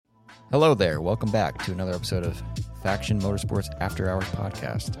Hello there. Welcome back to another episode of Faction Motorsports After Hours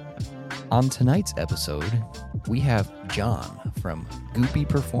podcast. On tonight's episode, we have John from Goopy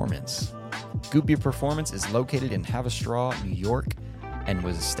Performance. Goopy Performance is located in Haverstraw, New York, and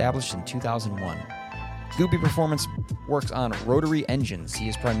was established in 2001. Goopy Performance works on rotary engines. He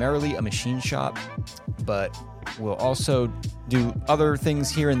is primarily a machine shop, but will also do other things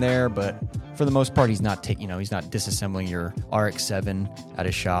here and there, but for the most part, he's not he's not disassembling your RX-7 at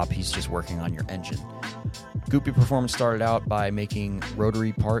his shop. He's just working on your engine. Goopy Performance started out by making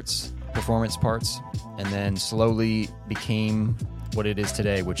rotary parts, performance parts, and then slowly became what it is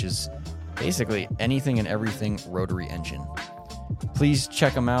today, which is basically anything and everything rotary engine. Please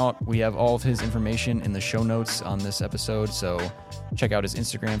check him out. We have all of his information in the show notes on this episode, so check out his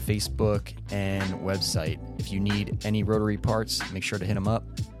Instagram, Facebook, and website. If you need any rotary parts, make sure to hit him up.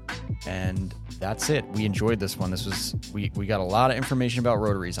 And that's it. We enjoyed this one. We got a lot of information about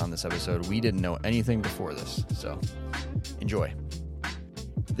rotaries on this episode. We didn't know anything before this, so enjoy.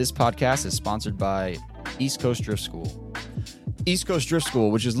 This podcast is sponsored by East Coast Drift School. East Coast Drift School,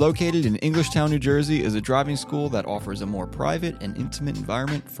 which is located in Englishtown, New Jersey, is a driving school that offers a more private and intimate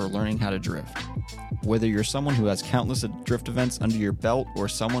environment for learning how to drift. Whether you're someone who has countless drift events under your belt or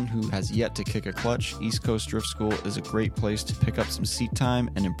someone who has yet to kick a clutch, East Coast Drift School is a great place to pick up some seat time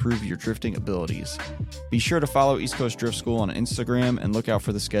and improve your drifting abilities. Be sure to follow East Coast Drift School on Instagram and look out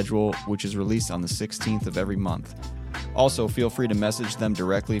for the schedule, which is released on the 16th of every month. Also, feel free to message them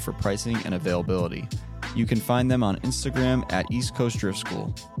directly for pricing and availability. You can find them on Instagram at East Coast Drift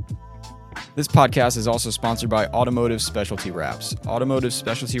School. This podcast is also sponsored by Automotive Specialty Wraps. Automotive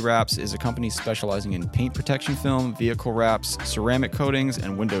Specialty Wraps is a company specializing in paint protection film, vehicle wraps, ceramic coatings,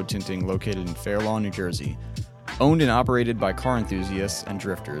 and window tinting located in Fair Lawn, New Jersey. Owned and operated by car enthusiasts and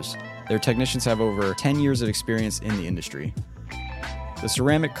drifters. Their technicians have over 10 years of experience in the industry. The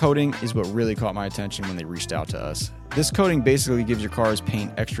ceramic coating is what really caught my attention when they reached out to us. This coating basically gives your car's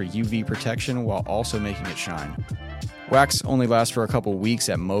paint extra UV protection while also making it shine. Wax only lasts for a couple weeks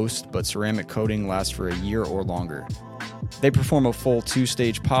at most, but ceramic coating lasts for a year or longer. They perform a full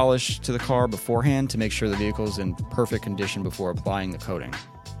 2-stage polish to the car beforehand to make sure the vehicle is in perfect condition before applying the coating.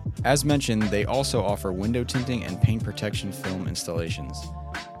 As mentioned, they also offer window tinting and paint protection film installations.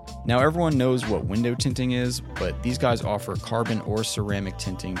 Now everyone knows what window tinting is, but these guys offer carbon or ceramic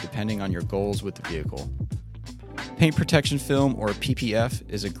tinting depending on your goals with the vehicle. Paint protection film, or PPF,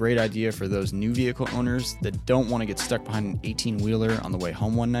 is a great idea for those new vehicle owners that don't want to get stuck behind an 18-wheeler on the way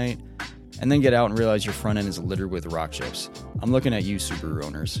home one night, and then get out and realize your front end is littered with rock chips. I'm looking at you, Subaru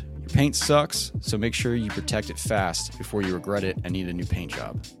owners. Your paint sucks, so make sure you protect it fast before you regret it and need a new paint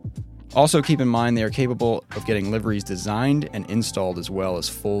job. Also keep in mind they are capable of getting liveries designed and installed as well as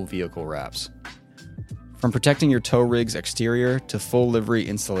full vehicle wraps. From protecting your tow rig's exterior to full livery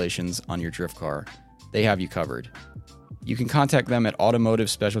installations on your drift car, they have you covered. You can contact them at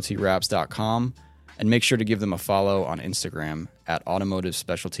automotivespecialtywraps.com and make sure to give them a follow on Instagram at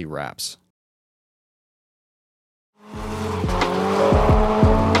automotivespecialtywraps.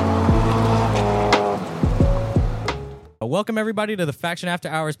 Welcome, everybody, to the Faction After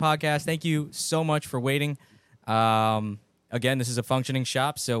Hours podcast. Thank you so much for waiting. Again, this is a functioning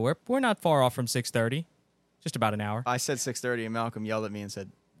shop, so we're not far off from 6:30, just about an hour. I said 6:30 and Malcolm yelled at me and said,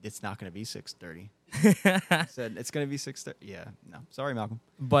 it's not going to be 6:30. I said, it's going to be 6:30. Yeah, no. Sorry, Malcolm.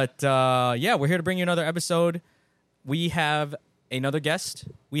 But, yeah, we're here to bring you another episode. We have another guest.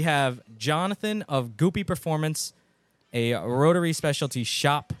 We have Jonathan of Goopy Performance, a rotary specialty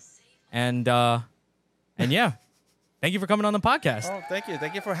shop. And yeah. Thank you for coming on the podcast. Oh, thank you.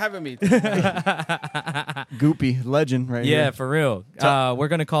 Thank you for having me. Goopy, legend right here. Yeah, for real. We're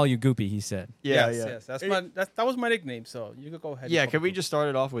going to call you Goopy, he said. Yes. That was my nickname, so you could go ahead. Yeah, can we just start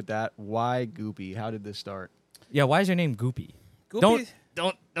it off with that? Why Goopy? How did this start? Yeah, why is your name Goopy? Goopy?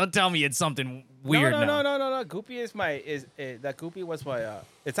 Don't tell me it's something weird now. No. Goopy is that Goopy was my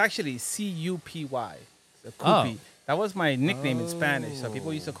it's actually Cupy. So Goopy. That was my nickname in Spanish. So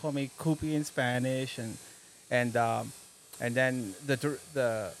people used to call me Goopy in Spanish, and then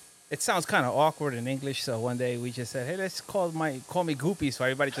the it sounds kind of awkward in English. So one day we just said, hey, let's call me Goopy. So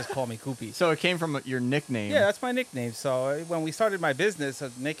everybody just called me Goopy. So it came from your nickname. Yeah, that's my nickname. So when we started my business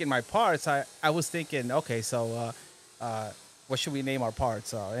of making my parts, I was thinking, okay, so what should we name our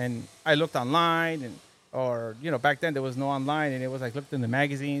parts? And I looked online, or back then there was no online, and it was like looked in the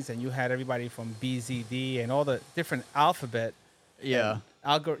magazines, and you had everybody from BZD and all the different alphabet, yeah,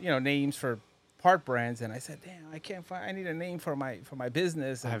 names for part brands, and I said, "Damn, I can't find. I need a name for my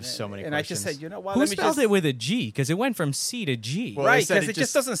business." I have so many and questions. I just said, "You know what? Who let me spelled just, it with a G? Because it went from C to G. Well, right? they said Because it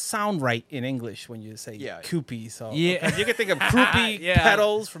just doesn't sound right in English when you say Goopy. So Yeah. okay, you can think of Goopy Yeah.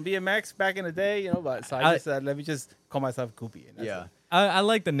 pedals from BMX back in the day, But so I just said, let me just call myself Goopy. And that's Yeah. it. I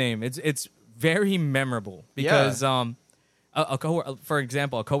like the name. It's very memorable because for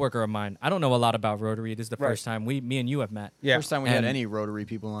example, a coworker of mine. I don't know a lot about Rotary. This is the first time me and you have met. Yeah. First time we had And- any Rotary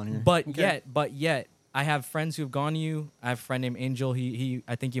people on here. But Okay. yet, I have friends who've gone to you. I have a friend named Angel. He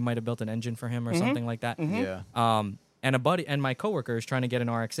I think you might have built an engine for him or something like that. Yeah. And a buddy and my coworker is trying to get an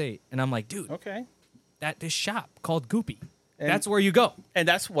RX-8, and I'm like, dude, Okay. this shop called Goopy. And- That's where you go. And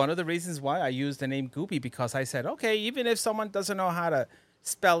that's one of the reasons why I used the name Goopy, because I said, okay, even if someone doesn't know how to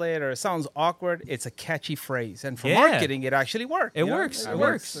spell it or it sounds awkward, it's a catchy phrase. And for Yeah. marketing, it actually worked. It works. It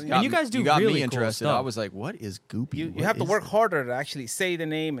works. You And know? you guys do you got really me cool interested. stuff. I was like, what is Goopy? You What have to is work that? harder to actually say the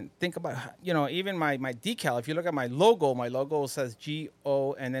name and think about, even my decal. If you look at my logo says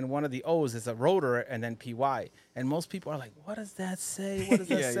G-O, and then one of the O's is a rotor, and then P-Y. And most people are like, what does that say? What does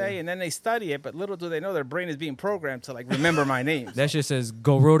that Yeah, say? yeah. And then they study it, but little do they know their brain is being programmed to remember my name. That just says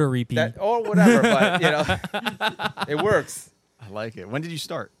go Rotary P. Or whatever, but it works. I like it. When did you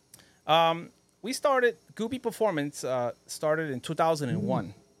start? We started Goopy Performance started in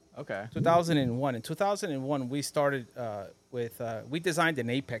 2001. Okay. 2001. In 2001, we started we designed an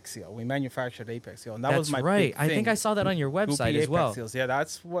Apex seal. We manufactured Apex seal, and that That's was my right. big I think thing. I saw that on your website Goopy as Apex well. seals. Yeah,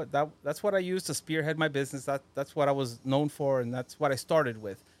 that's what I used to spearhead my business. That's what I was known for, and that's what I started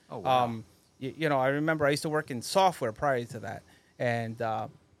with. Oh, wow. I remember I used to work in software prior to that, and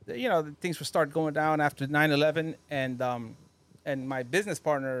things would start going down after 9/11, and my business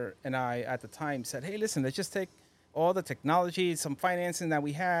partner and I at the time said, hey, listen, let's just take all the technology, some financing that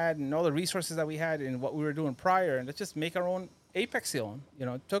we had, and all the resources that we had and what we were doing prior, and let's just make our own Apex seal.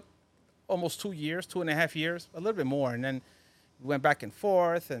 It took almost 2 years, 2.5 years, a little bit more. And then we went back and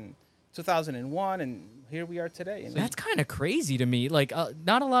forth, and 2001, and here we are today. And That's kind of crazy to me.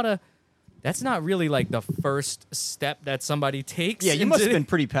 Not a lot of. That's not really the first step that somebody takes. Yeah, you must have into- been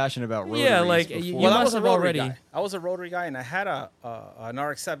pretty passionate about rotaries. Yeah, before. you Well, I must was a have rotary already. guy. I was a rotary guy, and I had an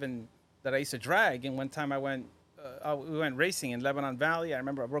RX-7 that I used to drag. And one time we went racing in Lebanon Valley. I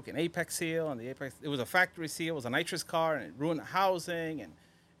remember I broke an Apex seal, and it was a factory seal. It was a nitrous car, and it ruined the housing.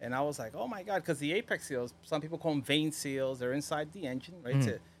 And I was like, oh my God, because the Apex seals, some people call them vane seals. They're inside the engine,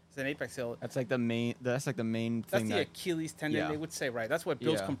 right? It's an Apex seal. That's like the main. That's like the main That's thing. the that, Achilles tendon, yeah. they would say, right? That's what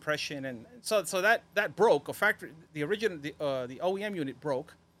builds Yeah. compression, and so that broke. A factory, the original, the OEM unit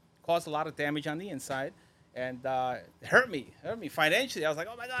broke, caused a lot of damage on the inside, and it hurt me financially. I was like,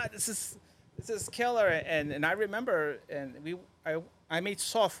 oh my God, this is killer. And I remember, and I made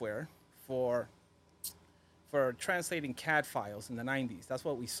software for translating CAD files in the 90s. That's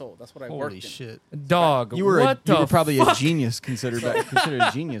what we sold. That's what I worked Holy in. shit! Dog. You were what you the were probably fuck? a genius considered a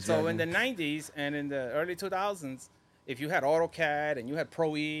genius. So back in the then. 90s and in the early 2000s, if you had AutoCAD and you had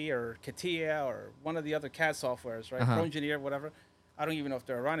Pro-E or CATIA or one of the other CAD softwares, right? Uh-huh. Pro Engineer, whatever. I don't even know if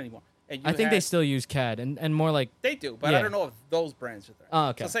they're around anymore. And I think they still use CAD and more like. They do, but Yeah. I don't know if those brands are there. Oh,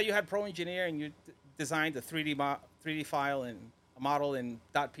 okay. So say you had Pro Engineer and you designed a 3D file and a model in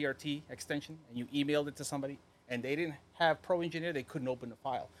 .prt extension, and you emailed it to somebody, and they didn't have Pro Engineer, they couldn't open the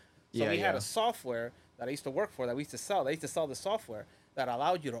file. So Yeah, we had yeah. a software that I used to work for that we used to sell. They used to sell the software that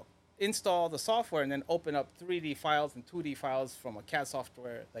allowed you to install the software and then open up 3D files and 2D files from a CAD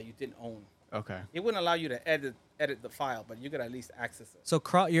software that you didn't own. Okay. It wouldn't allow you to edit the file, but you could at least access it. So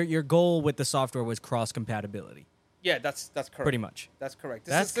your goal with the software was cross compatibility, Yeah, that's correct. pretty much. That's correct.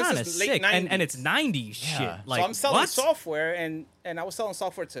 That's kind of is late sick, and 90s. it's 90s Yeah. shit. So Like, So I'm selling what? software, and I was selling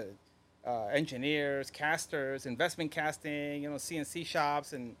software to engineers, casters, investment casting, CNC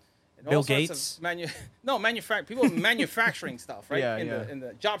shops, and Bill all sorts Gates? of people manufacturing stuff, right? Yeah, in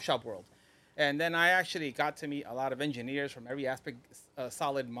the job shop world. And then I actually got to meet a lot of engineers from every aspect,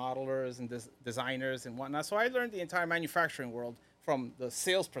 solid modelers and designers and whatnot. So I learned the entire manufacturing world from the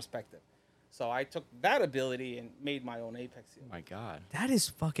sales perspective. So I took that ability and made my own Apex seal. Oh my God. That is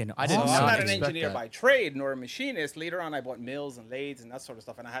fucking I did awesome. So I'm not not an expect engineer that. by trade nor a machinist. Later on, I bought mills and lathes and that sort of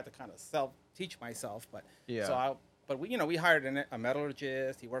stuff, and I had to kind of self-teach myself. But Yeah. we hired a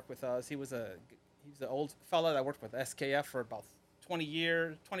metallurgist. He worked with us. He was an old fella that worked with SKF for about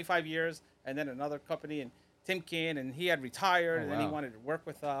 25 years, and then another company in Timken, and he had retired, and then he wow. wanted to work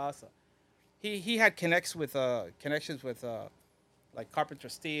with us. He had connections with like Carpenter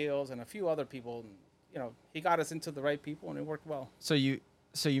Steels and a few other people. And, he got us into the right people, and it worked well. So you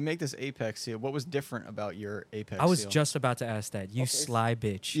make this Apex seal. What was different about your Apex seal? I was just about to ask that. You Okay. sly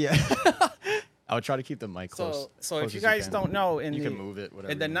bitch. Yeah. I would try to keep the mic close. So close if you as guys can. don't know, you can move it,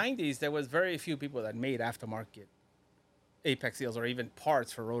 whatever. in the you want. 90s, there was very few people that made aftermarket apex seals or even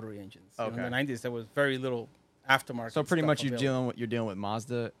parts for rotary engines. You know, Okay. in the 90s, there was very little aftermarket. So pretty stuff much available. you're dealing with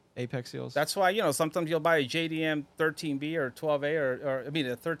Mazda Apex seals. That's why, you know, sometimes you'll buy a JDM 13B or 12A or I mean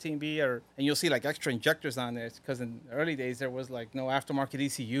a 13B and you'll see like extra injectors on there because in the early days there was like no aftermarket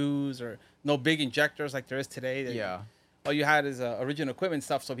ECUs or no big injectors like there is today. yeah. All you had is original equipment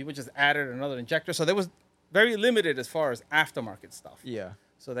stuff, so people just added another injector. So there was very limited as far as aftermarket stuff. Yeah.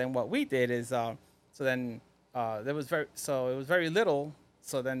 So then what we did is it was very little.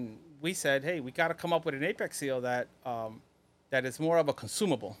 So then we said, hey, we got to come up with an apex seal that is more of a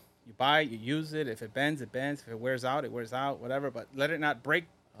consumable. You buy it, you use it. If it bends, it bends. If it wears out, it wears out. Whatever, but let it not break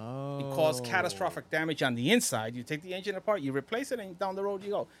and cause catastrophic damage on the inside. You take the engine apart, you replace it, and down the road you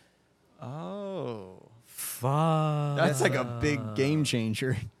go. Oh. Fuck. That's like a big game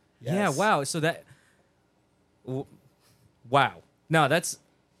changer. Yeah. Yes. Wow. So that. Wow. No, that's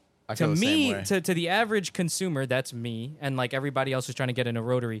I to feel the same me way. to the average consumer. That's me, and like everybody else who's trying to get in a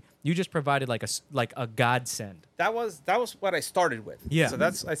rotary. You just provided like a godsend. That was what I started with. Yeah.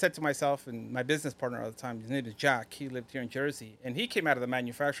 So I said to myself and my business partner at the time, his name is Jack. He lived here in Jersey, and he came out of the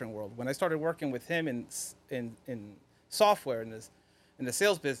manufacturing world. When I started working with him in software in the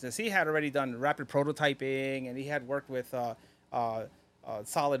sales business, he had already done rapid prototyping, and he had worked with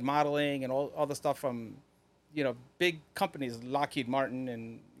solid modeling and all the stuff from, you know, big companies, Lockheed Martin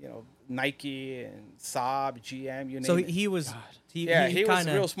and, you know, Nike and Saab, GM, you name So it. he was. He He was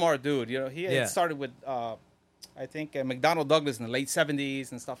kinda, a real smart dude. You know, he had Yeah. started with, I think, McDonnell Douglas in the late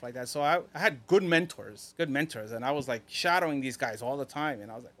 70s and stuff like that. So I had good mentors, and I was like shadowing these guys all the time. And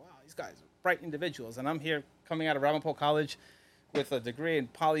I was like, wow, these guys are bright individuals. And I'm here coming out of Ramapo College with a degree in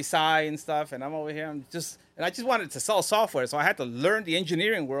poli-sci and stuff. And I'm over here, and I just wanted to sell software. So I had to learn the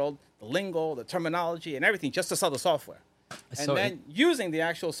engineering world, the lingo, the terminology, and everything just to sell the software. And So then using the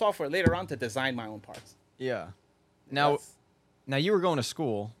actual software later on to design my own parts. Yeah. Now, That's- now you were going to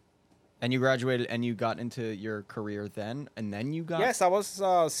school, and you graduated, and you got into your career then, and then you got. Yes, I was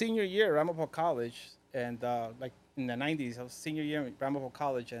senior year at Ramapo College, and like in the 90s, I was senior year at Ramapo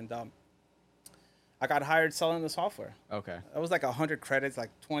College, and I got hired selling the software. Okay. I was like 100 credits,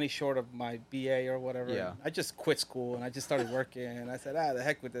 like 20 short of my BA or whatever. Yeah. And I just quit school, and I just started working, and I said, the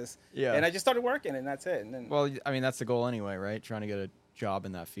heck with this. Yeah. And I just started working, and that's it. And then, Well, I mean, that's the goal anyway, right? Trying to get a job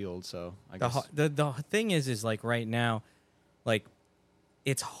in that field. So I guess. the thing is like right now, like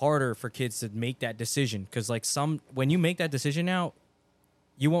it's harder for kids to make that decision because like when you make that decision now,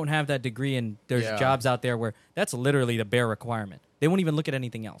 you won't have that degree, and there's Yeah. jobs out there where that's literally the bare requirement. They won't even look at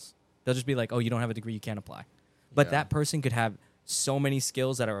anything else. They'll just be like, oh, you don't have a degree, you can't apply. But Yeah. that person could have so many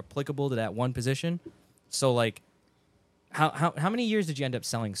skills that are applicable to that one position. So like, how many years did you end up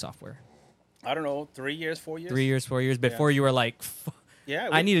selling software? I don't know, 3 years, 4 years? 3 years, 4 years before you were like, Yeah.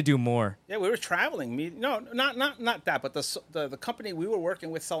 I need to do more. Yeah, we were traveling. Not that, but the company we were working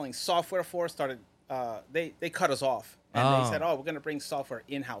with selling software for started. They cut us off, and Oh. they said, "Oh, we're going to bring software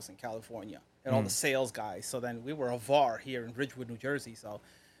in house in California," and all the sales guys. So then we were a VAR here in Ridgewood, New Jersey. So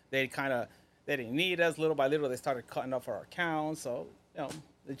they didn't need us. Little by little, they started cutting off our accounts. So you know,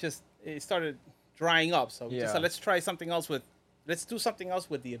 it started drying up. So we just Yeah. said, let's do something else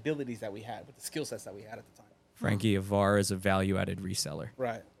with the abilities that we had, with the skill sets that we had at the time. Frankie, a VAR is a value-added reseller.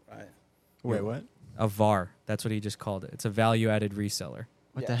 Right. Wait, what? A VAR. That's what he just called it. It's a value-added reseller.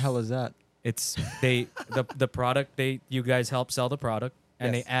 What the Yes. hell is that? It's the product you guys help sell the product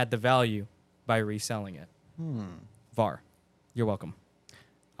and Yes. they add the value by reselling it. VAR. You're welcome.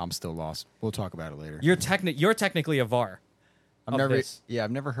 I'm still lost. We'll talk about it later. You're technically a VAR. I've Of never. this. Yeah,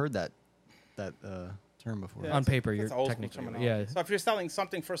 I've never heard that term before. Yeah. On paper, you're That's old school technically terminology. yeah. So if you're selling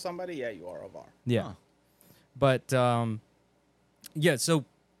something for somebody, yeah, you are a VAR. Yeah. Huh. But yeah, so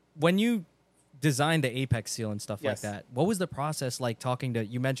when you designed the Apex seal and stuff Yes. like that, what was the process like talking to,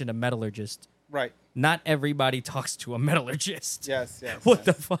 you mentioned a metallurgist. Right. Not everybody talks to a metallurgist. Yes. What yes.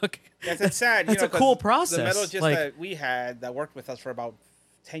 the fuck? Yes, it's sad. That's you know, a cool 'cause process. The metallurgist Like- that we had that worked with us for about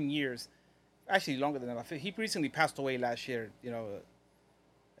 10 years, actually longer than that. He recently passed away last year. You know,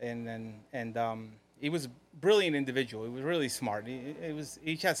 and he was a brilliant individual. He was really smart.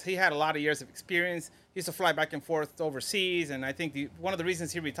 He had a lot of years of experience. He used to fly back and forth overseas, and I think one of the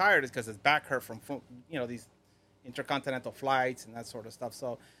reasons he retired is because his back hurt from these intercontinental flights and that sort of stuff.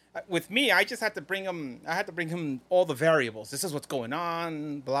 So with me, I just had to bring him. I had to bring him all the variables. This is what's going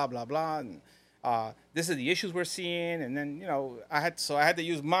on. Blah blah blah. And this is the issues we're seeing. And then I had to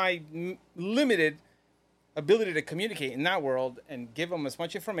use my limited ability to communicate in that world and give him as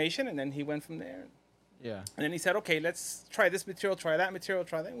much information. And then he went from there. Yeah. And then he said, okay, let's try this material, try that material,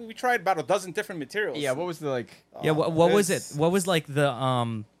 try that. We tried about a dozen different materials. Yeah. What was the like? Yeah, what was it? What was like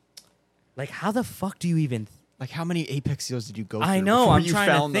the like how the fuck do you even? Like how many apex seals did you go through? I know. before I'm you trying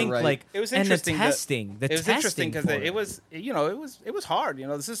to found the think. right- Like It was and the interesting that- testing. The It was testing interesting because for it was, you know, it was hard. You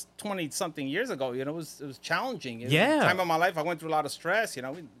know, this is 20-something years ago. You know, it was challenging. It was Yeah. a time of my life, I went through a lot of stress. You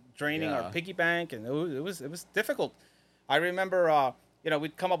know, draining Yeah. our piggy bank, and it was difficult. I remember, you know,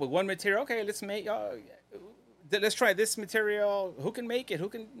 we'd come up with one material. Okay, let's make. Let's try this material. Who can make it? Who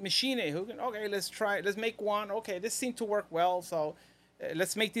can machine it? Who can? Okay, let's try it. Let's make one. Okay, this seemed to work well. So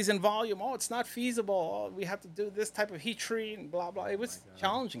let's make these in volume. Oh, it's not feasible. Oh, we have to do this type of heat treat and blah blah. It was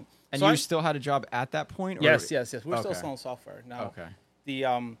challenging. And So you I- still had a job at that point? Or? Yes. We're still Okay. selling software now. Okay.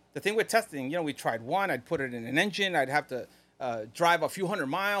 The thing with testing, you know, we tried one. I'd put it in an engine. I'd have to drive a few hundred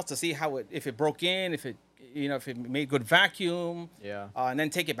miles to see how if it broke in, if it made good vacuum. Yeah. And then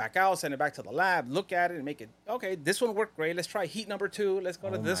take it back out, send it back to the lab, look at it, and make it okay. This one worked great. Let's try heat number 2. Let's go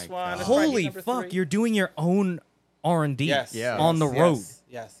to this my one. God. Let's try heat holy number fuck! 3. You're doing your own R&D Yes. Yeah. on the road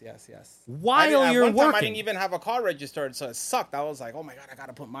Yes. while at you're one time, I working. didn't even have a car registered, so it sucked. I was like, oh my God, I got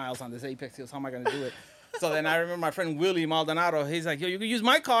to put miles on this Apex Seals. How am I going to do it? So then I remember my friend Willie Maldonado. He's like, yo, you can use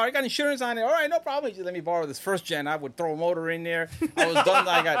my car. I got insurance on it. All right, no problem. He just let me borrow this first gen. I would throw a motor in there. I was done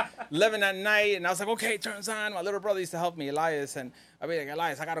like at 11 at night, and I was like, okay, it turns on. My little brother used to help me, Elias, and I'd be like,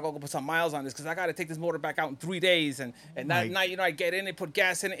 Elias, I got to go put some miles on this because I got to take this motor back out in 3 days. And that night, you know, I'd get in and put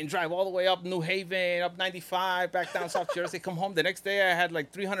gas in it and drive all the way up New Haven, up 95, back down South Jersey, come home. The next day, I had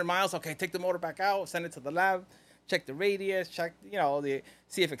like 300 miles. Okay, take the motor back out, send it to the lab. Check the radius, check, you know,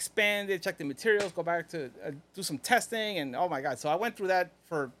 see if it expanded, check the materials, go back to do some testing, and oh my God. So I went through that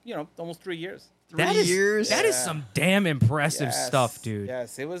for, you know, almost 3 years. That is- years? That is Yeah. some damn impressive Yes, stuff, dude.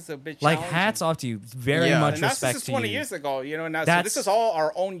 Yes, it was a bit Like challenging. hats off to you. Very Yeah. much And that's respect this is to 20 you. years ago, you know. Now, so That's- this is all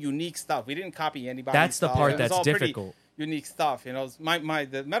our own unique stuff. We didn't copy anybody. That's the part that's difficult. Unique stuff, you know.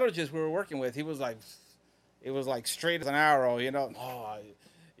 The metallurgist we were working with, he was like, it was like straight as an arrow, you know.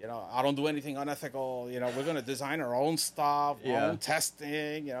 I don't do anything unethical. You know, we're gonna design our own stuff, our own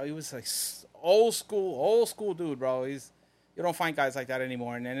testing. You know, he was like old school dude, bro. You don't find guys like that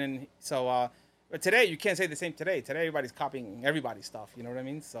anymore. And then but today you can't say the same today. Today everybody's copying everybody's stuff. You know what I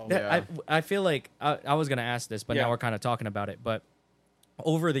mean? So Yeah, I feel like I was gonna ask this, but Yeah. now we're kind of talking about it. But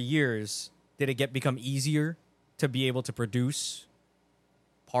over the years, did it become easier to be able to produce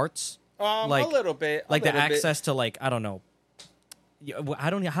parts? a little bit, Like the a little bit. access to like I don't know. I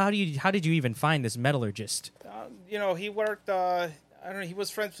don't know how did you even find this metallurgist? You know, he worked. I don't know. He was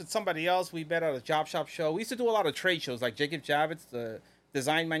friends with somebody else. We met at a job shop show. We used to do a lot of trade shows, like Jacob Javits, the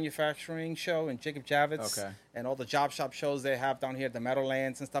design manufacturing show, and Jacob Javits, Okay. and all the job shop shows they have down here at the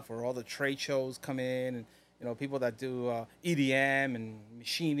Meadowlands and stuff, where all the trade shows come in, and you know, people that do EDM and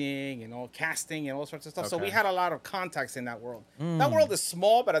machining and all casting and all sorts of stuff. So Okay. we had a lot of contacts in that world. That world is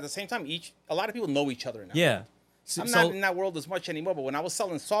small, but at the same time, a lot of people know each other in that Yeah. world. I'm not in that world as much anymore, but when I was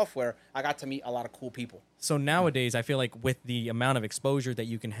selling software, I got to meet a lot of cool people. So nowadays, I feel like with the amount of exposure that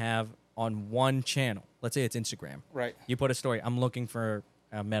you can have on one channel, let's say it's Instagram, Right. you put a story, I'm looking for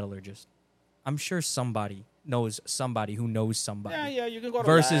a metallurgist. I'm sure somebody knows somebody who knows somebody. Yeah, you can go to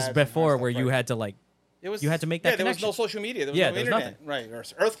Versus labs and before stuff, where you right. had to like, It was, you had to make that there was no connection. social media. There was Yeah, no there was internet. Right. Or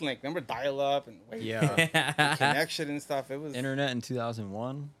Earthlink. Remember dial-up and Yeah. connection and stuff. It was... Internet in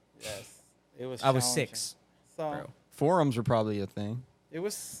 2001. Yes. It was I was challenging. 6. So, bro. Forums were probably a thing. it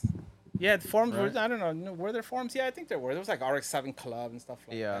was... Yeah, the forums Right. were... I don't know. Were there forums? Yeah, I think there were. There was like RX-7 Club and stuff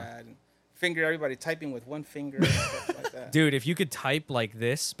like Yeah. that. And everybody typing with one finger and stuff like that. Dude, if you could type like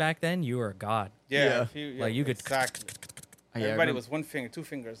this back then, you were a god. Yeah. Yeah. If you, Like, you could- Exactly. Yeah, I Everybody remember- was one finger, 2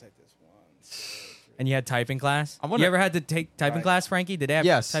 fingers like this. 1, 2, 3. And you had typing class? I wonder- You ever had to take typing Right. class, Frankie? Did they have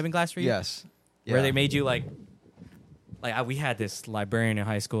Yes. typing class for you? Yes. Where Yeah. they made you like we had this librarian in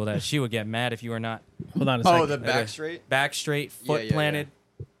high school that she would get mad if you were not Hold on a Oh, the back straight. back straight, foot Yeah, yeah, planted,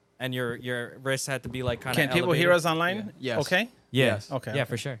 and your wrists had to be like kind of. Can people hear us online? Yes. Okay. Yeah. Yes. Okay, Yeah, okay.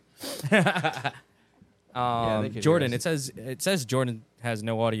 for sure. they could hear Jordan, us. it says Jordan has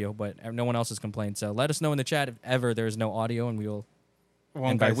no audio, but no one else has complained. So let us know in the chat if ever there is no audio, and we will.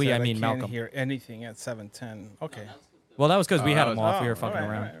 One And by guy we, said, I mean can't Malcolm. hear anything at 7:10. Okay. Well, that was because we Oh, had that him was- off. We were Oh, fucking all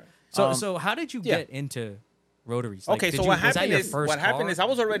right, around. all right. So, Um, so how did you yeah. get into rotaries? Like, Okay, did so you- what was that happened your is first car? I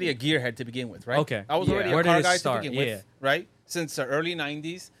was already a gearhead to begin with, right? Okay. I was Yeah. already Where a did car it guy start? to begin Yeah. with, right? Since the early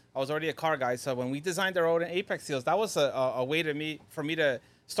 '90s, I was already a car guy. So when we designed our own Apex Seals, that was a way for me to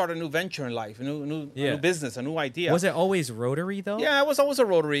start a new venture in life, a new business, a new idea. Was it always rotary though? Yeah, I was always a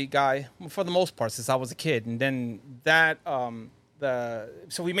rotary guy for the most part since I was a kid, and then that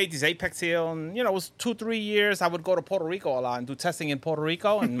so we made these Apex seal, and it was 2-3 years. I would go to Puerto Rico a lot and do testing in Puerto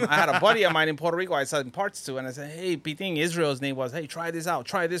Rico. And I had a buddy of mine in Puerto Rico I sent parts to, and I said, hey, Piting, Israel's name was, hey, try this out,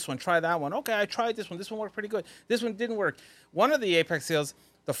 try this one, try that one. Okay, I tried this one. This one worked pretty good. This one didn't work. One of the Apex seals,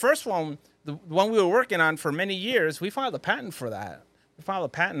 the first one, the one we were working on for many years, we filed a patent for that. We filed a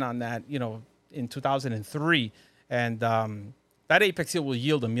patent on that, in 2003, and that Apex seal will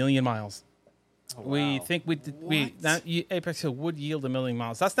yield 1 million miles. Oh, We wow. think that Apex seal would yield 1 million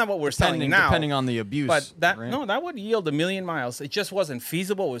miles. That's not what we're selling now. Depending on the abuse. But that right? that would yield 1 million miles. It just wasn't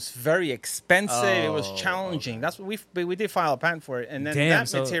feasible. It was very expensive. It was challenging. Okay. That's what we did file a patent for it. And then Damn, that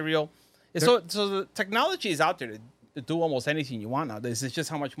so material. So the technology is out there to do almost anything you want nowadays. It's just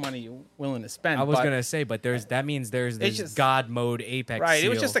how much money you're willing to spend. I was But- gonna say, but that means there's this just- God mode Apex. Right, it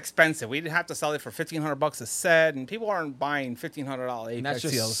was seal. just expensive. We didn't have to sell it for $1,500 a set, and people aren't buying $1,500 Apex And that's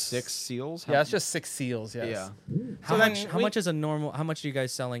just seals. 6 seals? Yeah, it's just 6 seals. Yes. Yeah. How So then much? How we- much is a normal? How much are you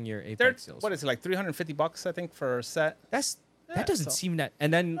guys selling your They're, Apex seals? what is it, like $350 I think for a set? That doesn't so- seem that.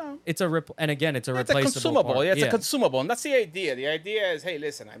 And then No. it's and again, it's a It's a replaceable consumable. part. Yeah, it's a consumable, and that's the idea. The idea is, hey,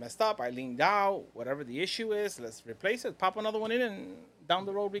 listen, I messed up, I leaned out, whatever the issue is, let's replace it, pop another one in, and down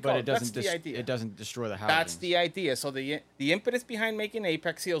the road we go. But it doesn't That's the idea. it doesn't destroy the housing. That's the idea. So the impetus behind making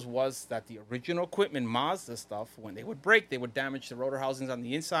Apex seals was that the original equipment, Mazda stuff, when they would break, they would damage the rotor housings on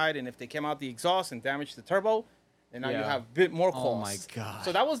the inside, and if they came out the exhaust and damaged the turbo, then now you Yeah. have a bit more Oh costs. my God.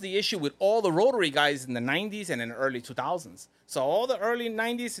 So that was the issue with all the rotary guys in the 90s and in the early 2000s. So all the early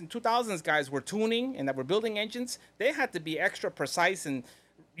 90s and 2000s guys were tuning and that were building engines. They had to be extra precise and,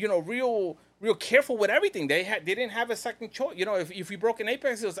 real careful with everything. They didn't have a second choice. If you broke an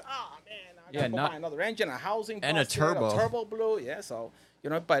Apex, it was, oh man, I gotta go buy another engine, a housing, and a busted, turbo. a turbo blew. Yeah, so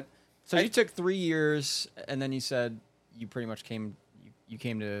but So you took 3 years, and then you said you pretty much came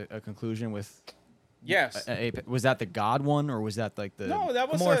to a conclusion with. yes. Was that the God one, or was that like the? No,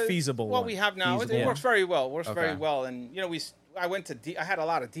 that was more feasible What one. we have now, Feasible it works very well. Very Okay. well, and I went to. I had a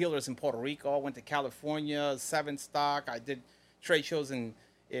lot of dealers in Puerto Rico. I went to California, 7 Stock. I did trade shows in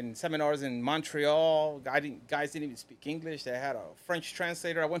seminars in Montreal. Guys didn't even speak English. They had a French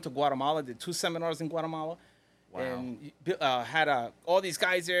translator. I went to Guatemala. Did 2 seminars in Guatemala. Wow. And had all these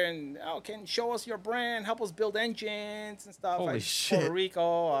guys there, and can show us your brand, help us build engines and stuff. Holy Like shit. Puerto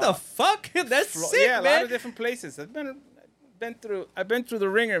Rico. the fuck? That's sick, yeah, a lot man. of different places. I've been through the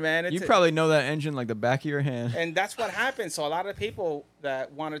ringer, man. You probably know that engine like the back of your hand. And that's what happened. So a lot of people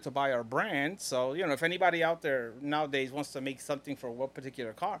that wanted to buy our brand. So if anybody out there nowadays wants to make something for one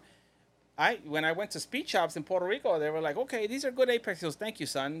particular car, when I went to speed shops in Puerto Rico, they were like, okay, these are good Apex seals. Thank you,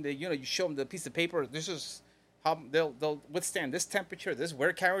 son. You show them the piece of paper. This is how they'll withstand this temperature, this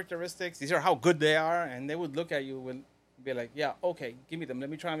wear characteristics. These are how good they are, and they would look at you and be like, yeah, okay, give me them. Let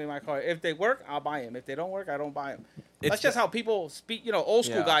me try them in my car. If they work, I'll buy them. If they don't work, I don't buy them. That's just how people speak. Old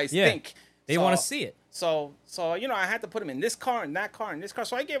school Yeah. guys Yeah. think. They want to see it. So I had to put them in this car and that car and this car.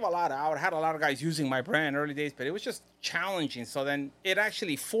 So I gave a lot out. I had a lot of guys using my brand early days, but it was just challenging. So then it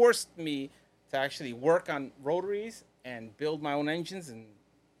actually forced me to actually work on rotaries and build my own engines and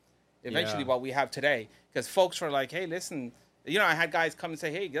eventually Yeah. what we have today. Because folks were like, hey, listen, I had guys come and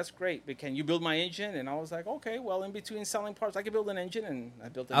say, hey, that's great, but can you build my engine? And I was like, okay, well, in between selling parts, I can build an engine, and I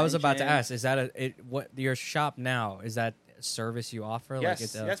built an engine. I was about to ask, is that what your shop now, is that a service you offer? Yes, like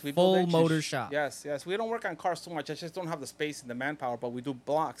it's a yes, we build full engines. motor shop. Yes. We don't work on cars too much. I just don't have the space and the manpower, but we do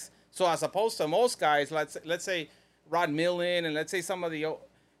blocks. So as opposed to most guys, let's say Rod Millen, and let's say some of the,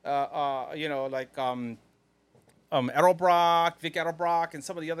 Edelbrock, Vic Edelbrock, and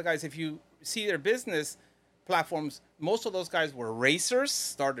some of the other guys, if you see their business platforms, most of those guys were racers,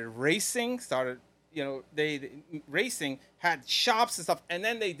 started racing, they racing, had shops and stuff, and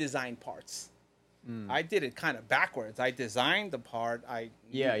then they designed parts. I did it kind of backwards. I designed the part,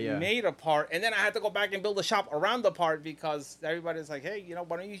 made a part, and then I had to go back and build a shop around the part because everybody's like, hey,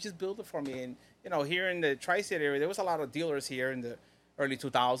 why don't you just build it for me? And, here in the Tri-State area, there was a lot of dealers here in the early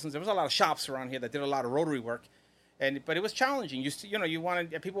 2000s. There was a lot of shops around here that did a lot of rotary work. But it was challenging. You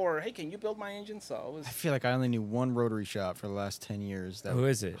wanted, people were, hey, can you build my engine? So I feel like I only knew one rotary shop for the last 10 years. Who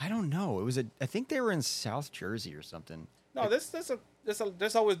is it? I don't know. I think they were in South Jersey or something. no,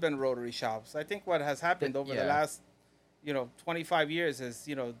 there's always been rotary shops. I think what has happened over the last, 25 years is,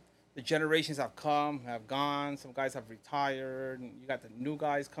 the generations have come, have gone. Some guys have retired, and you got the new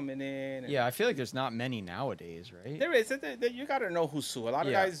guys coming in. And Yeah, I feel like there's not many nowadays, right? there is. You got to know who's who. A lot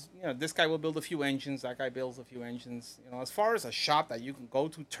of Yeah. guys, this guy will build a few engines. That guy builds a few engines. As far as a shop that you can go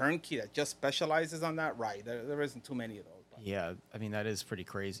to, turnkey, that just specializes on that, right? There isn't too many of those. But Yeah, I mean, that is pretty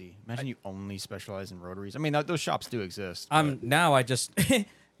crazy. Imagine you only specialize in rotaries. I mean, those shops do exist. Now I just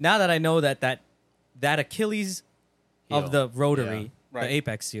now that I know that Achilles of Heel. the rotary, Yeah. Right. the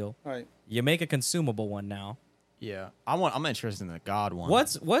apex seal. Right. You make a consumable one now. Yeah, I'm interested in the God one.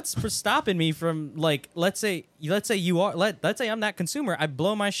 What's for stopping me from, like, let's say let's say I'm that consumer. I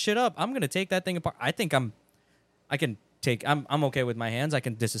blow my shit up. I'm gonna take that thing apart. I think I'm okay with my hands. I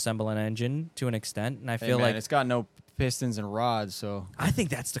can disassemble an engine to an extent, and I Hey, feel man, like it's got no pistons and rods, so I think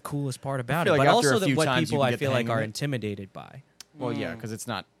that's the coolest part about feel it. like But after also a few what times you people can I get the feel like hang of are it. intimidated by. well, yeah, because it's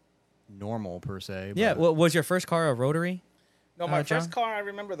not normal per se. Yeah. but- Well, was your first car a rotary? No, my John? first car, I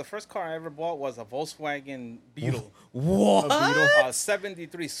remember the first car I ever bought was a Volkswagen Beetle. What? A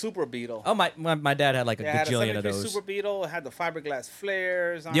 73 Super Beetle. Oh, my dad had like a Yeah, I had a gajillion 73 of those. Super Beetle. It had the fiberglass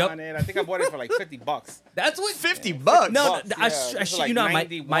flares on Yep. it. I think I bought it for like $50. That's what $50. No, Bucks, I yeah. sh- This sh- was like you know, my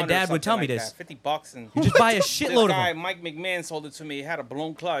 91 or dad would tell me something this. like that, $50, and You just buy a this shitload of guy, them. Mike McMahon, sold it to me. He had a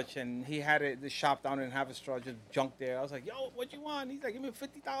blown clutch, and he had it. The shop down in Haverstraw, just junk there. I was like, "Yo, what you want?" He's like, "Give me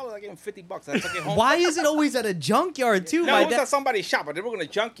 $50." I gave him $50. I took it home. Why is it always at a junkyard too? No, My it was dad. at somebody's shop, but they were gonna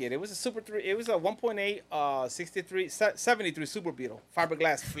junk it. It was a Super 3. It was a 1.8, 73 Super Beetle,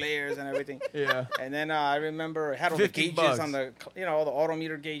 fiberglass flares and everything. Yeah. And then I remember it had all the $50 gauges on the, all the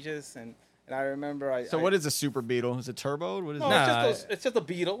autometer gauges, and I remember So what is a Super Beetle? Is it turboed? What is No, it? Nah. it's just a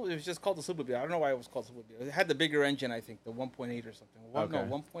Beetle. It was just called the Super Beetle. I don't know why it was called Super Beetle. It had the bigger engine, I think, the 1.8 or something. Okay.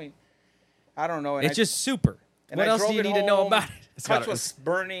 No, 1. I don't know. And It's just super. and What I else do drove you it need to know home. about it? It's Clutch got- was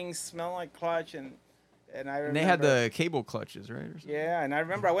burning, smelled like clutch, and I remember. And they had the cable clutches, right? Or something? Yeah, and I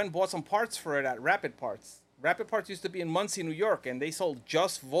remember I went and bought some parts for it at Rapid Parts. Rapid Parts used to be in Muncie, New York, and they sold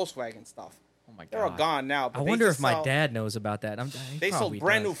just Volkswagen stuff. Oh my god. They're all gone now. But I they wonder just if my sell- dad knows about that. He They sold probably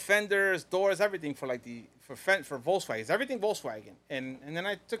brand does. new fenders, doors, everything for like for Volkswagens, everything Volkswagen. And then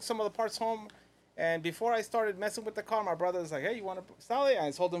I took some of the parts home, and before I started messing with the car, my brother was like, "Hey, you want to sell it?" And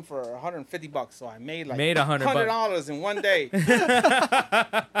I sold them for $150. So I made like $100 in one day.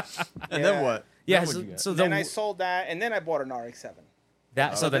 And then what? Yeah, Then what'd you get? so Then the I sold that, and then I bought an RX-7.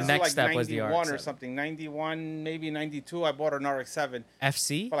 so the This is next like step was the 91 or RX-7. something, 91, maybe 92. I bought an RX-7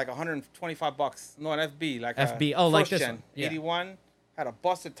 FC. for like $125. No, an FB, like FB, a oh, like first this gen, one. Yeah. 81. Had a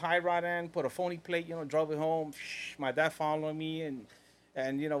busted tie rod end, put a phony plate, drove it home. My dad followed me, and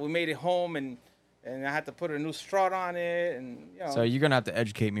we made it home, and I had to put a new strut on it, and So you're gonna have to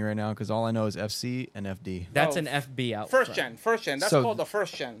educate me right now because all I know is FC and FD. That's Oh, an FB out. first front. gen. That's So- called the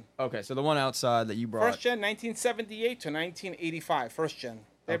first gen. Okay, so the one outside that you brought. First gen, 1978 to 1985. First gen.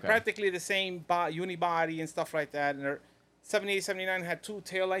 They're Okay. practically the same unibody and stuff like that. And 78, 79 had two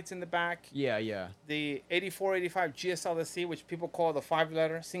taillights in the back. Yeah. The 84, 85 GSLSC, which people call the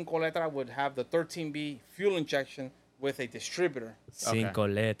 5-letter, cinco letra, would have the 13B fuel injection with a distributor. Cinco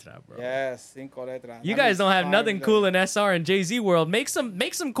letra, bro. Yes, cinco letra. You That guys means don't have 5 nothing letters. cool in SR and Jay Z world. Make some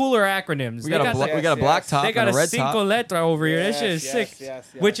cooler acronyms. We They got, got we got a black yes. top They got and a a red cinco top. letra over here. That shit is Yes, sick. yes.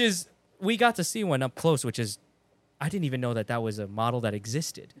 Which is, we got to see one up close, which is, I didn't even know that was a model that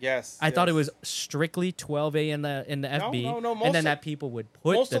existed. Yes. I thought it yes. was strictly 12A in the FB, no, most and then of- that people would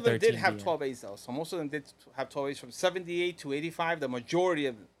put Most the of them 13B did have in. 12As though. So most of them did have 12As from 78 to 85. The majority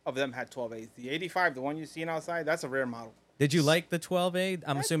of them had 12As. The 85, the one you're seeing outside, that's a rare model. Did you like the 12A?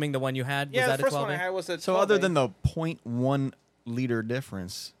 I'm assuming the one you had was Yeah, that the a first 12A? one I had was a 12A. So other than the 0.1 liter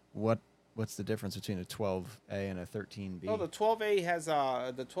difference, what's the difference between a 12A and a 13B? No, the 12A has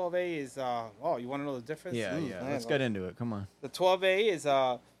the 12A is oh, you want to know the difference? yeah. Man, Let's get into it. Come on. The 12A is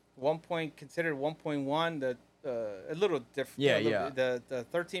considered 1.1. The a little different. Yeah, yeah. The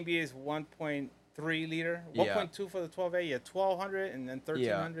 13B is 1.3 liter. Yeah. 1.2 for the 12A. Yeah, 1200 and then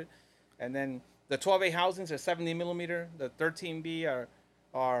 1300, and then the 12A housings are 70 millimeter. The 13B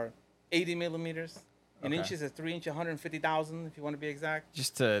are 80 millimeters. An Okay. inch is a 3 inch, 150,000 if you want to be exact.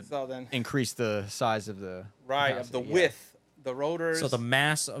 Just to So then, increase the size of the right, of the capacity, yeah. width, the rotors. So the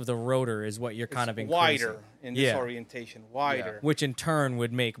mass of the rotor is what you're it's kind of increasing. wider in this Yeah. orientation. Wider. Which in turn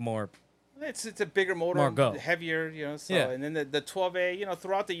would make more. It's a bigger motor, More go. heavier, So Yeah. and then the 12A,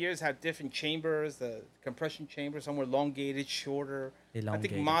 throughout the years had different chambers. The compression chambers, some were elongated, shorter. I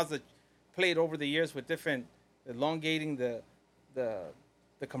Elongated. think Mazda played over the years with different elongating the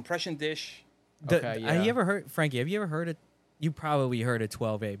compression dish. Okay, yeah. Have you ever heard, Frankie? Have you ever heard it? You probably heard a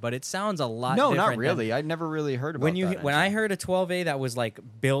 12A, but it sounds a lot. No, different not than- really. I never really heard about When that when I engine. heard a 12A that was like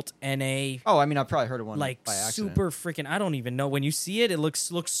built NA, Oh, I mean, I've probably heard of one like by accident. super freaking. I don't even know. When you see it, it looks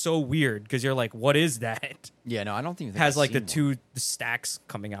so weird because you're like, what is that? Yeah, no, I don't think Has I've like the seen one. two stacks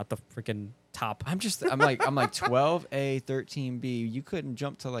coming out the freaking top. I'm like 12A, 13B. You couldn't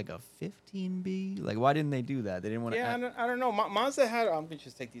jump to like a 15B. Like, why didn't they do that? They didn't want to. Yeah, I don't know. Mazda had. I'm gonna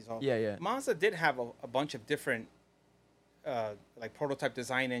just take these off. Yeah. Mazda did have a bunch of different, like prototype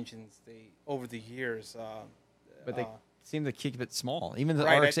design engines. Over the years. But they seem to keep it small. Even the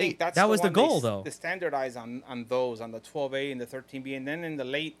Right, I RX-8. think that's That the was the one goal, though. They standardized on those, on the 12A and the 13B, and then in the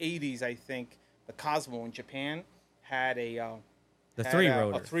late 80s, I think the Cosmo in Japan had a The had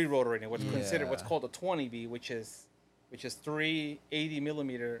 3-rotor. a 3-rotor in it. What's considered what's Yeah. called a 20B, which is 3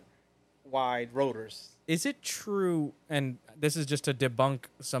 80-millimeter wide rotors. Is it true? And this is just to debunk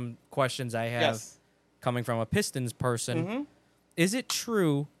some questions I have Yes. coming from a Pistons person. Mhm. Is it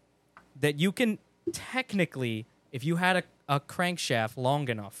true that you can technically, if you had a crankshaft long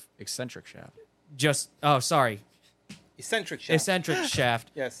enough, Eccentric shaft. Eccentric shaft. eccentric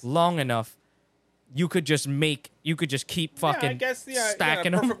shaft Yes. long enough, you could just keep fucking Yeah, I guess, stacking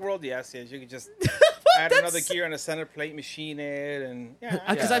in a them? perfect world, yes. You could just add another gear on a center plate, machine it, and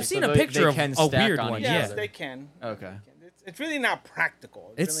Because Yeah, I've seen so a they picture of can a stack weird on one. each Yeah, yes, they can. Okay. It's really not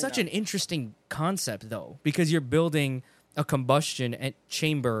practical. it's really such not. an interesting concept though, because you're building a combustion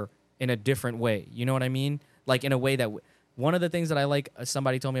chamber in a different way. You know what I mean? Like in a way that one of the things that I like,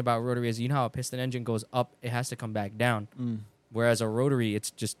 somebody told me about rotary is, you know how a piston engine goes up, it has to come back down. Whereas a rotary,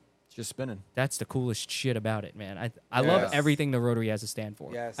 it's just spinning. that's the coolest shit about it, man. I love Yes. everything the rotary has to stand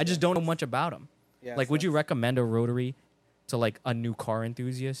for. Yes, I just yes. don't know much about them. Yes, Like, would you yes. recommend a rotary to like a new car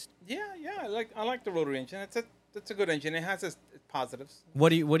enthusiast? Yeah. I like the rotary engine. It's a good engine. It has its positives. What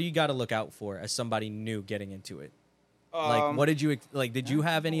do you got to look out for as somebody new getting into it? Like, what did you like? Did you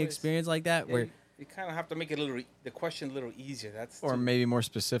have any always- experience like that? Yeah, Where you kind of have to make it the question a little easier. That's Or too- maybe more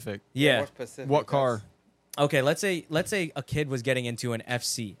specific. yeah. more specific. What car? Okay, let's say a kid was getting into an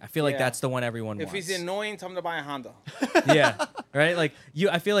FC. I feel like Yeah. that's the one everyone If wants. he's annoying, tell him to buy a Honda. Yeah, right. Like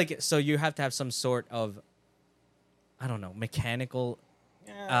I feel like so you have to have some sort of, I don't know, mechanical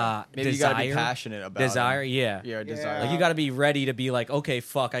Yeah. Maybe desire. you gotta be passionate about desire. it. Yeah. Yeah, desire. Like you got to be ready to be like, okay,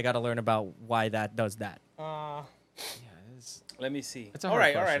 fuck, I got to learn about why that does that. Uh, Yeah, it's- let me see. It's a all hard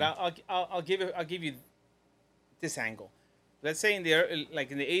right, all right. question. I'll give you this angle. Let's say in the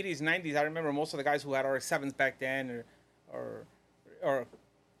 80s, 90s, I remember most of the guys who had RX-7s back then, or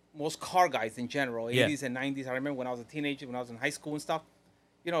most car guys in general, 80s and 90s. I remember when I was a teenager, when I was in high school and stuff.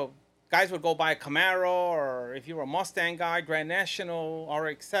 You know, guys would go buy a Camaro, or if you were a Mustang guy, Grand National,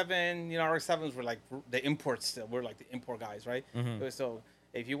 RX-7. You know, RX-7s were like the imports. Still, we're like the import guys, right? So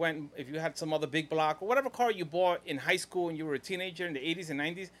if you had some other big block or whatever car you bought in high school and you were a teenager in the 80s and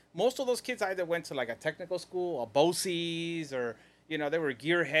 90s, most of those kids either went to like a technical school or BOCES, or you know, they were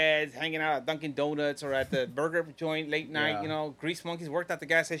gearheads hanging out at Dunkin' Donuts or at the burger joint late night. Yeah. You know, grease monkeys worked at the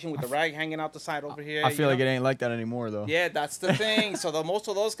gas station with the rag hanging out the side over here. I feel you like know? it ain't like that anymore, though. Yeah, that's the thing. So most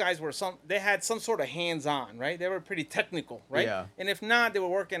of those guys they had some sort of hands-on, right? They were pretty technical, right? Yeah. And if not, they were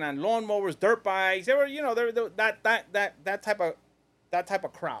working on lawnmowers, dirt bikes. They were, you know, they were that type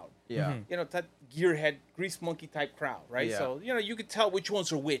of crowd. Yeah. You know, that gearhead, grease monkey type crowd, right? Yeah. So, you know, you could tell which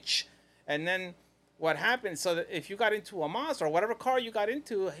ones are which. And then what happened, so that if you got into a Mazda or whatever car you got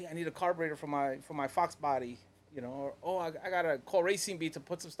into, hey, I need a carburetor for my Fox body, you know, or I got to call Racing Beat to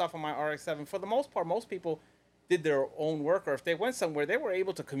put some stuff on my RX-7. For the most part, most people did their own work, or if they went somewhere, they were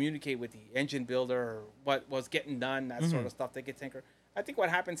able to communicate with the engine builder or what was getting done, that sort of stuff. They could tinker. I think what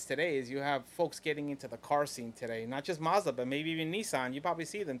happens today is you have folks getting into the car scene today, not just Mazda, but maybe even Nissan. You probably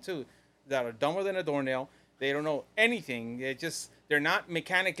see them too, that are dumber than a doornail. They don't know anything. They're not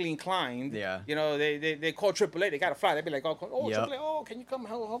mechanically inclined. Yeah. You know, they call AAA. They got to fly. They'd be like, oh, Yep. AAA, oh, can you come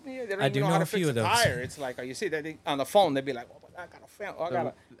help me? They don't I even do know know how a to few fix of a those. tire. It's like, you see that on the phone, they'd be like, oh, I got a fail. Oh,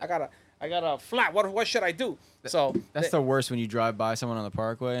 I got a flat. What should I do? So That's the worst when you drive by someone on the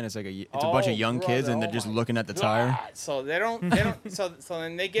parkway and it's like it's a bunch of young kids and they're just looking at the tire. So they don't so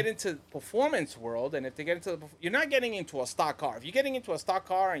then they get into performance world, and if they get into you're not getting into a stock car. If you're getting into a stock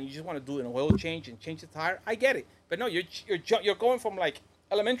car and you just want to do an oil change and change the tire, I get it. But no, you're going from like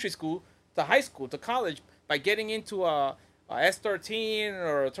elementary school to high school to college by getting into a S13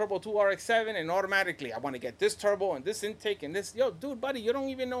 or a Turbo 2 RX-7, and automatically I want to get this turbo and this intake and this. Yo, dude, buddy, you don't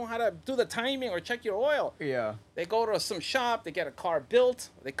even know how to do the timing or check your oil. Yeah. They go to some shop, they get a car built,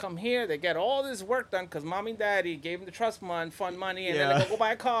 they come here, they get all this work done because mom and daddy gave them the trust fund money, and then they go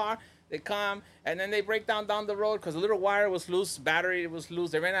buy a car. They come, and then they break down the road because a little wire was loose, battery was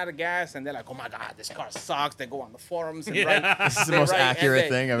loose. They ran out of gas, and they're like, oh, my God, this car sucks. They go on the forums and write. This is the most accurate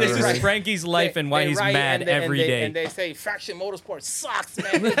thing I've This ever is heard. Frankie's life and why he's mad every day. And they say, Faction Motorsport sucks,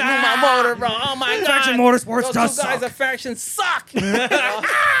 man. They blew my motor, bro. Oh, my God. Faction Motorsports Those does two guys suck. at Faction suck.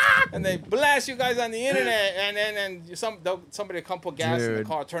 And they blast you guys on the internet, and then somebody come put gas in the Dude.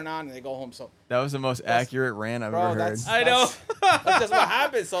 car, turn on, and they go home. So, That was the most accurate rant I've bro, ever heard. I know. That's just what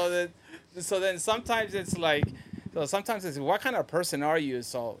happens. So then sometimes it's like, what kind of person are you?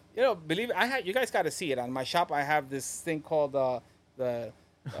 So, you know, you guys got to see it. On my shop, I have this thing called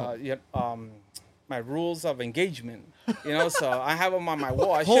my my rules of engagement. You know, so I have them on my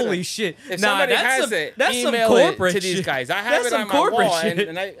wall. Holy shit! If Nah, somebody that's has some, it, that's some email corporate it to these shit. guys. I have That's it some on my corporate wall, shit.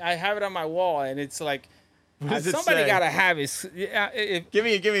 and I have it on my wall, and it's like does it somebody say? gotta have it. If Give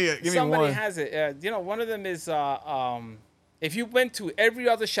me somebody one. has it, you know, one of them is if you went to every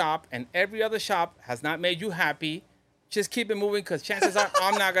other shop and every other shop has not made you happy, just keep it moving because chances are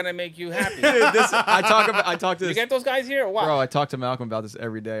I'm not gonna make you happy. I talk to You this. get those guys here or what? Bro, I talk to Malcolm about this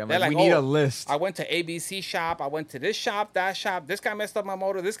every day. I'm They're like, like, we need "Oh, a list. I went to ABC shop. I went to this shop, that shop. This guy messed up my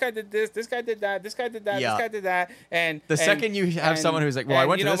motor. This guy did this. This guy did that. This guy did that. Yeah. This guy did that. And Second you have someone who's like, well, I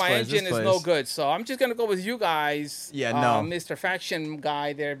went to this my place, this engine is no place. good, so I'm just gonna go with you guys. Yeah, no. Mr. Faction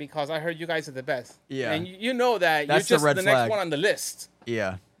guy there because I heard you guys are the best. Yeah. and you know that That's you're the just red the flag. next one on the list.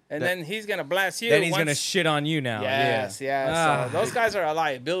 Yeah. And then he's gonna blast you. Then he's once- gonna shit on you now. Yes, yes. Ah. So those guys are a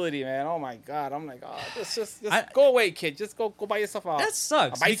liability, man. Oh my god. I'm like, oh, just I- go away, kid. Just go buy yourself a. That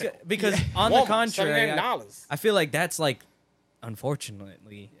sucks a bicycle. because on the Walmart, contrary, $79. I feel like that's like,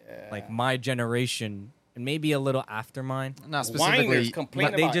 unfortunately, like my generation and maybe a little after mine. Whiners Not specifically. complain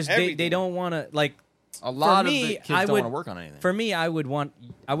But they about just everything. they don't want to like. A lot me, of the kids I don't would- want to work on anything. For me, I would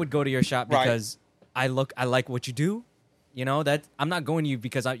go to your shop Right. because I like what you do. You know that I'm not going to you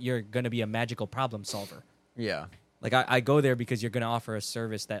because you're gonna be a magical problem solver. yeah. Like I go there because you're gonna offer a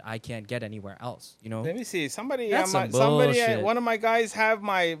service that I can't get anywhere else. You know. Let me see. Somebody, That's some somebody, bullshit. one of my guys have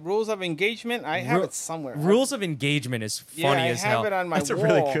my rules of engagement. I have it somewhere. Rules of engagement is Yeah, funny I as have hell. it on my That's a wall.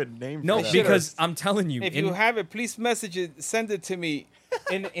 really good name. No, for that. because I'm telling you, If in, you have it, please message it. Send it to me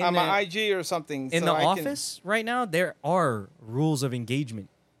in on my the, IG or something. in so the I can- office right now, there are rules of engagement.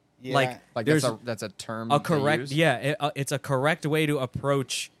 yeah. Like, that's there's a term. a they correct, use? it's a correct way to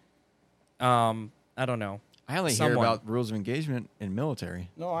approach. I don't know. I only someone. hear about rules of engagement in military.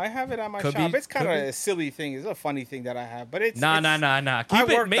 No, I have it on my Could shop. be- It's kind of could be. a silly thing. It's a funny thing that I have, but it's Nah. I Keep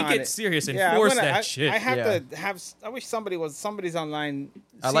it, worked make on it serious. Yeah, Enforce I that shit. I have Yeah. to have. I wish somebody's online.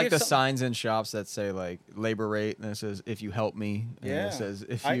 I See like if the some- signs in shops that say like labor rate, and it says if you help me. And Yeah, it says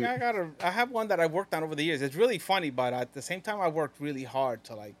if I you. have one that I worked on over the years. It's really funny, but at the same time, I worked really hard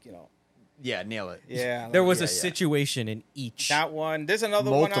to Yeah, nail it. yeah. There was yeah, a yeah. situation in each. that one. There's another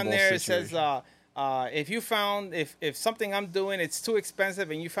one on Multiple there. It says, situations. if you found if something I'm doing it's too expensive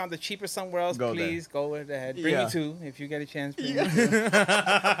and you found it cheaper somewhere else, Go there. please go ahead. Bring Yeah. me two if you get a chance. Bring me two.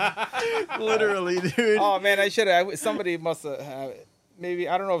 Literally, dude. Oh man, I should have. Somebody must have. Maybe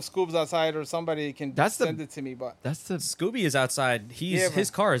I don't know if Scoob's outside or somebody can That's the- send it to me. But That's the. Scooby is outside. Yeah, His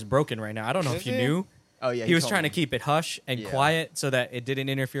car is broken right now. I don't know Is if you it? knew. Oh yeah. He was told trying me. to keep it hush and Yeah. quiet so that it didn't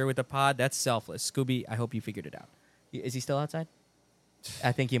interfere with the pod. That's selfless. Scooby, I hope you figured it out. Is he still outside?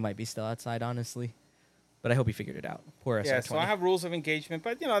 I think he might be still outside, honestly. But I hope he figured it out. Poor SR20. yeah, so I have rules of engagement.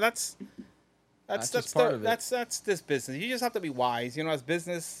 But that's just part of it. that's this business. You just have to be wise. As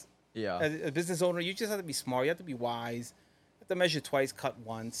business. Yeah. As a business owner, you just have to be smart. You have to be wise. You have to measure twice, cut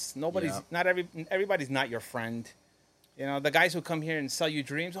once. Everybody's not your friend. The guys who come here and sell you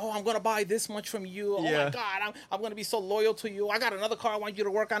dreams. Oh, I'm gonna buy this much from you. Oh Yeah. my God, I'm gonna be so loyal to you. I got another car I want you to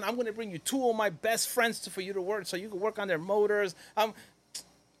work on. I'm gonna bring you two of my best friends for you to work, so you can work on their motors.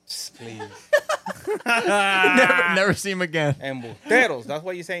 Please. never see him again. Embusteros. That's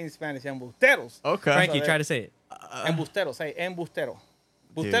what you say in Spanish. Embusteros. Okay. Frankie, So try to say it. Embusteros. Say embustero.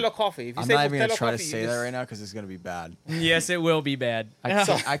 Dude, Bustelo coffee. If you I'm say not even gonna Bustelo try to coffee, say you that just- right now because it's gonna be bad. Yes, it will be bad.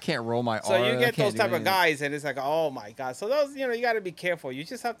 I can't roll my So R. you I get can't those do type of anything. guys, and it's like, oh my God. So those, you got to be careful. You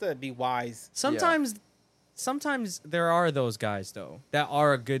just have to be wise. Sometimes there are those guys though that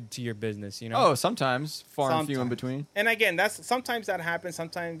are good to your business. Oh, sometimes far and few in Sometimes. between. And again, sometimes that happens.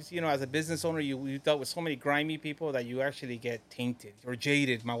 Sometimes, as a business owner, you dealt with so many grimy people that you actually get tainted or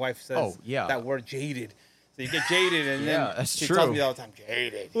jaded. My wife says Oh, yeah. that word jaded. So you get jaded, and Yeah, then that's she true. tells me all the time,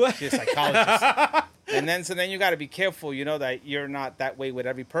 jaded. She's a psychologist. So then you got to be careful, that you're not that way with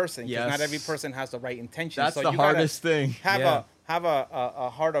every person. Because not Yes. every person has the right intentions. That's so the you gotta hardest thing. Have a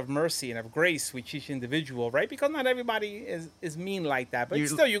heart of mercy and of grace with each individual, right? Because not everybody is mean like that. But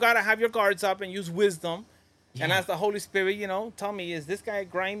still, you got to have your guards up and use wisdom. Yeah. And as the Holy Spirit, tell me, is this guy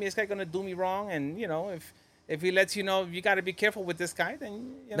grimy? Is this guy going to do me wrong? And, if he lets you know you got to be careful with this guy,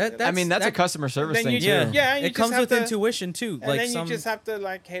 then That's a customer service then thing you too. just- yeah, you it just comes have with to- intuition too. and Like then some, you just have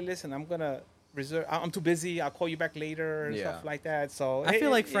to hey, listen, I'm gonna reserve. I'm too busy. I'll call you back later and stuff like that. So I feel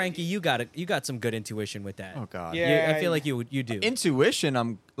like Frankie, you got some good intuition with that. Oh God. Yeah. I feel like you do. Intuition.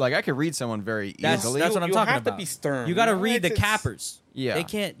 I'm like I could read someone very That's easily. what I'm you talking have about. to be stern. You got to you know? read the It's- cappers. Yeah.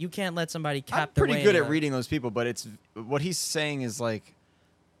 You can't let somebody cap I'm their pretty way good into at that. reading those people, but it's what he's saying is like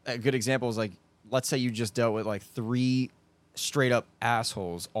a good example is like let's say you just dealt with like 3 straight up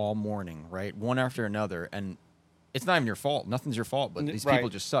assholes all morning, right? One after another, and it's not even your fault. Nothing's your fault, but these people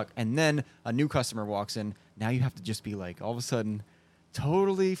just suck. And then a new customer walks in. Now you have to just be like, all of a sudden,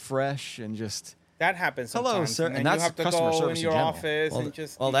 totally fresh and just... That happens Hello, sometimes. sir. And that's you have to customer go service in your in general. office Well, and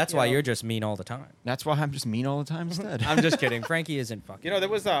just... well, that's you why know. you're just mean all the time. That's why I'm just mean all the time instead. I'm just kidding. Frankie isn't fucking. You know, there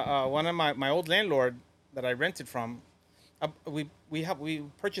was one of my old landlord that I rented from. We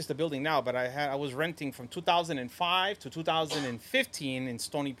purchased the building now, but I was renting from 2005 to 2015 in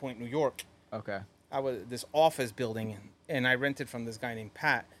Stony Point, New York. Okay. I was this office building, and I rented from this guy named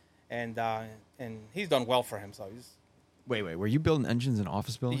Pat, and he's done well for him. So he's Wait. Were you building engines in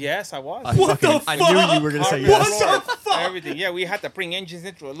office buildings? yes, I was. I knew you were going to say yes. What the fuck? Everything. Yeah, we had to bring engines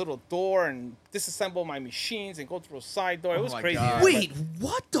in through a little door and disassemble my machines and go through a side door. It was my crazy. God. Yeah, Wait, but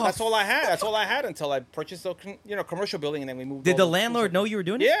what the? that's all I had. That's all I had until I purchased a commercial building, and then we moved. Did the over. landlord know you were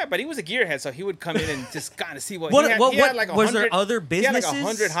doing it? Yeah, but he was a gearhead, so he would come in and just kind of see what. What- he had, what- he had what- like was there 100 other He had like businesses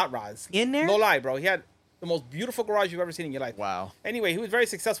 100 hot rods in there? No lie, bro. He had the most beautiful garage you've ever seen in your life. Wow. Anyway, he was very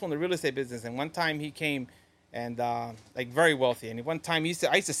successful in the real estate business, and one time he came and like very wealthy. And one time I used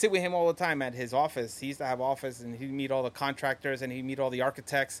to sit with him all the time at his office. He used to have office, and he'd meet all the contractors and he'd meet all the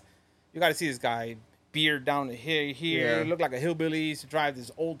architects. You got to see this guy, beard down to here. Yeah. Looked like a hillbilly. He used to drive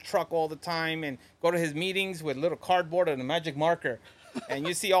this old truck all the time and go to his meetings with a little cardboard and a magic marker. And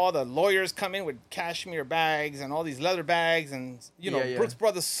you see all the lawyers come in with cashmere bags and all these leather bags and Yeah. Brooks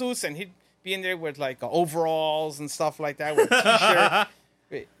Brothers suits, and he'd be in there with like overalls and stuff like that with a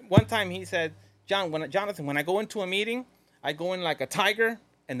t-shirt. One time he said, Jonathan, when I go into a meeting, I go in like a tiger,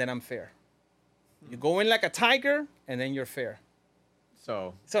 and then I'm fair. You go in like a tiger, and then you're fair.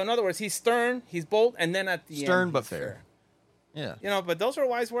 So So in other words, he's stern, he's bold, and then at the end, stern but he's fair. Yeah. But those are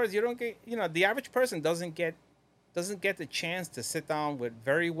wise words. You don't get, the average person doesn't get the chance to sit down with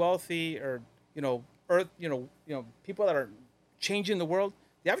very wealthy or people that are changing the world.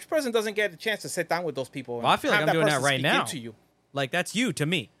 The average person doesn't get a chance to sit down with those people. Well, I feel like have I'm doing that person right speak now. into you. Like that's you to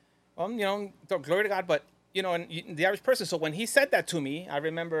me. Glory to God, but the average person. So when he said that to me, I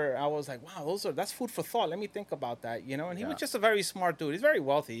remember I was like, wow, that's food for thought. Let me think about that, And he was just a very smart dude. He's very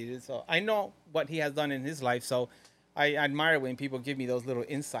wealthy. So I know what he has done in his life. So I admire when people give me those little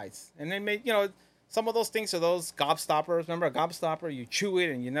insights. And then, some of those things are those gobstoppers. Remember a gobstopper? You chew it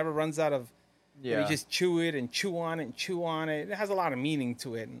and you never runs out of. Yeah. You just chew it and chew on it and chew on it. It has a lot of meaning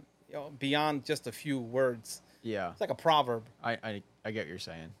to it, and, beyond just a few words. Yeah. It's like a proverb. I get what you're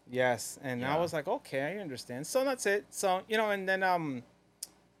saying. Yes, and I was like, okay, I understand. So that's it. So and then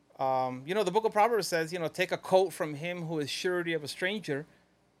the book of Proverbs says, take a coat from him who is surety of a stranger.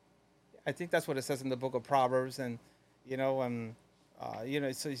 I think that's what it says in the book of Proverbs, and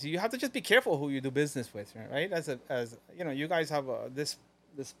so you have to just be careful who you do business with, right? As you guys have this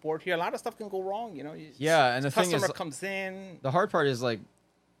sport here, a lot of stuff can go wrong. Yeah, and the thing is, customer comes in. The hard part is like,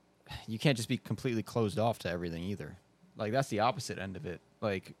 you can't just be completely closed off to everything either. Like that's the opposite end of it.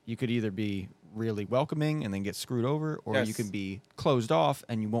 Like you could either be really welcoming and then get screwed over, or you could be closed off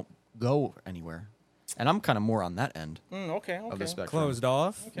and you won't go anywhere. And I'm kind of more on that end Okay. of the spectrum. Closed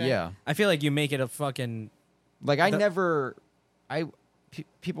off. Okay. Yeah. I feel like you make it a fucking. Like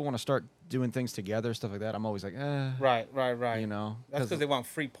people want to start doing things together, stuff like that. I'm always like, Right. That's because they want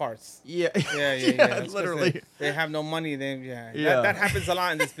free parts. Yeah. Yeah. That's 'cause literally. They have no money. That happens a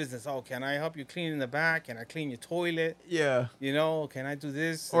lot in this business. Oh, can I help you clean in the back? Can I clean your toilet? Yeah. Can I do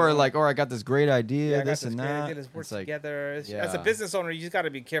this? Or I got this great idea, I got this and great that. idea, let's work It's like, together. As a yeah. business owner, you just got to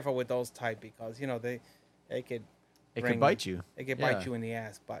be careful with those type because they could bite you. They could Yeah. bite you in the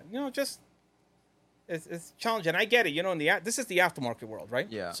ass. But just it's challenging. I get it. This is the aftermarket world, right?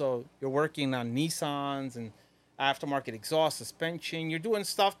 Yeah. So you're working on Nissans and aftermarket exhaust suspension. You're doing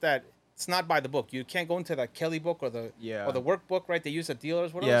stuff that it's not by the book. You can't go into the Kelly book or the workbook, right? They use at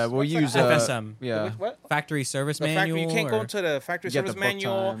dealers. What Yeah, else? we'll What's that? use FSM. Yeah. What? Factory service The manual. factory, you can't go or- into the factory You get service the book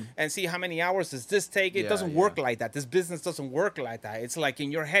manual time. and see how many hours does this take. It Yeah, doesn't yeah. work like that. This business doesn't work like that. It's like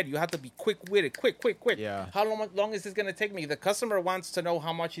in your head, you have to be quick with it. Quick. Yeah. How long is this going to take me? The customer wants to know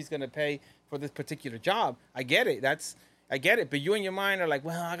how much he's going to pay for this particular job. I get it. I get it. But you in your mind are like,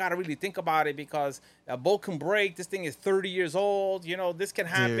 well, I got to really think about it because a bolt can break. This thing is 30 years old. This can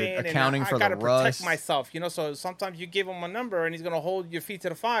happen. Dude, accounting and for I got to the protect rust. myself. So sometimes you give him a number and he's going to hold your feet to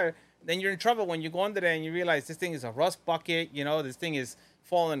the fire. Then you're in trouble when you go under there and you realize this thing is a rust bucket. This thing is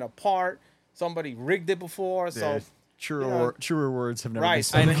falling apart. Somebody rigged it before. So truer words have never been right.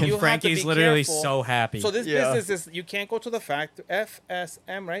 So spoken. then you have to Frankie's be literally careful. so happy. So this Yeah. business is you can't go to the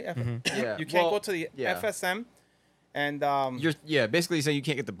FSM, right? Yeah. You can't Well, go to the yeah. FSM, and You're basically saying you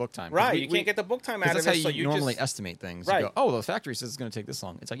can't get the book time. 'Cause right. we- you we- can't get the book time 'cause out of that's it. how So you you normally just, estimate things. Right. You go, oh, the factory says it's going to take this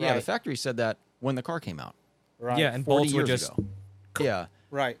long. It's like, yeah, the Right. factory said that when the car came out. right. yeah, and 40 bolts were years just. ago. Yeah.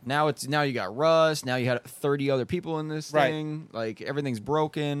 Right. Now you got rust. Now you had 30 other people in this Right. thing. Like everything's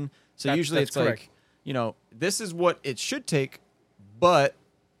broken. So That's usually it's correct. like, this is what it should take, but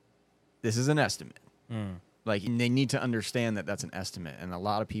this is an estimate. Like they need to understand that that's an estimate, and a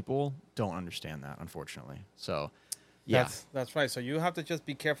lot of people don't understand that, unfortunately. So, yeah, That's right. So you have to just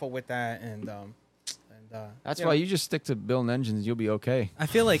be careful with that, and that's why you just stick to building engines. You'll be okay. I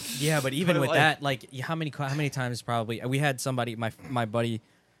feel like but even But with like- that, like how many times probably we had somebody, my buddy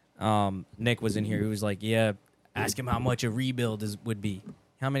Nick was in here who was like, ask him how much a rebuild would be.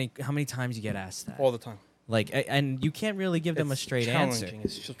 How many times you get asked that? all the time. Like, and you can't really give them a It's straight answer challenging.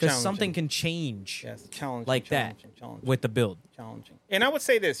 It's just because challenging. something can change Yes, challenging. like that challenging. with the build. Challenging. And I would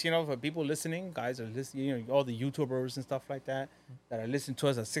say this, for people listening, guys are listening, all the YouTubers and stuff like that are listening to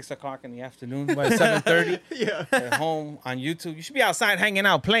us at 6:00 in the afternoon, by 7:30. Yeah. At home on YouTube. You should be outside hanging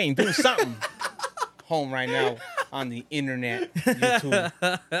out, playing, doing something. Home right now on the internet, YouTube.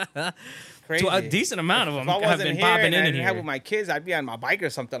 Crazy. To a decent amount of If them I have wasn't been here popping and in I and didn't have here. with my kids, I'd be on my bike or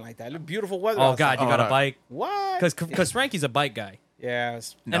something like that. Look, beautiful weather. Oh God, you got a no. bike? What? Because Frankie's a bike guy Yeah,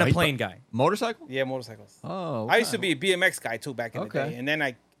 and a he- plane guy. Motorcycle? yeah, motorcycles. Oh, I used to be a BMX guy too back in the Okay. day, and then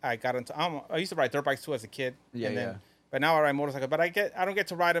I got into. I used to ride dirt bikes too as a kid. Yeah, and then, yeah. But now I ride motorcycles. But I don't get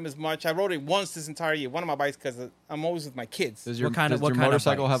to ride them as much. I rode it once this entire year. One of my bikes because I'm always with my kids. Does your, What kind of- does what your kind of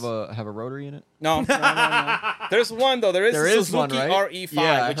motorcycle bikes? have a rotary in it? No. There's one though. There is There a is Suzuki one, right? RE5,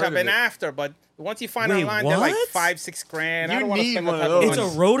 Yeah, I which heard I've been of it. after. But once you find Wait, online, they're like what? 5-6 grand. I You don't want to need spend one the of type those. It's a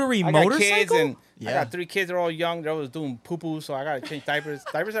money. rotary I got kids motorcycle. and I Yeah. got 3 kids. They're all young. They're always doing poo poo, so I gotta change diapers.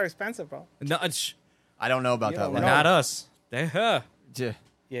 Diapers are expensive, bro. No, I don't know about You that don't one. know. not us. Yeah.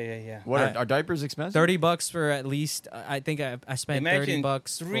 Yeah. What are diapers expensive? $30 for at least. I think I spent Imagine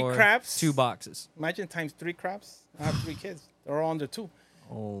 $30 3 for craps. 2 boxes. Imagine times 3 craps. I have 3 kids. They're all under 2.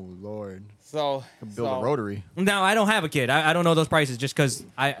 Oh Lord. So Build a rotary. No, I don't have a kid. I don't know those prices just because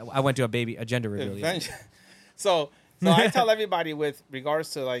I went to a gender reveal. the other day. Eventually- so I tell everybody with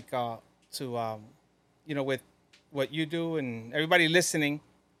regards to with what you do and everybody listening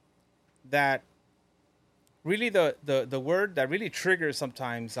that really the word that really triggers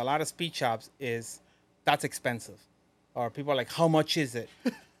sometimes a lot of speed shops is that's expensive, or people are like, how much is it?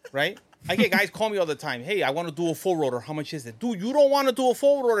 Right? I get guys call me all the time. Hey, I want to do a full rotor. How much is it? Dude, you don't want to do a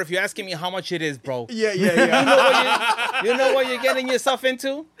full rotor if you're asking me how much it is, bro. Yeah. You know what you're getting yourself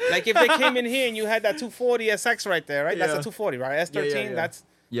into? Like if they came in here and you had that 240 SX right there, right? That's a Yeah. 240, right? S13, yeah. that's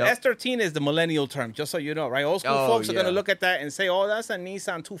Yep. S13 is the millennial term, just so you know, right? Old school Oh, folks are yeah. gonna look at that and say, "Oh, that's a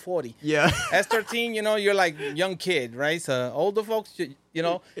Nissan 240." Yeah. S13, you're like young kid, right? So older folks, Yeah.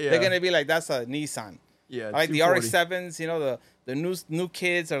 they're gonna be like, "That's a Nissan." Yeah. Like the 240. RX-7s, the new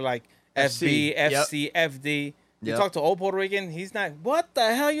kids are like FB, FC. Yep. FC, FD. You Yep. talk to old Puerto Rican, he's not. What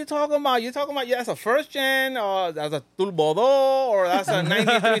the hell you talking about? You talking about that's a first gen, or that's a turbo, or that's a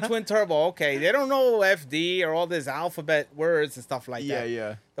 93 twin turbo? Okay, they don't know FD or all this alphabet words and stuff like that.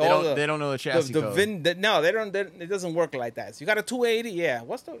 Yeah. All They don't know the chassis code. No, they don't. It doesn't work like that. So you got a 280, yeah.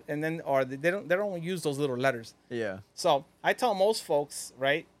 What's the and then or they don't use those little letters. Yeah. So I tell most folks,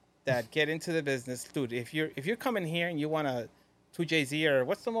 right, that get into the business, dude, if you're coming here and you want a 2JZ or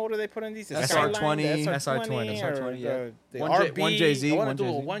what's the motor they put in these? The SR20, Skyline, the SR20, or yeah. the 1J, RB. 1JZ, I want to do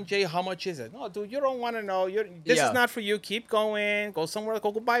a 1JZ. 1J. How much is it? No, dude, you don't want to know. This Yeah. is not for you. Keep going. Go somewhere.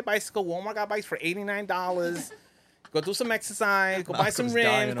 Go buy a bicycle. Walmart got bikes for $89. Go do some exercise. Go buy some Malcolm's rims.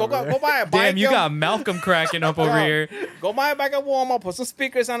 dying Go over there. buy a bike. Damn, you yo. got Malcolm cracking up over Yo, here. Go buy a bike at Walmart. Put some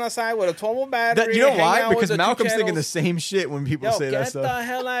speakers on the side with a 12-volt battery. You know hang why? out with Because the two Malcolm's thinking the channels. same shit when people Yo, say that get stuff. the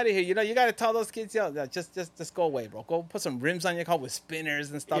hell out of here. You got to tell those kids, just go away, bro. Go put some rims on your car with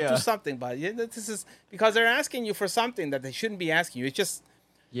spinners and stuff. Yeah. Do something. But this is because they're asking you for something that they shouldn't be asking you. It's just,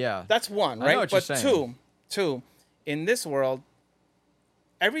 Yeah. that's one, I right? know what But you're saying. two, in this world,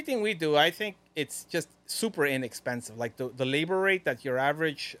 everything we do, I think it's just super inexpensive. Like the labor rate that your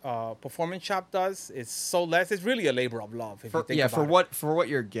average performance shop does is so less. It's really a labor of love. If you think about it. For what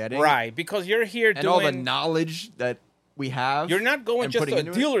you're getting. Right, because you're here And doing all the knowledge that we have. You're not going and just to putting a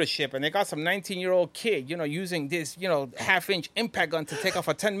into it. dealership and they got some 19-year-old kid, using this, half-inch impact gun to take off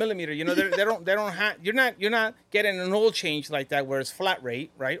a 10 millimeter. They don't have. You're not getting an oil change like that where it's flat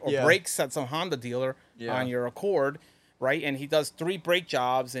rate, right? Or Yeah. brakes at some Honda dealer Yeah. on your Accord, right? And he does 3 brake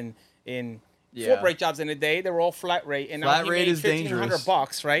jobs and 4 Yeah. brake jobs in a day. They were all flat rate, and Flat now he rate made is dangerous.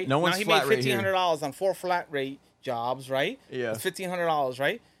 $1,500, right? No now one's he flat made rate here. $1,500 on 4 flat rate jobs, right? Yeah. $1,500,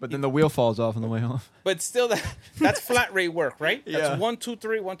 right? But then the wheel falls off on the way off. But still, that's flat rate work, right? That's Yeah. 1, 2,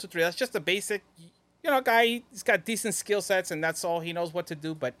 3, 1, 2, 3. That's just a basic, guy. He's got decent skill sets, and that's all he knows what to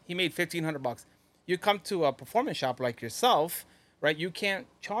do. But he made $1,500. You come to a performance shop like yourself, right? You can't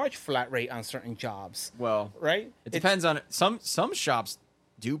charge flat rate on certain jobs, Well, right? it depends on some shops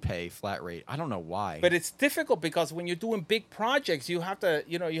do pay flat rate. I don't know why. But it's difficult because when you're doing big projects, you have to,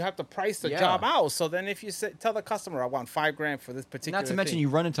 you have to price the job out. So then if you tell the customer, I want $5,000 for this particular not to mention thing. you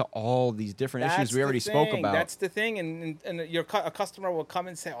run into all these different issues we already spoke about. That's the thing. And a customer will come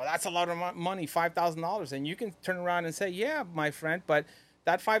and say, oh, that's a lot of money, $5,000. And you can turn around and say, yeah, my friend, but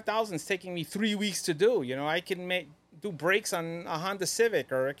that $5,000 is taking me 3 weeks to do. I can do brakes on a Honda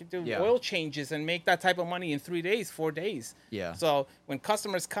Civic, or I could do oil changes and make that type of money in 3 days, 4 days. Yeah. So when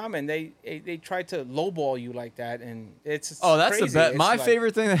customers come and they try to lowball you like that, and it's that's crazy. the best. My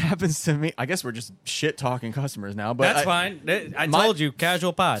favorite thing that happens to me. I guess we're just shit talking customers now, but that's fine. I told you,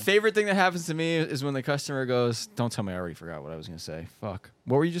 casual pod. Favorite thing that happens to me is when the customer goes, "Don't tell me I already forgot what I was gonna say." Fuck.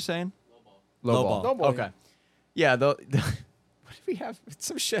 What were you just saying? Lowball. Okay. Yeah. What did we have?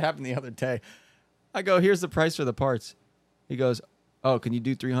 Some shit happened the other day. I go, here's the price for the parts. He goes, oh, can you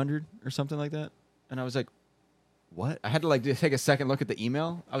do 300 or something like that? And I was like, what? I had to take a second look at the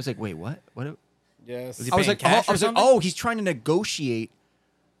email. I was like, wait, what? What? Yes. Was he I was paying like, cash or something? he's trying to negotiate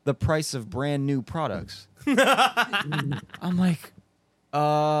the price of brand new products. I'm like,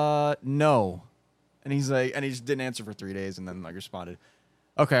 no. And he's like, and he just didn't answer for 3 days, and then responded,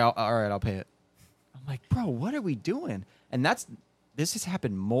 okay, all right, I'll pay it. I'm like, bro, what are we doing? And this has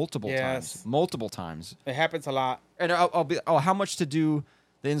happened multiple times. It happens a lot. And I'll be, how much to do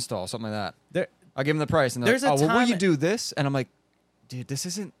the install, something like that. I'll give him the price, and There's they're like, a will you time- do this? And I'm like, dude, this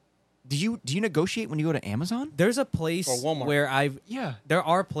isn't. Do you negotiate when you go to Amazon? There's a place Or Walmart. where Yeah. There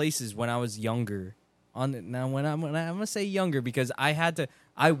are places when I was younger. When I'm gonna say younger because I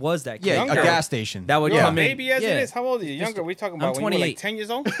was that kid. Yeah, Younger. a gas station. That would You're a come in. baby as Yeah. it is. How old are you? Younger? We're talking about I'm when you were 28. like 10 years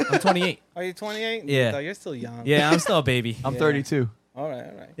old? I'm 28. Are you 28? Yeah. No, you're still young. Yeah, I'm still a baby. I'm 32. All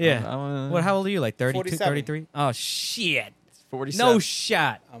right. Yeah. What? How old are you? Like 32, 47. 33? Oh shit! 47. No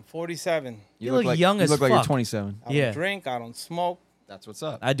shot. I'm 47. You look like young you as look like you're fuck. 27. I Yeah. don't drink. I don't smoke. That's what's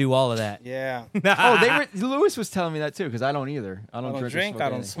up. I do all of that. Yeah. Lewis was telling me that too, because I don't either. I I don't don't drink. drink. Or I smoke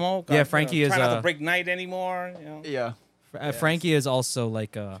don't anything. smoke. Yeah, I, Frankie try is, not to break night anymore. Yeah. Frankie is also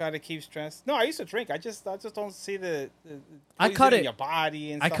like Try to keep stress. No, I used to drink. I just don't see the I cut poison in it- your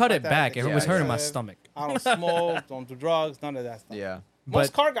body and I stuff cut like it that. back. It was hurting my excessive. stomach. I don't smoke. Don't do drugs. None of that stuff. Yeah.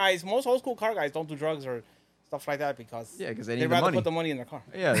 Most But most old school car guys don't do drugs or stuff like that because Yeah, 'cause they they'd need the rather money. put the money in their car.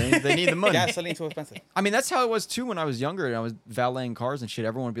 Yeah, they need the money. Gasoline's too expensive. I mean, that's how it was too when I was younger and I was valeting cars and shit.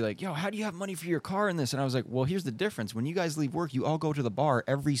 Everyone would be like, yo, how do you have money for your car and this? And I was like, well, here's the difference. When you guys leave work, you all go to the bar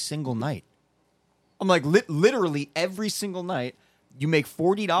every single night. I'm like, literally every single night, you make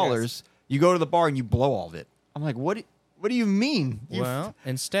 $40, Yes. you go to the bar and you blow all of it. I'm like, what do you mean? well,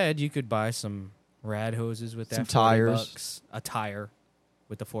 instead you could buy some rad hoses with that. Some 40 tires. bucks, a tire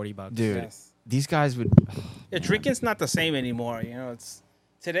with the $40. Dude, Yes. these guys would. Yeah, drinking's not the same anymore. It's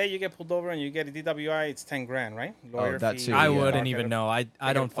today you get pulled over and you get a DWI. It's $10,000, right? Lawyer that fee, too, I yeah. wouldn't park even at a- know. I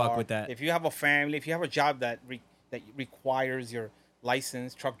at a don't fuck park. with that. If you have a family, if you have a job that requires your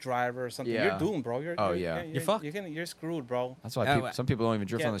license, truck driver or something, Yeah. you're doomed, bro. You're fucked. You're screwed, bro. That's why some people don't even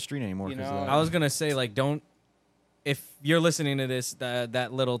drift Yeah. on the street anymore. You 'Cause know, of that. I was gonna say like don't. If you're listening to this,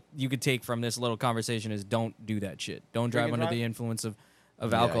 that little you could take from this little conversation is don't do that shit. Don't drive Drink and under drive? the influence of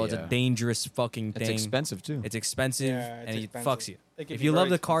alcohol. It's yeah. a dangerous fucking thing. It's expensive too. It's expensive Yeah, it's and expensive. it fucks you. It can If be you love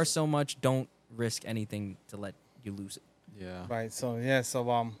very the car expensive. so much, don't risk anything to let you lose it. Yeah. Right. So yeah. So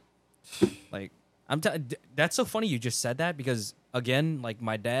Like that's so funny you just said that because again, like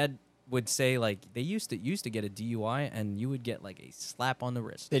my dad would say like they used to get a DUI and you would get like a slap on the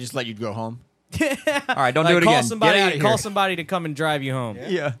wrist. They just let you go home. All right, don't do Like, it call again. somebody, Get outta call here. somebody to come and drive you home. Yeah.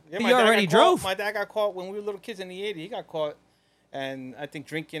 Yeah. He my dad already got caught- drove. My dad got caught when we were little kids in the '80s. He got caught, and I think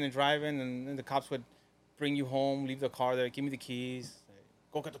drinking and driving, and the cops would bring you home, leave the car there, give me the keys,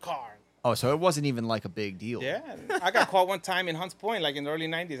 go get the car. Oh, so it wasn't even like a big deal. Yeah, and I got caught one time in Hunts Point, like in the early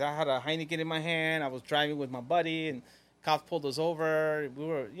 '90s. I had a Heineken in my hand. I was driving with my buddy, and cops pulled us over. We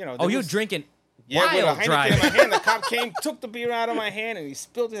were, Oh, you were drinking Yeah, with a while Heineken driving. in my hand. The cop came, took the beer out of my hand, and he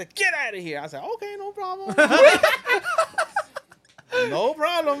spilled it. Like, get out of here! I said, okay, no problem. No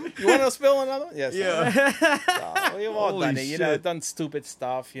problem. You want to spill another one? Yes. Yeah. We've all Holy done it. You know, shit. done stupid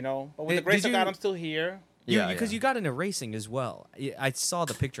stuff. You know, but with the Did grace of you- God, I'm still here. Because you got into racing as well. I saw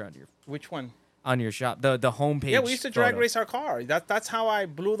the picture Which one? on your shop, the homepage. Yeah, we used to drag photo. race our car. That's how I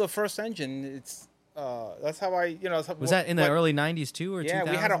blew the first engine. It's that's how I Was that in the early '90s too, or Yeah,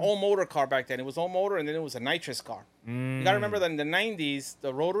 2000? we had an all motor car back then. It was all motor, and then it was a nitrous car. You gotta remember that in the '90s,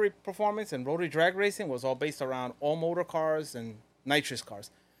 the rotary performance and rotary drag racing was all based around all motor cars and nitrous cars.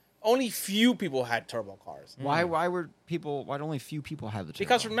 Only few people had turbo cars. Why do only few people have the turbo?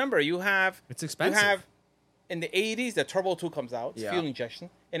 Because remember, you have It's expensive. You have in the 80s the Turbo 2 comes out, it's Yeah. fuel injection,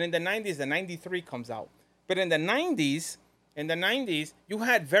 and in the 90s the 93 comes out. But in the 90s, In the 90s, you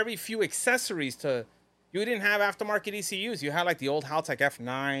had very few accessories to. You didn't have aftermarket ECUs. You had like the old Haltech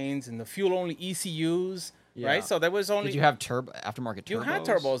F9s and the fuel-only ECUs, right? So there was only. Did you have aftermarket turbos? You had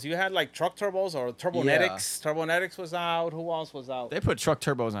turbos. You had like truck turbos or Turbonetics. Yeah. Turbonetics was out. Who else was out? They put truck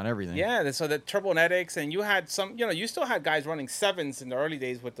turbos on everything. Yeah, so the Turbonetics, and you had some. You still had guys running 7s in the early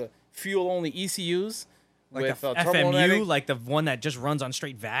days with the fuel-only ECUs. Like with the FMU, like the one that just runs on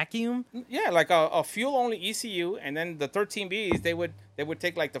straight vacuum. Yeah, like a fuel-only ECU, and then the 13Bs they would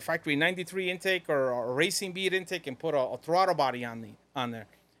take like the factory 93 intake or a racing bead intake and put a throttle body on there.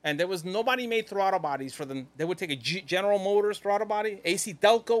 And there was nobody made throttle bodies for them. They would take a General Motors throttle body, AC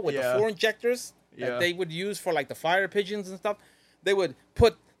Delco with the 4 injectors that they would use for like the fire pigeons and stuff. They would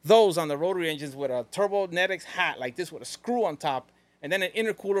put those on the rotary engines with a Turbonetics hat like this with a screw on top, and then an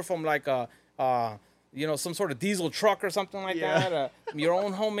intercooler from like a some sort of diesel truck or something like that. Your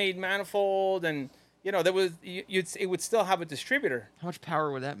own homemade manifold, and there was it would still have a distributor. How much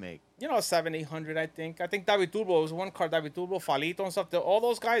power would that make? 700-800, I think. I think David Turbo was one car. David Turbo, Falito, and stuff. All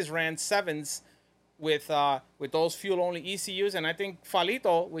those guys ran 7s with those fuel only ECUs, and I think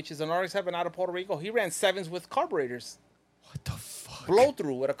Falito, which is an RX-7 out of Puerto Rico, he ran 7s with carburetors. What the fuck? Blow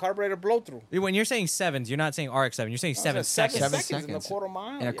through with a carburetor blow through. When you're saying 7s, you're not saying RX-7. You're saying 7 seconds. 7 seconds in a quarter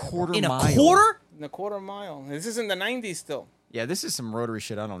mile. In a quarter in mile. A quarter? In a quarter mile. This is in the 90s still. Yeah, this is some rotary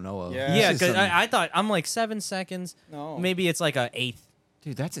shit I don't know of. Yeah, because I thought, I'm like 7 seconds. No. Maybe it's like an eighth.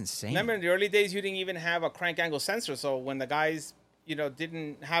 Dude, that's insane. Remember, in the early days, you didn't even have a crank angle sensor. So when the guys,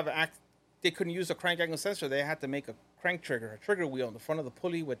 didn't have they couldn't use a crank angle sensor. They had to make a crank trigger, a trigger wheel in the front of the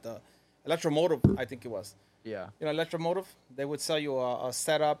pulley with the electromotive, I think it was. Yeah. Electromotive, they would sell you a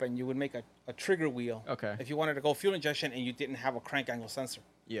setup, and you would make a trigger wheel. Okay. If you wanted to go fuel injection and you didn't have a crank angle sensor.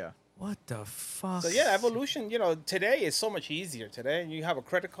 Yeah. What the fuck? So yeah, evolution. Today is so much easier. Today you have a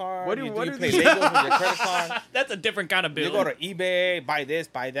credit card. What you do play these- Legos with your credit card. That's a different kind of bill. You go to eBay, buy this,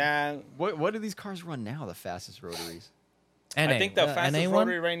 buy that. What do these cars run now? The fastest rotaries? NA. I think the fastest NA one?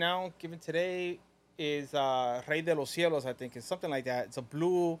 rotary right now, given today, is Rey de los Cielos. I think it's something like that. It's a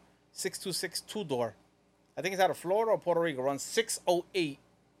blue 626 2-door. I think it's out of Florida or Puerto Rico. Runs 608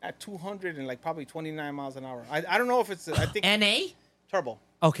 at 200 and like probably 29 miles an hour. I don't know if it's I think NA? turbo.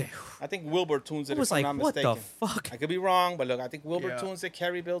 Okay. I think Wilbur tunes it. I was if I'm like, not what mistaken. the fuck? I could be wrong, but look, I think Wilbur Yeah. tunes it.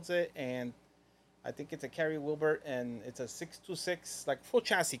 Kerry builds it, and I think it's a Kerry Wilbur, and it's a 626 like full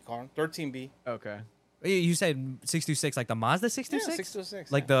chassis car, 13B. Okay. You said 626, like the Mazda Yeah, 626?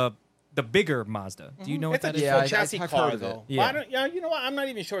 626. Like the bigger Mazda. Do you know what It's a that is? Yeah, full chassis I've car heard of it. though. Yeah. But you know what? I'm not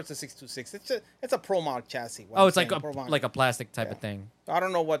even sure it's a 626. It's a Pro Mod chassis. what Oh, I'm it's like saying, Pro Mod. a plastic type Yeah. of thing. I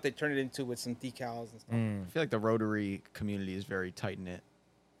don't know what they turned it into with some decals and stuff. Mm. I feel like the rotary community is very tight knit.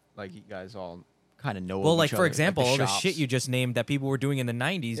 Like you guys all kind of know. Well, of like each for other, example, like all the shops. shit you just named that people were doing in the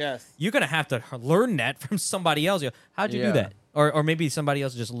 90s, Yes. you're going to have to learn that from somebody else. How'd you do Yeah. that? Or maybe somebody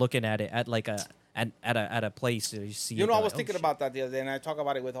else just looking at it at like at a place you see. You it, know, I they're was like, thinking oh, shit. about that the other day, and I talk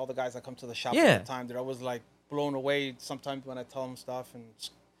about it with all the guys that come to the shop Yeah. all the time. They're always like blown away sometimes when I tell them stuff, and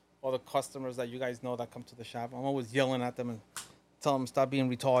all the customers that you guys know that come to the shop. I'm always yelling at them and tell them stop being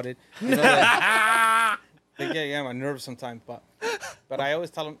retarded. You know, they get my nerves sometimes, but I always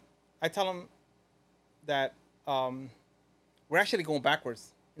tell them that we're actually going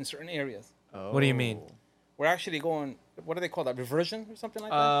backwards in certain areas. What do you mean? Oh. We're actually going. What do they call that? Reversion or something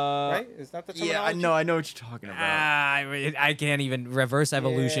like that? Right? Is that the Yeah, terminology? I know what you're talking about. I can't even. Reverse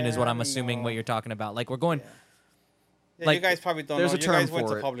evolution is what I'm Yeah, assuming no. what you're talking about. Like we're going. Yeah, Like, you guys probably don't there's know. a You guys term went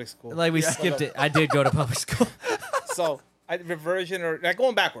for to it. public school. Like we skipped it. I did go to public school. So reversion or like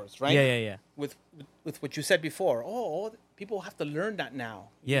going backwards, right? Yeah. With what you said before. Oh, people have to learn that now.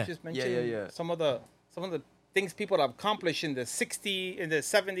 Yeah. You just mentioned Yeah. some of the things people have accomplished in the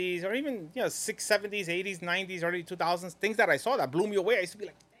 70s, or even 70s, 80s, 90s, early 2000s. Things that I saw that blew me away. I used to be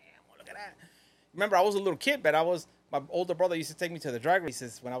like, damn, look at that. Remember, I was a little kid, but my older brother used to take me to the drag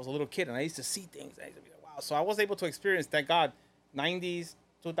races when I was a little kid, and I used to see things. I used to be like, wow. So I was able to experience, thank God, 90s,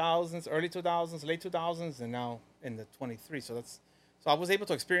 2000s, early 2000s, late 2000s, and now in the 23. So I was able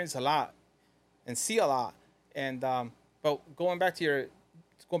to experience a lot and see a lot. And but going back to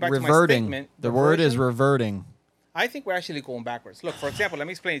my Reverting. statement, The word is reversion, reverting. I think we're actually going backwards. Look, for example, let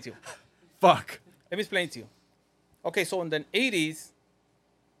me explain it to you. Fuck. Let me explain it to you. Okay, so in the 80s,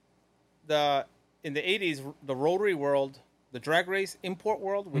 the rotary world, the drag race import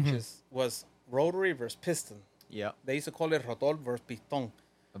world, which was rotary versus piston. Yeah. They used to call it rotor versus piston,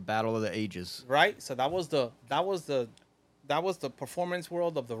 A battle of the ages. right? So that was the performance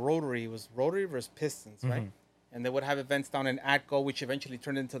world of the rotary. It was rotary versus pistons, right? And they would have events down in ATCO, which eventually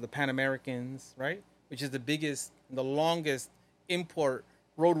turned into the Pan Americans, right? Which is the biggest, the longest import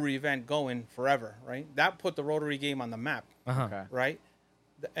rotary event going forever, right? That put the rotary game on the map. Uh-huh. right?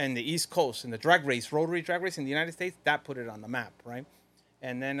 And the East Coast and the drag race, rotary drag race in the United States, that put it on the map, right?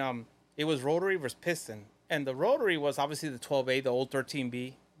 And then it was rotary versus piston. And the rotary was obviously the 12A, the old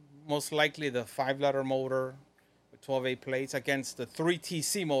 13B, most likely the 5-letter motor with 12A plates against the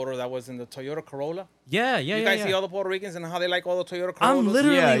 3TC motor that was in the Toyota Corolla. Yeah. You guys see all the Puerto Ricans and how they like all the Toyota Corollas? I'm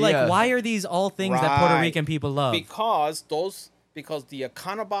literally Yeah, like, yeah. why are these all things that Puerto Right. Rican people love? Because the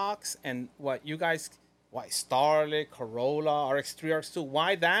Econobox and why Starlet, Corolla, RX3, RX2,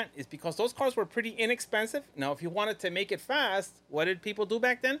 why that is because those cars were pretty inexpensive. Now, if you wanted to make it fast, what did people do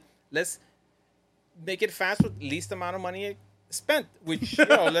back then? Let's make it fast with least amount of money spent, which,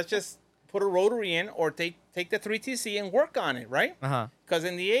 let's just put a rotary in or take the 3TC and work on it, right? Uh-huh. Because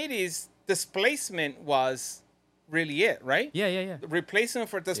in the 80s, displacement was really it, right? Yeah. Replacement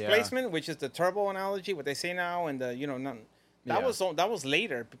for displacement, which is the turbo analogy, what they say now, and the that was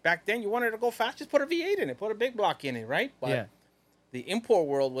later. Back then, you wanted to go fast, just put a V8 in it, put a big block in it, right? But the import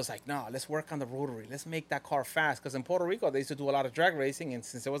world was like, no, let's work on the rotary, let's make that car fast. Because in Puerto Rico, they used to do a lot of drag racing, and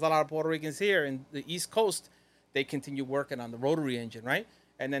since there was a lot of Puerto Ricans here in the East Coast, they continued working on the rotary engine, right?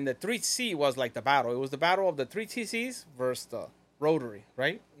 And then the 3C was like the battle. It was the battle of the 3TCs versus the rotary,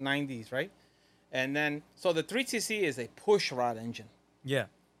 right? 90s, right? And then, so the 3TC is a push rod engine, Yeah.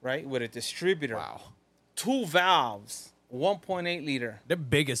 right? With a distributor. Wow. 2 valves, 1.8 liter. They're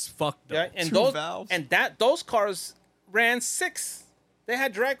big as fuck, though. Yeah, and 2 valves? those cars ran 6. They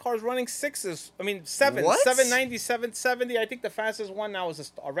had drag cars running 6s. I mean, 7, What? 790, 770. I think the fastest one now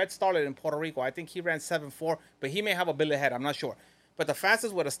is a red Starlet in Puerto Rico. I think he ran 7.4, but he may have a billet head. I'm not sure. But the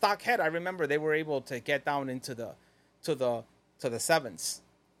fastest with a stock head, I remember they were able to get down into the 7s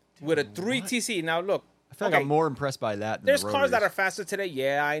with a 3TC. Now look, I feel like I'm more impressed by that than there's the cars that rotaries. are faster today.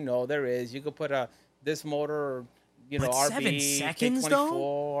 Yeah, I know there is. You could put this motor, But RB, 7 seconds, K24,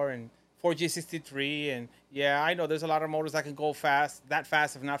 though? and 4G63, and yeah, I know there's a lot of motors that can go fast, that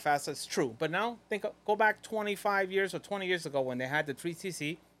fast, if not faster. It's true. But now go back 25 years or 20 years ago when they had the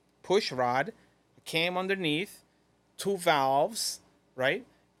 3TC push rod, cam underneath, 2 valves, right?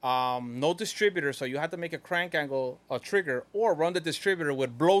 No distributor, so you had to make a crank angle, a trigger, or run the distributor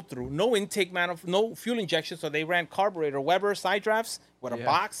with blow through. No intake no fuel injection, so they ran carburetor Weber side drafts with a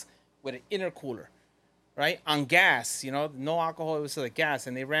box with an intercooler, right? On gas, no alcohol, it was the gas,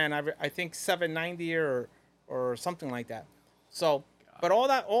 and they ran I think 790 or something like that. So, but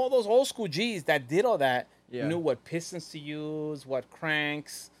all those old school G's that did all that knew what pistons to use, what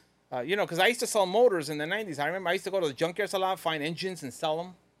cranks, because I used to sell motors in the 90s. I remember I used to go to the junkyards a lot, find engines and sell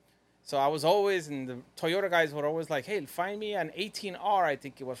them. So I was always, and the Toyota guys were always like, hey, find me an 18R, I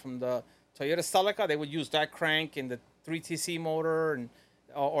think it was from the Toyota Celica. They would use that crank in the 3TC motor,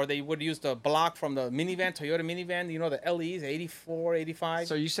 or they would use the block from the minivan, Toyota minivan, the LEs, 84, 85.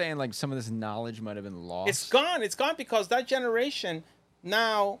 So you're saying like some of this knowledge might have been lost? It's gone because that generation,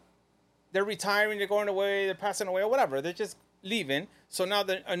 now they're retiring, they're going away, they're passing away, or whatever. They're just leaving. So now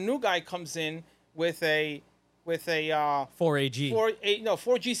a new guy comes in with a 4AG.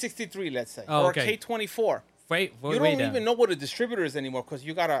 4G63, let's say, Oh, or okay. a K24. Way You don't down. even know what a distributor is anymore because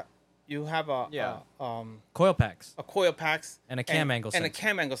you have Coil packs. a coil packs And a cam angle and a sensor.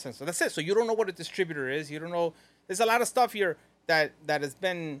 cam angle sensor. That's it. So you don't know what a distributor is. You don't know. There's a lot of stuff here that has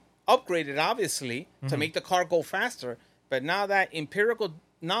been upgraded, obviously, to make the car go faster. But now that empirical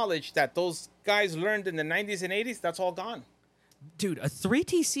knowledge that those guys learned in the 90s and 80s, that's all gone. Dude, a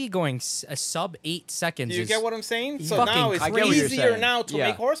 3TC going a sub 8 seconds Do you is get what I'm saying? So fucking now it's I get what you're easier saying. now to Yeah.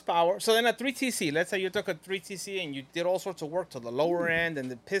 make horsepower. So then a 3TC, let's say you took a 3TC and you did all sorts of work to the lower end and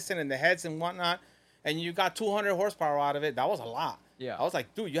the piston and the heads and whatnot, and you got 200 horsepower out of it. That was a lot. Yeah. I was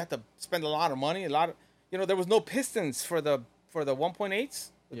like, dude, you have to spend a lot of money, there was no pistons for the 1.8s,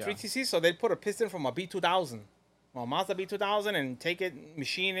 the Yeah. 3TC, so they put a piston from a B2000. Well, Mazda B2000 and take it,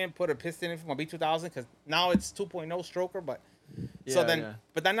 machine it, put a piston in from a B2000 because now it's 2.0 stroker, but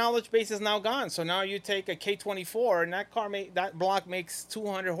but that knowledge base is now gone. So now you take a K24 and that block makes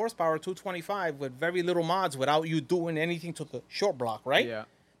 200 horsepower, 225 with very little mods without you doing anything to the short block, right? Yeah.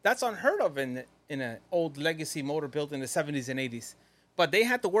 That's unheard of in an old legacy motor built in the 70s and 80s. But they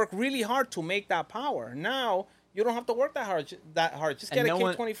had to work really hard to make that power. Now you don't have to work that hard. Just get a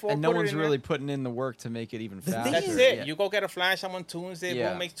K24. And no put it one's in really there. putting in the work to make it even The faster. thing That's is- it. Yeah. You go get a flash, someone tunes it, Yeah.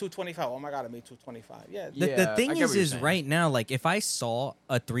 boom, makes 225. Oh my God, it made 225. Yeah. The Yeah, I thing get what you're is saying. right now, like if I saw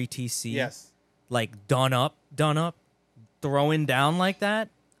a 3TC Yes. like done up, throwing down like that,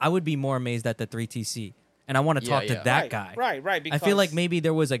 I would be more amazed at the 3TC. And I want to Yeah, talk to yeah. that Right, guy. right. I Because feel like maybe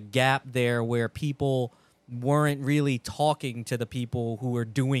there was a gap there where people weren't really talking to the people who were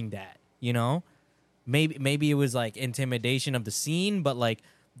doing that, Maybe it was like intimidation of the scene, but like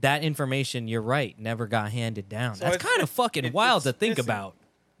that information, you're right, never got handed down. So That's it's- kind of fucking it- wild to it's- think listen, about.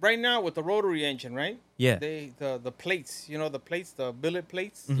 Right now with the rotary engine, right? Yeah. The plates, the plates, the billet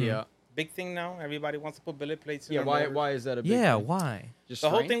plates. Yeah. Big thing now. Everybody wants to put billet plates in Yeah. their Why? motors. Why is that a big Yeah, thing? why? Just The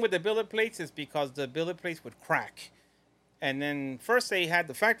whole strength? thing with the billet plates is because the billet plates would crack. And then first they had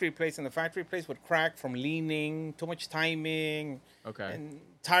the factory plates, and the factory plates would crack from leaning, too much timing. Okay. And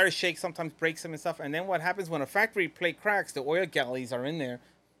tire shake sometimes breaks them and stuff. And then what happens when a factory plate cracks, the oil galleys are in there.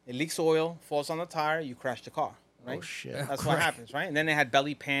 It leaks oil, falls on the tire, you crash the car, right? Oh shit. That's what happens, right? And then they had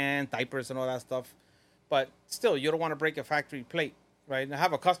belly pan, diapers, and all that stuff. But still, you don't want to break a factory plate, right? I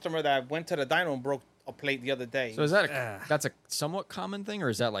have a customer that went to the dyno and broke a plate the other day. So is that that's a somewhat common thing, or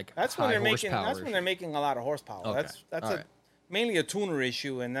is that like That's when high they're making. horsepower? That's when they're making a lot of horsepower. Okay. That's All right. mainly a tuner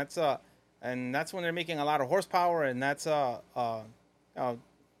issue, and that's when they're making a lot of horsepower, and that's not.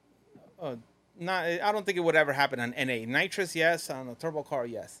 I don't think it would ever happen on NA. Nitrous, yes. On a turbo car,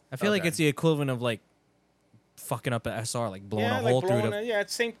 yes. I feel like Okay. it's the equivalent of like fucking up an SR, like blowing Yeah, a like hole through blowing the. it, yeah,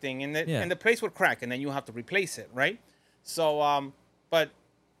 it's same thing, and Yeah. and the plates would crack, and then you have to replace it, right? So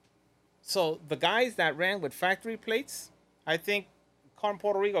so the guys that ran with factory plates, I think car in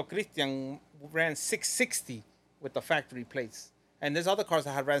Puerto Rico, Christian ran 660 with the factory plates, and there's other cars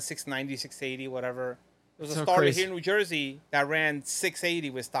that had ran 690, 680, whatever. There was a So Starlet crazy. here in New Jersey that ran 680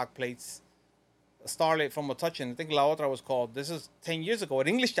 with stock plates. A Starlet from Metuchen, I think La Otra was called. This is 10 years ago at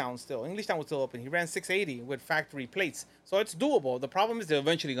Englishtown still. Englishtown was still open. He ran 680 with factory plates. So it's doable. The problem is they're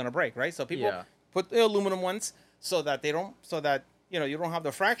eventually going to break, right? So people Yeah. put the aluminum ones so that you don't have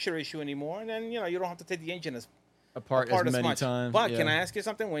the fracture issue anymore. And then, you don't have to take the engine apart apart as as many much. times. But yeah. can I ask you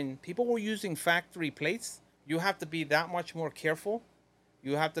something? When people were using factory plates, you have to be that much more careful.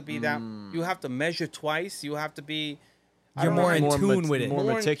 You have to be you have to measure twice. You have to be, I You're don't know, more in More tune met- with it. more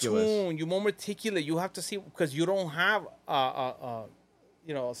more meticulous. in tune. You're more meticulous. You have to see because you don't have a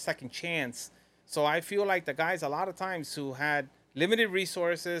second chance. So I feel like the guys a lot of times who had limited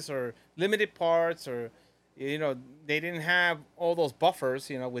resources or limited parts or they didn't have all those buffers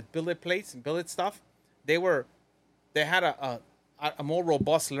with billet plates and billet stuff. They had a more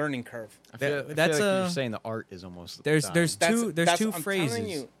robust learning curve. I feel That's like you're a- saying the art is almost There's dying. there's That's- two that's- two I'm telling phrases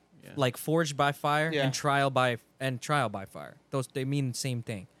you. like forged by fire Yeah. and trial by fire. Those they mean the same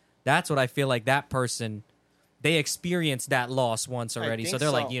thing. That's what I feel like that person they experienced that loss once already. So think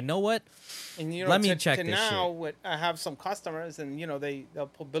they're like, so. you know what? And Let me check to this now, shit. I have some customers, and they'll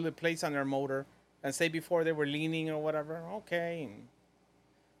put billet plates on their motor, and say before they were leaning or whatever, okay, and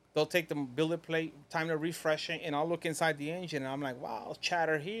they'll take the billet plate, time to refresh it, and I'll look inside the engine, and I'm like, wow,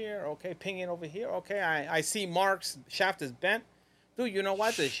 chatter here, okay, pinging over here, okay, I see marks, shaft is bent, dude. You know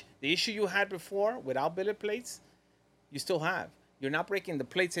what? The issue you had before without billet plates, you still have. You're not breaking the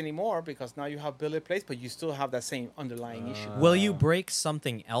plates anymore because now you have billet plates, but you still have that same underlying issue. Will you break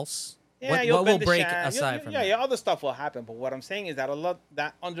something else? Yeah, what will break aside from that? Yeah, other stuff will happen. But what I'm saying is that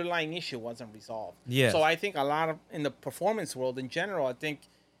that underlying issue wasn't resolved. Yes. So I think a lot of in the performance world in general, I think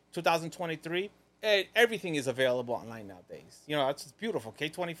 2023, everything is available online nowadays. It's beautiful.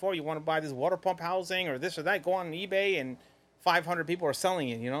 K24, you want to buy this water pump housing or this or that, go on eBay and 500 people are selling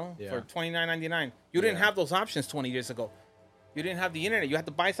it. For $29.99. You didn't Yeah. have those options 20 years ago. You didn't have the internet. You had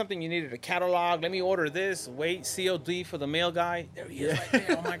to buy something. You needed a catalog. Let me order this. Wait, COD for the mail guy. There he is right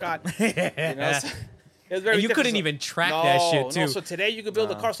there. Oh my God. So it was very And you different. couldn't So- even track that shit too. No, so today you could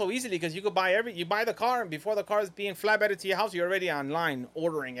build a car so easily because you could you buy the car, and before the car is being flatbedded to your house, you're already online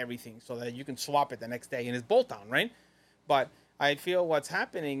ordering everything so that you can swap it the next day, and it's bolt on, right? But I feel what's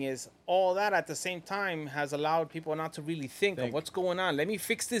happening is all that at the same time has allowed people not to really think of what's going on. Let me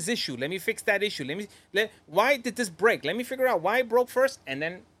fix this issue. Let me fix that issue. Why did this break? Let me figure out why it broke first and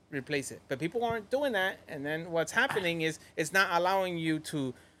then replace it. But people aren't doing that. And then what's happening is it's not allowing you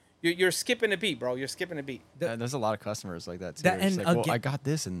to, you're skipping a beat, bro. You're skipping a beat. There's a lot of customers like that too. That- It's and like, well, again- I got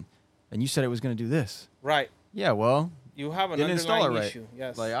this, and you said it was going to do this. Right. Yeah, well, You have an didn't install it underlying right. issue.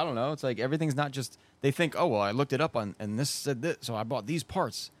 Yes. Like I don't know. It's like everything's not just. They think, oh well, I looked it up on, and this said this, so I bought these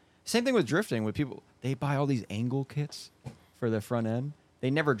parts. Same thing with drifting. With people, they buy all these angle kits for their front end. They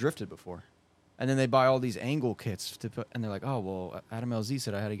never drifted before, and then they buy all these angle kits to put, and they're like, oh well, Adam LZ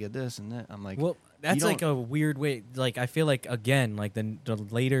said I had to get this and that. I'm like, Well, that's you like don't- a weird way. Like I feel like again, like the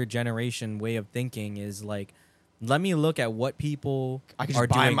later generation way of thinking is like, let me look at what people I can are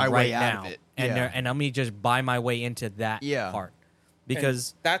just buy doing my right way out now, of it. and Yeah. they're- and let me just buy my way into that Yeah. part And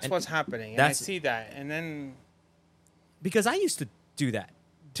because that's and- what's happening. And that's- I see that. And then because I used to do that.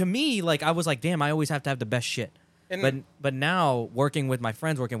 To me, like I was like, damn, I always have to have the best shit. And- But now working with my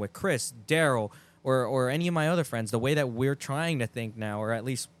friends, working with Chris, Daryl, or any of my other friends, the way that we're trying to think now, or at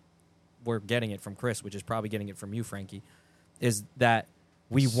least we're getting it from Chris, which is probably getting it from you, Frankie, is that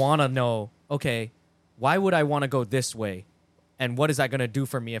we want to know, okay, why would I want to go this way? And what is that going to do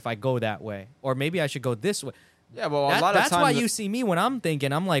for me if I go that way? Or maybe I should go this way. Yeah, well, a lot of that's times why you see me when I'm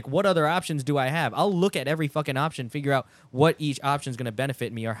thinking. I'm like, what other options do I have? I'll look at every fucking option, figure out what each option is going to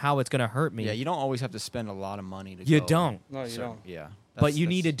benefit me or how it's going to hurt me. Yeah, you don't always have to spend a lot of money to You go. don't. No, you don't. Yeah. But you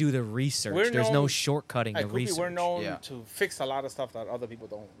need to do the research. We're There's no known- shortcutting the At Goopy, research. we're known Yeah. to fix a lot of stuff that other people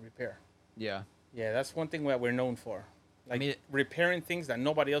don't repair. Yeah. Yeah, that's one thing that we're known for. Like mean, repairing things that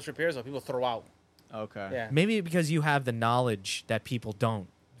nobody else repairs or people throw out. Okay. Yeah. Maybe because you have the knowledge that people don't.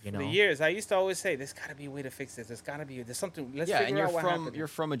 You know, For the years, I used to always say, "There's got to be a way to fix this. There's something. Let's Yeah, and figure you're out what happened." you're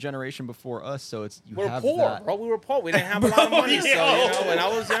from a generation before us, so it's you We're have poor, that. bro. We were poor. We didn't have a lot of money. So, yo. when I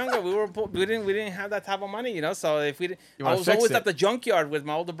was younger, we were poor. We didn't have that type of money, So if we, You I wanna was fix always it. at the junkyard with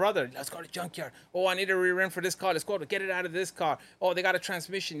my older brother. Let's go to the junkyard. Oh, I need a rear end for this car. Let's go to get it out of this car. Oh, they got a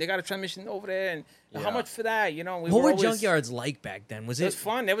transmission. They got a transmission over there, and how Yeah. much for that? We what were were always, junkyards like back then? Was It it? was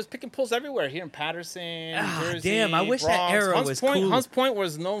fun. There was pick and pulls everywhere here in Patterson, Jersey, damn, I wish that Bronx. era Hunts was Point, cool. Hunts Point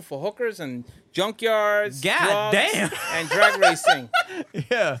was known for hookers and junkyards, God drugs, damn. and drag racing.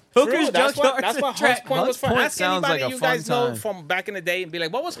 Yeah. Hookers, True, that's what, junkyards, that's and what track- Hunts Point was for. Hunts Point Ask sounds anybody like a you guys fun know time. from back in the day and be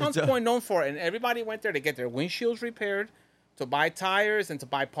like, what was Hunts Point known for? And everybody went there to get their windshields repaired, to buy tires, and to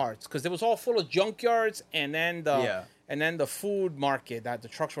buy parts. Because it was all full of junkyards and then the food market that the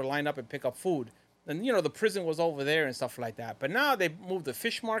trucks were lined up and pick up food. And, the prison was over there and stuff like that. But now they moved the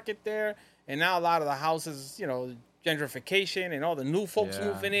fish market there. And now a lot of the houses, gentrification and all the new folks Yeah.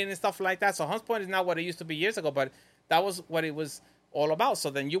 moving in and stuff like that. So Hunts Point is not what it used to be years ago, but that was what it was all about. So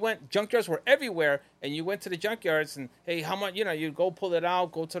then junkyards were everywhere, and you went to the junkyards and, hey, how much, you go pull it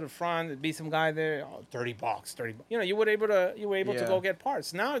out, go to the front, there'd be some guy there, $30, $30. You were able to Yeah. go get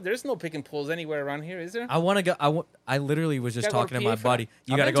parts. Now there's no pick and pulls anywhere around here, is there? I want to go. I literally was just Gotta go to talking to my PA for buddy. that.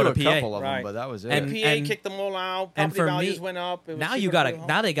 You I've got to been go to a PA. couple of them, Right. but that was it. And- PA kicked them all out. and Property for values me, went up. It was now cheaper you to got build to homes.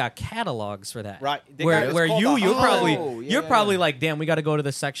 now they got catalogs for that. Right. They Where got- it's where called you're a- probably Oh, you're yeah. probably like, damn, we got to go to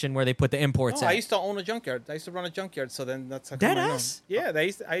the section where they put the imports No, at. I used to own a junkyard. I used to run a junkyard, so then that's how Dead come I know. ass? Yeah, I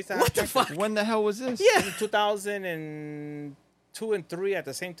used to have What the junkyards. fuck? when the hell was this? Yeah. In 2002 and 3 at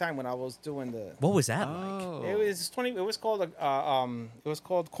the same time when I was doing the. What was that like? Oh. It was 20. It was called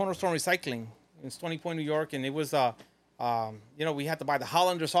Cornerstone Recycling. It was 20 Point, New York, and it was we had to buy the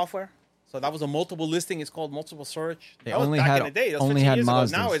Hollander software. So that was a multiple listing. It's called multiple search. They That was only back had- in the day. That was only 15 had years ago.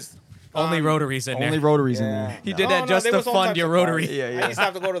 Mazdas. Now it's Only rotaries in Only there. rotaries in Yeah. there. He did that just there to was all fund types your of cars. rotary. Yeah, yeah. I used to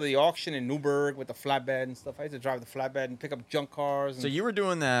have to go to the auction in Newburgh with the flatbed and stuff. I used to drive the flatbed and pick up junk cars. And So you were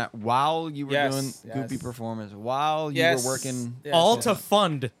doing that while you were Yes, doing yes. Goopy Performance, while you Yes, were working. yes, All yes. to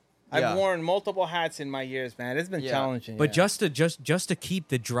fund. I've Yeah. worn multiple hats in my years, man. It's been Yeah. challenging. But yeah. just to keep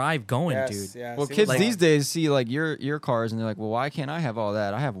the drive going, Yes, dude. yes. Well, It kids was these hard. days see like your cars and they're like, well, why can't I have all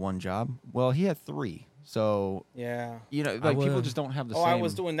that? I have one job. Well, he had 3. So, Yeah. like people would- just don't have the Oh, same. I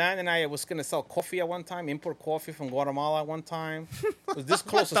was doing that, and I was gonna sell coffee at one time, import coffee from Guatemala at one time. It was this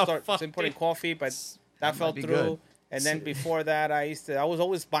close to the start fuck, importing dude? coffee, but that fell be through. good. And then before that, I was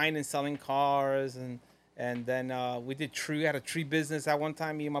always buying and selling cars, and then we had a tree business at one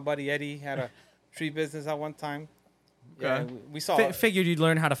time. Me and my buddy Eddie had a tree business at one time. Yeah, Okay. we saw. Figured you'd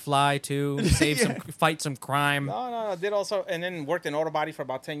learn how to fly too, fight some crime. No. Did also, and then worked in auto body for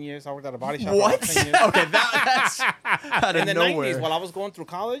about 10 years. I worked at a body shop What? for about 10 years. Okay, that's out of In the nowhere. 90s, while I was going through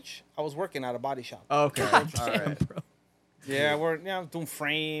college, I was working at a body shop. Okay, all right. Yeah, we're doing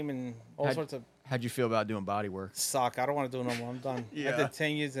frame and all How'd- sorts of How'd you feel about doing body work? suck. I don't want to do it no more. I'm done. I Yeah. did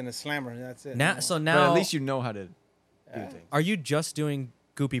 10 years in a slammer. And that's it. Now, No so more. now, But at least you know how to do things. are you just doing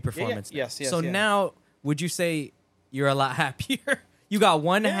Goopy Performance? now? Yes, So yeah. now, would you say you're a lot happier? You got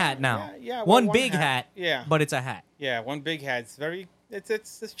one hat now. Yeah, well, one one big hat. hat. Yeah. But it's a hat. Yeah, one big hat. It's very.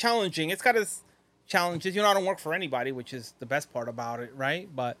 It's challenging. It's got its challenges. I don't work for anybody, which is the best part about it, right?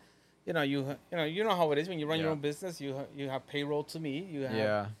 But you know how it is when you run your Yeah. own business. You have payroll to meet. You have,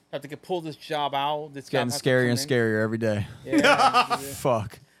 Yeah. have to pull this job out. This It's getting job has to scarier come and in. scarier every day. Yeah,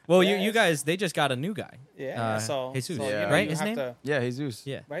 Fuck. Well, Yeah, you guys, they just got a new guy. yeah. So Jesus, so, Yeah. right? you His have name? to- Yeah, Jesus.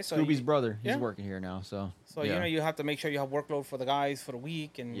 Yeah. right. So Scooby's you, brother. He's yeah. working here now. So. So yeah. you have to make sure you have workload for the guys for the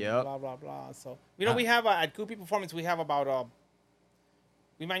week and Yep. blah blah blah. So we have at Goopy Performance we have about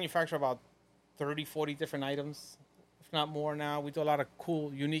we manufacture about 30, 40 different items, if not more now. We do a lot of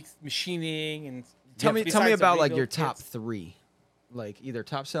cool, unique machining and Tell me besides the about like rebuild your top kits. 3, like either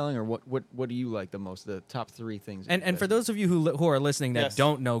top selling or what do you like the most? The top 3 things. that you And for guys those of you who are listening that Yes.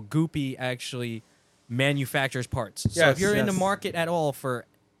 don't know, Goopy actually manufactures parts. So Yes, if you're in the yes. market at all for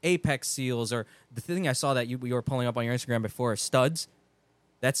Apex seals or the thing I saw that you were pulling up on your Instagram before, studs,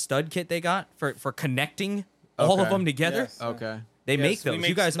 that stud kit they got for connecting all of Okay. them together, Yes. do. Okay. they Yes, make we those.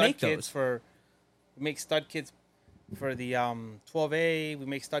 You guys stud make kits those. we make stud kits for the 12A. We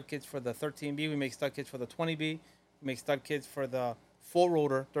make stud kits for the 13B. We make stud kits for the 20B. We make stud kits for the full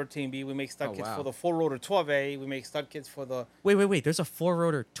rotor 13B. We make stud kits for the full rotor 12A. We make stud kits for the... Wait. There's a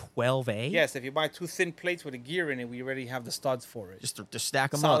 4-rotor 12A? Yes, if you buy 2 thin plates with a gear in it, we already have the studs for it. Just to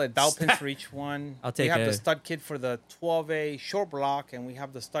stack them Solid up. dowel pins for each one. We have the stud kit for the 12A short block, and we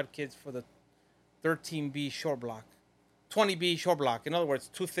have the stud kits for the 13B short block. 20B short block. In other words,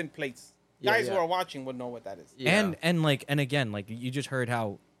 2 thin plates. Guys who are watching would know what that is. Yeah. And again, like you just heard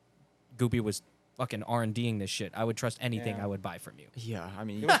how Goopy was fucking R&D'ing this shit. I would trust anything I would buy from you. Yeah, I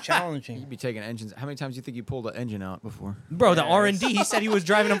mean, it was challenging. You'd be taking engines. How many times do you think you pulled an engine out before? Bro, the R&D, he said he was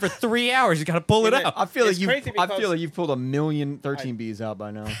driving them for 3 hours. You got to pull it out. I feel like you've pulled 1,000,000 13Bs out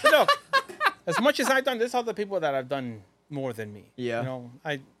by now. Look, as much as I've done, there's other people that have done more than me. Yeah. You know,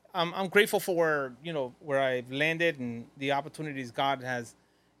 I'm grateful for where I've landed and the opportunities God has,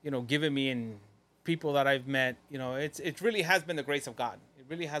 given me and people that I've met. It really has been the grace of God. It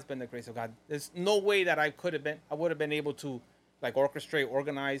really has been the grace of God. There's no way that I would have been able to like orchestrate,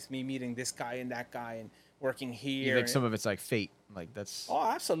 organize me meeting this guy and that guy and working here. You think some of it's like fate, like that's. Oh,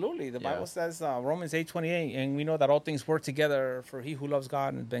 absolutely. The Bible says Romans 8:28, and we know that all things work together for he who loves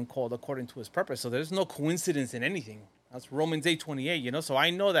God and has been called according to his purpose. So there's no coincidence in anything. That's Romans 8:28. So I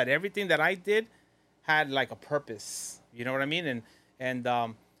know that everything that I did had like a purpose. You know what I mean? And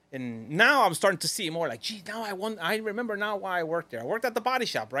now I'm starting to see more like, gee, now I remember now why I worked there. I worked at the body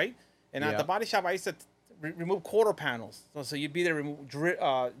shop, right? And at the body shop, I used to remove quarter panels. So you'd be there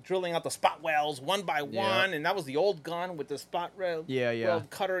drilling out the spot wells one by one, and that was the old gun with the spot weld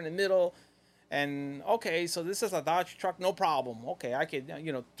cutter in the middle. And okay, so this is a Dodge truck, no problem. Okay, I could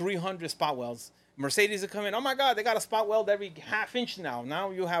 300 spot welds. Mercedes are coming. Oh my God, they got a spot weld every half inch now.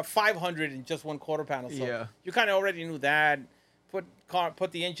 Now you have 500 in just one quarter panel. So you kind of already knew that.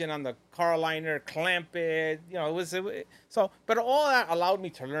 Put the engine on the car liner, clamp it. But all that allowed me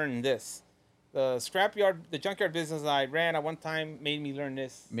to learn this. The scrapyard, the junkyard business I ran at one time made me learn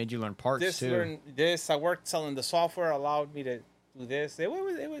this. Made you learn parts too. Learn this. I worked selling the software, allowed me to do this. It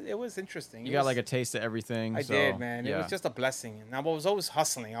was interesting. You got like a taste of everything. I did, man. It was just a blessing. And I was always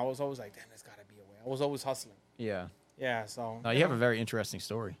hustling. I was always like, damn, there's got to be a way. I was always hustling. Yeah. Yeah. So. No, you have a very interesting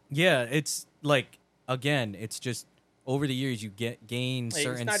story. Yeah, it's like again, it's just. Over the years, you gain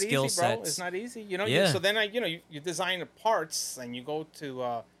certain skill sets. It's not easy, So then you design the parts, and you go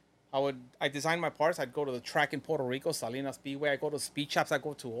to. I designed my parts. I'd go to the track in Puerto Rico, Salinas Speedway. I go to speed shops. I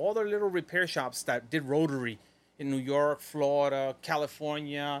go to all the little repair shops that did rotary in New York, Florida,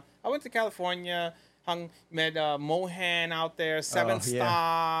 California. I went to California, met Mohan out there, Seven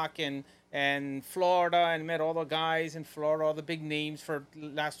Stock, and Florida, and met all the guys in Florida, all the big names for the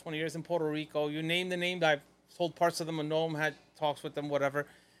last 20 years in Puerto Rico. You name the name that I've sold parts of them and know them, had talks with them, whatever.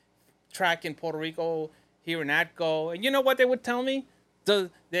 Track in Puerto Rico, here in Atco. And you know what they would tell me? You're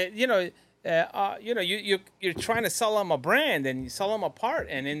trying to sell them a brand and you sell them a part.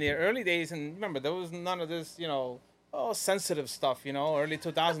 And in the early days, and remember, there was none of this, sensitive stuff, early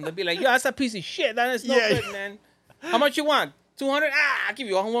 2000s. They'd be like, that's a piece of shit. That is no good, man. How much you want? 200? I'll give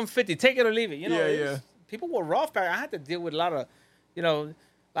you 150. Take it or leave it. People were rough back. I had to deal with a lot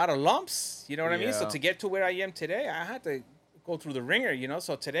of lumps, you know what I mean? So to get to where I am today, I had to go through the ringer,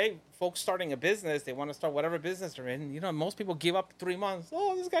 So today, folks starting a business, they want to start whatever business they're in. Most people give up 3 months.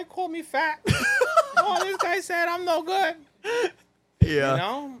 Oh, this guy called me fat. Oh, this guy said I'm no good.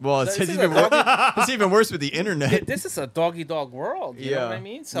 Yeah. Well, it's even worse with the internet. This is a dog-eat-dog world. You know what I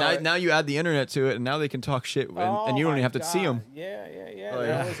mean? So now you add the internet to it, and now they can talk shit, and you don't even have to see them. Yeah.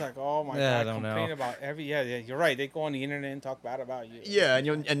 I was like, oh my God, I don't complain about every. Yeah, you're right. They go on the internet and talk bad about you. Yeah,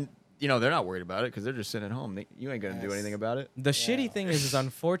 and they're not worried about it because they're just sitting at home. You ain't gonna do anything about it. The shitty thing is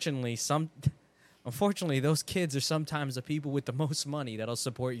unfortunately, those kids are sometimes the people with the most money that'll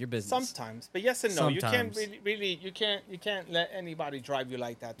support your business. Sometimes, but yes and no. Sometimes. You can't you can't let anybody drive you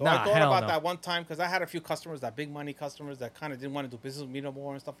like that. Though. Nah, I thought about no. that one time because I had a few customers, that big money customers that kind of didn't want to do business with me no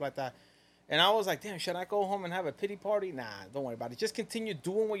more and stuff like that. And I was like, damn, should I go home and have a pity party? Nah, don't worry about it. Just continue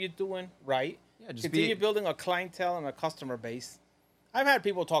doing what you're doing, right? Yeah, just continue building a clientele and a customer base. I've had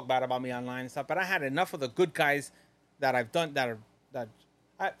people talk bad about me online and stuff, but I had enough of the good guys that I've done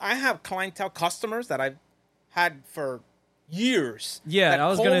I have clientele customers that I've had for years. Yeah, I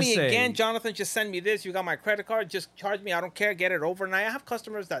was going to say. Again, Jonathan, just send me this. You got my credit card. Just charge me. I don't care. Get it overnight. I have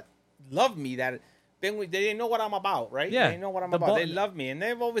customers that love me that they know what I'm about, right? Yeah. They know what I'm about. They love me, and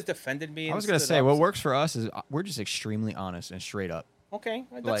they've always defended me. I was going to say, what works for us is we're just extremely honest and straight up. Okay,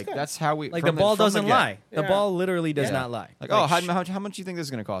 that's like good. That's how we like the ball doesn't lie. Yeah. The ball literally does not lie. Like, how much do you think this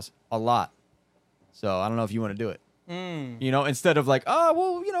is going to cost? A lot. So I don't know if you want to do it. You know, instead of like, oh,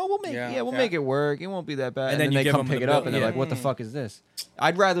 well, you know, we'll make it work. It won't be that bad. And then then you they give come them pick the it up bill. and they're Yeah. like, what the fuck is this?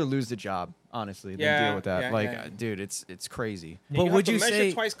 I'd rather lose the job, honestly, than deal with that. Yeah, like, yeah. Dude, it's crazy. But you would have you to measure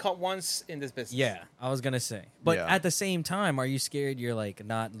say? twice, cut once in this business? Yeah, I was gonna say. But Yeah. at the same time, are you scared you're like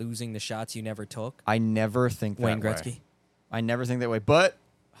not losing the shots you never took? I never think that Wayne way. Gretzky. I never think that way. But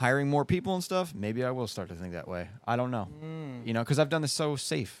hiring more people and stuff, maybe I will start to think that way. I don't know. You know, because I've done this so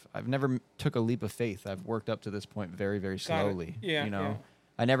safe. I've never took a leap of faith. I've worked up to this point very, very Got it. slowly. Yeah, You know, yeah.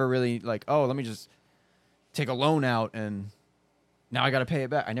 I never really like, oh, let me just take a loan out and now I got to pay it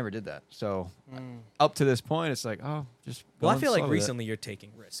back. I never did that. So up to this point, it's like, oh, just. Well, I going feel like slow with it. recently you're taking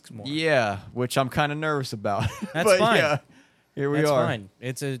risks more. Yeah, which I'm kind of nervous about. That's But fine. Yeah, here we That's are. fine.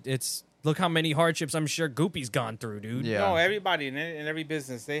 It's look how many hardships I'm sure Goopy's gone through, dude. Yeah. No, everybody in every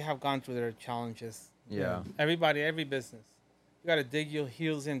business, they have gone through their challenges. Yeah. Everybody, every business. You got to dig your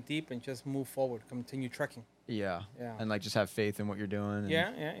heels in deep and just move forward. Continue trekking. Yeah. Yeah. And like just have faith in what you're doing. And,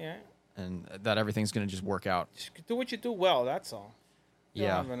 Yeah. And that everything's gonna just work out. Just do what you do well. That's all. You don't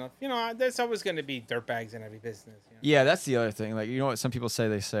Yeah. have enough. You know, there's always going to be dirtbags in every business. You know? Yeah, that's the other thing. Like, you know what some people say?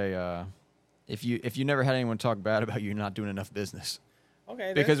 They say, if you never had anyone talk bad about you, you're not doing enough business.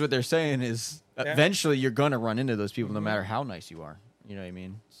 Okay. Because what they're saying is, Yeah. eventually you're gonna run into those people, no matter how nice you are. You know what I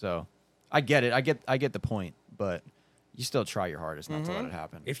mean? So, I get it. I get the point, but you still try your hardest not to let it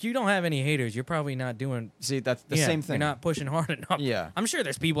happen. If you don't have any haters, you're probably not doing. See, that's the yeah, same thing. You're not pushing hard enough. Yeah. I'm sure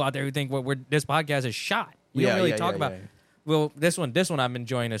there's people out there who think this podcast is shot. We Yeah, don't really yeah, talk yeah, about. yeah. Well, this one I'm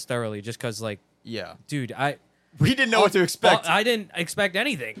enjoying this thoroughly, just because, like, Yeah. dude, We didn't know what to expect. I didn't expect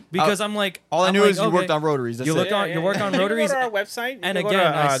anything because I'm like, All I I'm knew like, is you okay. worked on rotaries. That's You it. looked on- you work on You rotaries, can go to our website. You and can again,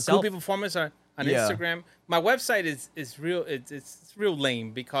 go to, I self- Goopy Performance on Yeah. Instagram. My website is real. It's real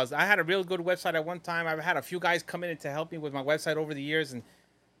lame because I had a real good website at one time. I've had a few guys come in to help me with my website over the years, and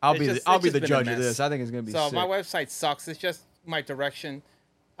I'll it's be just- I'll it's be just the been a judge of mess. this. I think it's gonna be so sick. my website sucks. It's just my direction.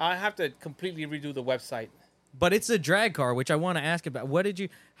 I have to completely redo the website. But it's a drag car, which I want to ask about.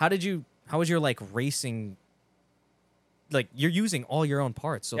 How was your like racing? Like you're using all your own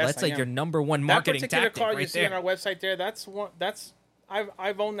parts, so Yes, that's I like am. your number one marketing that particular tactic car right you see there. on our website there,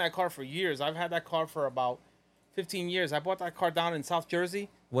 I've owned that car for years. I've had that car for about 15 years. I bought that car down in South Jersey.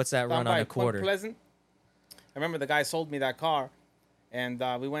 What's that down run on by a quarter? Point Pleasant. I remember the guy sold me that car, and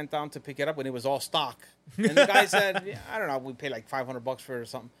we went down to pick it up when it was all stock. And the guy said, yeah, I don't know, we paid like $500 for it or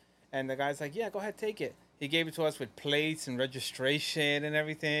something. And the guy's like, yeah, go ahead, take it. He gave it to us with plates and registration and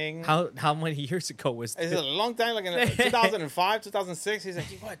everything. How many years ago was It's this? a long time, like in 2005, 2006. He's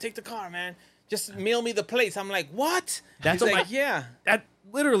like, go ahead, take the car, man. Just mail me the plates. I'm like, what? That's He's what like, yeah. That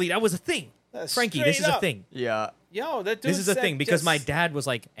literally that was a thing. Frankie, this is straight a up. thing. Yeah. Yo, that dude This is a said thing because just- my dad was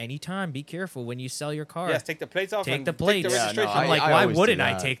like, anytime, be careful when you sell your car. Yes, take the plates off. Take and the plates. Take the Yeah, no, registration. I'm like, I why always do wouldn't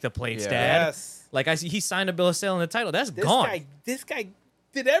I that. take the plates, Yeah. Dad? Yes. Like he signed a bill of sale in the title. That's This gone. guy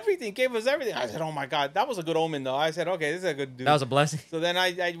did everything, gave us everything. I said, oh my God, that was a good omen though. I said, okay, this is a good dude. That was a blessing. So then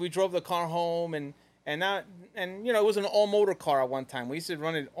we drove the car home and you know, it was an all motor car at one time. We used to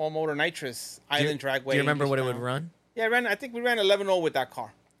run it all motor nitrous Island Dragway. Do you remember English what it would Town. run? Yeah, I think we ran 11.0 with that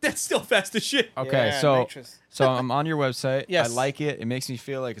car. That's still fast as shit. Okay, Yeah, so nitrous. I'm on your website. Yes. I like it. It makes me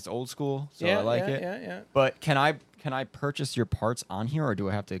feel like it's old school, so yeah, I like yeah, it. Yeah. But can I purchase your parts on here, or do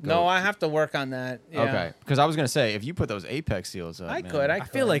I have to go? No, I have to work on that. Yeah. Okay, because I was gonna say if you put those Apex seals up, I man, could. I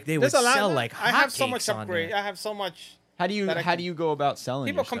feel like they There's would a lot- sell like I have so much hotcakes on upgrade. there. I have so much. How do you that I how can- do you go about selling?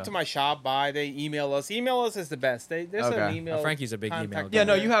 People your come to stuff? my shop, buy. They email us. Email us is the best. There's an Okay. email. Frankie's a big email contact guy. Yeah,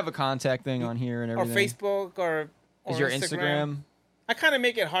 no, number. you have a contact thing on here and or everything. Facebook or Is your Instagram? I kind of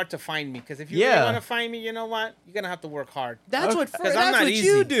make it hard to find me because if you Yeah. really want to find me, you know what? You're gonna have to work hard. That's what Because I'm that's not what easy.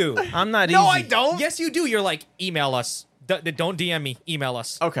 you do. I'm not No, easy. I don't. Yes, you do. You're like, email us. Don't DM me. Email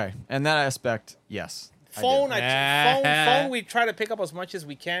us. Okay, and that aspect, yes. I do. Phone, phone. We try to pick up as much as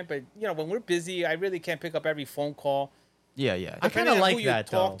we can, but you know when we're busy, I really can't pick up every phone call. Yeah, yeah. I Depending kinda on like who you that,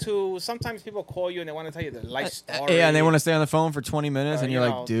 talk though. to. Sometimes people call you and they want to tell you their life story. Yeah, and they want to stay on the phone for 20 minutes, Or, and you're you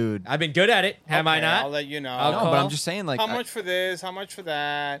like, know, dude. I've been good at it. Have I Okay, not? I'll let you know. I'll No, call. but I'm just saying, like, How much for this? How much for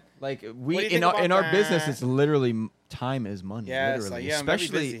that? like What do we you in think our about business, that? it's literally time is money. Yes, literally, yeah, I'm very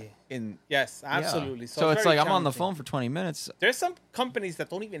especially busy. in. Yes, yeah. absolutely. So it's very like I'm on the challenging. phone for 20 minutes. There's some companies that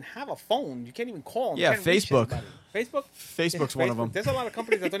don't even have a phone. You can't even call them. Yeah, You can't reach Facebook. anybody. Facebook. Facebook's Yeah, one of Facebook. them. There's a lot of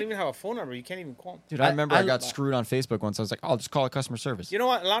companies that don't even have a phone number. You can't even call them. Dude, I remember I got I- screwed on Facebook once. I was like, oh, I'll just call a customer service. You know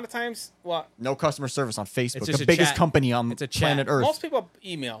what? A lot of times, well, No customer service on Facebook. just The a biggest chat. company on It's a chat. planet Earth. most people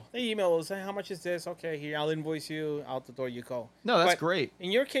email. They email us, hey, how much is this? Okay, here, I'll invoice you. Out the door you go. No, that's But great.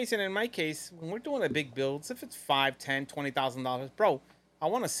 In your case and in my case, when we're doing a big build, if it's $5,000, $10,000, $20,000, bro, I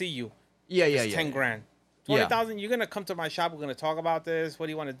want to see you. Yeah, yeah, It's yeah. 10 grand, $20,000. You're gonna come to my shop. We're gonna talk about this. What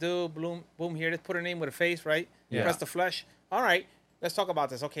do you want to do? Boom, boom. Here, let's put a name with a face, right? Yeah. Press the flesh. All right, let's talk about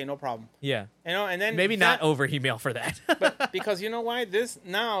this. Okay, no problem. Yeah. And then Maybe not over email for that. but because you know why?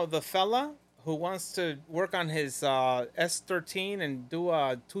 The fella who wants to work on his S13 and do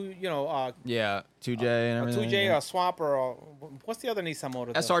a 2J and everything. 2J, a swap, or what's the other Nissan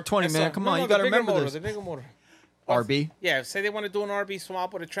motor? SR20, man. Come on, you gotta remember this. The bigger motor. RB. Yeah, say they want to do an RB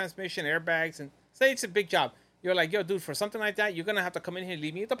swap with a transmission, airbags, and say it's a big job. You're like, yo, dude, for something like that, you're gonna have to come in here,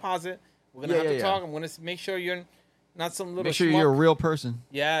 leave me a deposit. We're gonna have to talk. I'm gonna make sure you're not some little. Make sure you're a real person.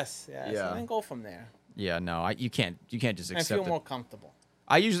 Yes. And then go from there. Yeah, no, you can't just accept and feel it. more comfortable.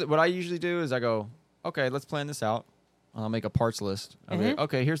 What I usually do is I go, okay, let's plan this out. I'll make a parts list. I'll be like,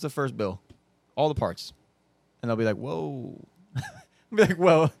 okay, here's the first bill, all the parts, and they'll be like, whoa. I'll be like,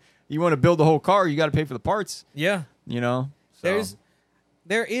 well, you want to build the whole car, you got to pay for the parts. Yeah. You know, so.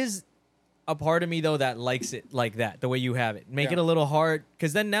 There is a part of me though that likes it like that, the way you have it. Make it a little hard,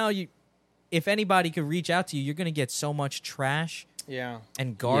 because then now if anybody could reach out to you, you're gonna get so much trash.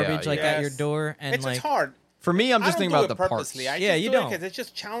 And garbage at your door, and it's hard. For me, I'm just thinking about the parts. I just do it because it's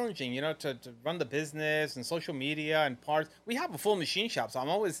just challenging, to run the business and social media and parts. We have a full machine shop, so I'm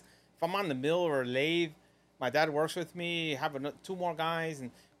always, if I'm on the mill or lathe, my dad works with me. Have two more guys, and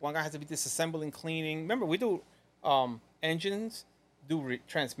one guy has to be disassembling, cleaning. Remember, we do engines,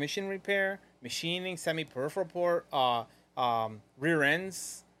 transmission repair, machining, semi-peripheral port, rear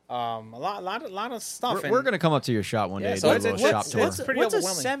ends. A lot of stuff. We're gonna come up to your shop one day. So do a little shop tour. What's a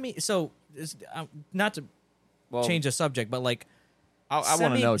semi? So not to change the subject, but like I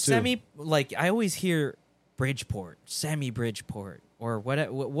want to know too. Semi, like I always hear Bridgeport, semi-Bridgeport, or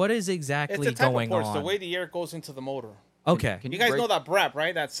what is exactly it's the type going of ports, on? the way the air goes into the motor. Okay. You guys know that brep,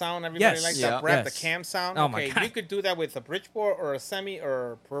 right? That sound everybody likes, that brep, the cam sound. Oh my God. You could do that with a Bridgeport or a semi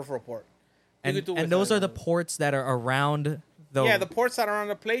or a peripheral port. And those are the ports that are around the... Yeah, the ports that are on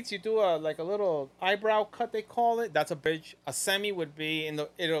the plates, you do a little eyebrow cut, they call it. That's a bridge. A semi would be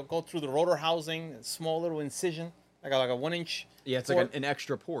it'll go through the rotor housing, a small little incision, like a 1-inch. Yeah, it's port. like an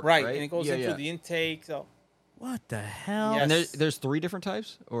extra port, right? Right, And it goes into the intake. So what the hell? Yes. And there's 3 different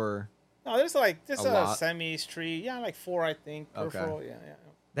types, or no, there's a lot. semi street. Yeah, like 4, I think. Peripheral. Okay. Yeah.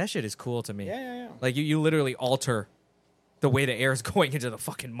 That shit is cool to me. Yeah. Like you literally alter the way the air is going into the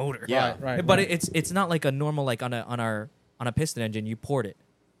fucking motor. Yeah, right. But it's not like a normal, like on a piston engine, you port it,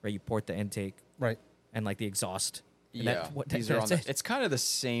 right? You port the intake, right, and like the exhaust. And it's kind of the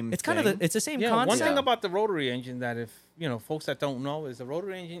same. It's the same concept. One thing about the rotary engine that if folks that don't know is the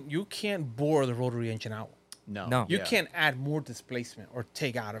rotary engine, you can't bore the rotary engine out. No. You can't add more displacement or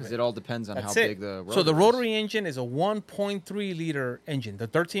take out of it. Because it all depends on how big the rotor So the is. rotary engine is a 1.3 liter engine. The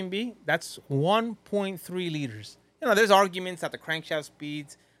 13B, that's 1.3 liters. There's arguments that the crankshaft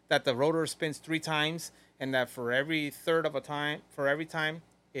speeds, that the rotor spins 3 times, and that for every time,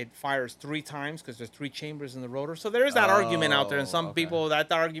 it fires 3 times because there's 3 chambers in the rotor. So there is that argument out there, and some people,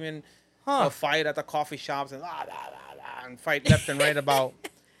 that argument, will fight at the coffee shops and fight left and right about.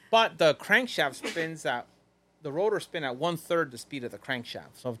 But the crankshaft spins the rotors spin at 1/3 the speed of the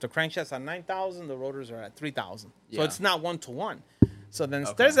crankshaft. So if the crankshaft's at 9,000, the rotors are at 3,000. So it's not 1-to-1. So then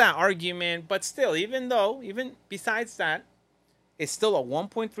there's that argument, but still, even besides that, it's still a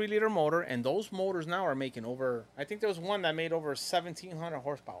 1.3 liter motor, and those motors now are making over. I think there was one that made over 1,700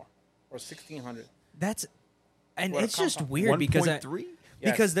 horsepower or 1,600. It's just weird because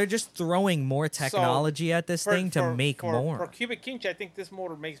because they're just throwing more technology at this thing to make more. For cubic inch, I think this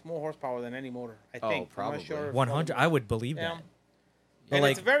motor makes more horsepower than any motor. I think. Probably. I'm not sure 100. I would believe that. And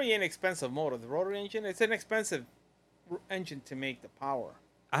it's a very inexpensive motor. The rotary engine, it's an expensive engine to make the power.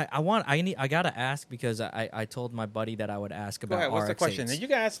 I gotta ask because I told my buddy that I would ask about. Go ahead, what's the question? And you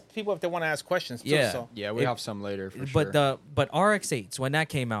can ask people if they want to ask questions too. Yeah, we have some later for sure. But RX-8s when that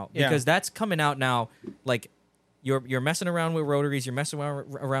came out, because that's coming out now, like you're messing around with rotaries, you're messing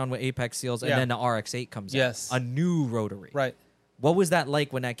around with apex seals, and then the RX-8 comes out, a new rotary. Right. What was that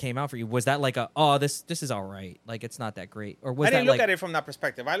like when that came out for you? Was that like this is all right, like it's not that great, or was I didn't that look at it from that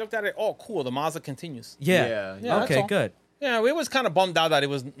perspective. I looked at it, cool, the Mazda continues. Yeah okay, good. Yeah, we was kind of bummed out that it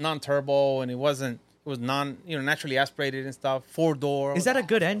was non-turbo and it was naturally aspirated and stuff. 4-door. Is that a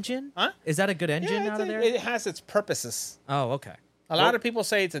good engine? Huh? Is that a good engine out of there? It has its purposes. Oh, okay. A lot of people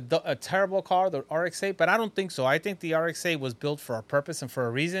say it's a terrible car, the RX-8, but I don't think so. I think the RX-8 was built for a purpose and for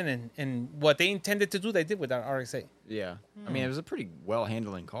a reason, and what they intended to do, they did with that RX-8. Yeah. I mean, it was a pretty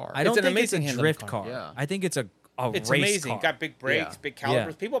well-handling car. I don't think it's amazing a drift car. car. Yeah. I think it's a It's race amazing. car. Got big brakes, big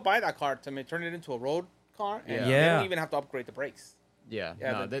calipers. Yeah. People buy that car to turn it into a road car, and Yeah. they don't even have to upgrade the brakes. Yeah,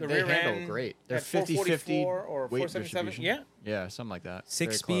 Yeah, no, the they rear handle end great. They're at 50/50 444 or weight 477. distribution. Yeah. Yeah, something like that.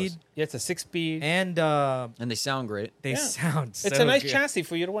 Six Very close. speed, Yeah, it's a 6-speed. and And they sound great. they Yeah. sound so It's a nice good. chassis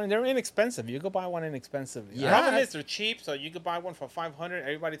for you to run. They're inexpensive. You could buy one inexpensively. The Yeah. problem is they're cheap, so you could buy one for $500.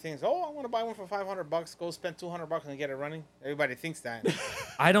 Everybody thinks, oh, I want to buy one for $500. Go spend $200 and get it running. Everybody thinks that.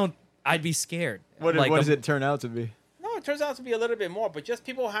 I don't. I'd be scared. What Like, does it turn out to be? No, it turns out to be a little bit more, but just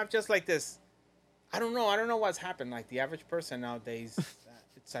people have just like this. I don't know what's happened. Like the average person nowadays,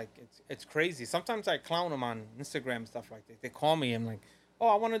 it's like it's crazy. Sometimes I clown them on Instagram and stuff like that. They call me and like, oh,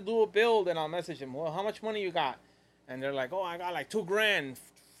 I want to do a build, and I'll message them. Well, how much money you got? And they're like, oh, I got like $2,000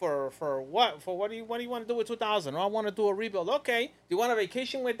 for what? For what do you want to do with 2,000? Oh, I want to do a rebuild. Okay, do you want a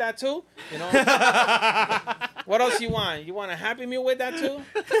vacation with that too? You know. What else you want? You want a Happy Meal with that too?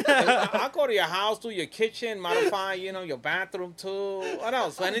 I'll go to your house, do your kitchen, modify, your bathroom too. What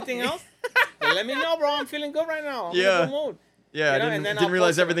else? Anything else? Well, let me know, bro. I'm feeling good right now. I'm in a good mood. Yeah, You know, I and then didn't I'll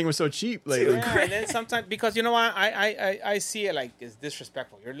realize post it. everything was so cheap lately. Yeah, and then sometimes because you know what, I see it like it's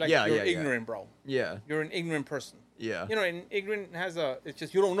disrespectful. You're like Yeah, you're yeah, yeah. ignorant, bro. Yeah, You're an ignorant person. yeah. And ignorant it's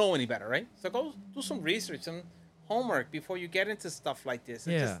just you don't know any better, right? So go do some research, some homework before you get into stuff like this.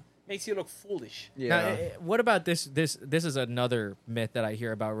 It Yeah. just makes you look foolish. Now, Yeah. what about this? This is another myth that I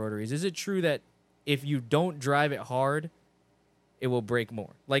hear about rotaries. Is it true that if you don't drive it hard, it will break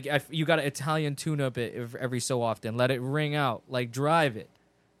more? Like if you got to Italian tune up it every so often, let it ring out, like drive it.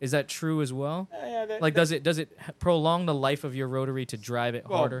 Is that true as well? Yeah, Like does it prolong the life of your rotary to drive it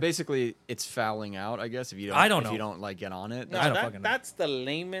Well, harder? basically, it's fouling out. I guess if you don't, I don't if know. you don't like get on it. No, I don't fucking know. that's the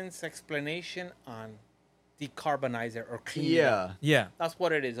layman's explanation on decarbonize it or clean it up. Yeah, yeah. That's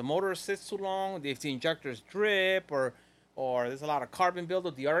what it is. A motor sits too long, if the injectors drip or there's a lot of carbon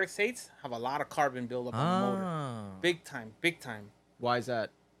buildup. The RX-8s have a lot of carbon buildup on the motor. Ah. Big time, big time. why is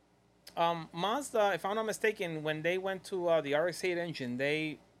that? Mazda, if I'm not mistaken, when they went to the RX-8 engine,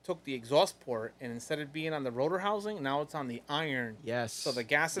 they took the exhaust port and instead of being on the rotor housing, now it's on the iron. Yes. So the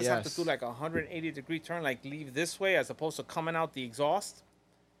gases have to do like a 180-degree turn, like leave this way as opposed to coming out the exhaust.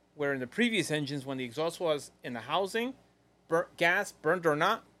 Where in the previous engines, when the exhaust was in the housing, gas, burned or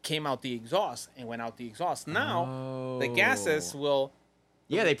not, came out the exhaust and went out the exhaust. Now, the gases will,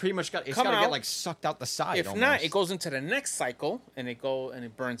 Yeah, they pretty much got. It's Come got to out. get like sucked out the side. if almost. not, it goes into the next cycle and it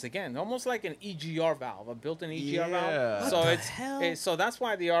burns again, almost like an EGR valve, a built-in EGR Yeah. valve. What So the it's hell? so that's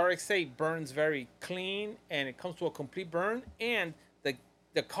why the RX-8 burns very clean and it comes to a complete burn, and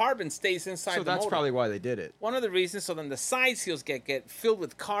the carbon stays inside So the that's motor. probably why they did it. One of the reasons. So then the side seals get filled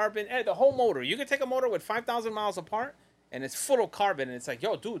with carbon. The whole motor. You can take a motor with 5,000 miles apart, and it's full of carbon. And it's like,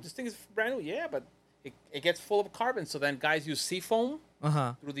 yo, dude, this thing is brand new. Yeah, but it gets full of carbon. So then guys use seafoam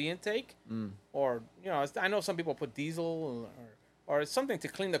through the intake, or I know some people put diesel or something to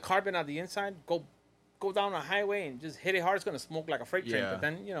clean the carbon out the inside. Go down a highway and just hit it hard. It's gonna smoke like a freight train. Yeah. But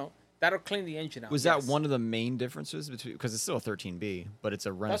then that'll clean the engine out. Was yes. that one of the main differences between? Because it's still a 13B, but it's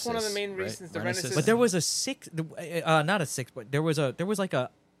a Renesis. That's one of the main right? reasons the Renesis- But there was a six, not a six, but there was like a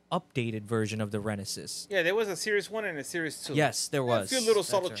updated version of the Renesis. Yeah, there was a Series 1 and a Series 2. Yes, there was. A few little That's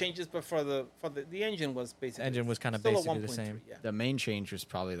subtle right. changes, but for the engine was basically Engine was kinda still a basically the 1.3, same. Yeah. The main change was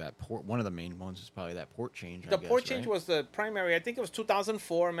probably that port. One of the main ones was probably that port change. The port change was the primary. I think it was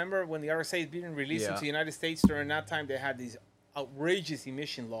 2004. Remember when the RX-8 being released Yeah. into the United States? During that time, they had these outrageous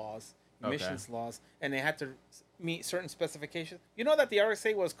emissions laws, and they had to meet certain specifications. You know that the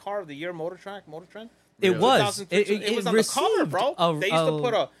RX-8 was Car of the Year Motor Trend. It Really? was. 2003. It was on the cover, received bro.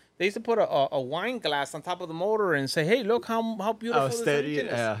 a- They used to put a wine glass on top of the motor and say, "Hey, look how beautiful this steady.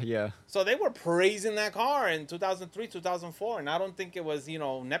 engine is." Yeah. So they were praising that car in 2003, 2004, and I don't think it was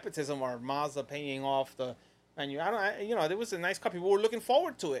nepotism or Mazda paying off the menu. There was a nice car. People were looking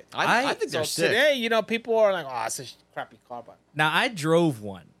forward to it. I think So they're sick. today, people are like, "Oh, it's a crappy car," but Now I drove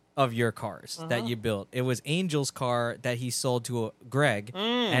one of your cars Uh-huh. that you built. It was Angel's car that he sold to Greg,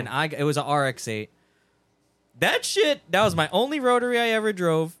 Mm. and it was an RX-8. That was my only rotary I ever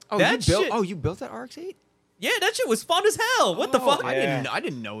drove. Oh, that you built? shit, Oh, you built that RX-8? yeah, that shit was fun as hell. What the Oh, fuck? Yeah. I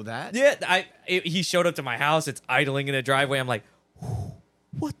didn't know that. Yeah, he showed up to my house. It's idling in the driveway. I'm like,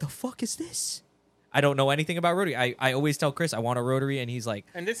 what the fuck is this? I don't know anything about rotary. I always tell Chris I want a rotary, and he's like,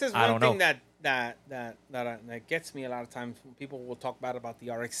 and this is I one don't thing know. that gets me a lot of times. When people will talk bad about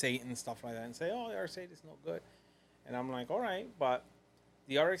the RX-8 and stuff like that, and say, "Oh, the RX-8 is no good," and I'm like, "All right, but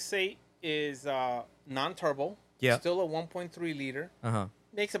the RX-8 is non-turbo, Yeah. still a 1.3 liter."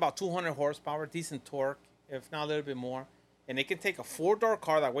 Makes about 200 horsepower, decent torque, if not a little bit more. And it can take a four-door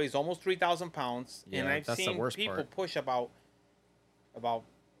car that weighs almost 3,000 pounds. Yeah, and I've that's the seen worst people part. push about,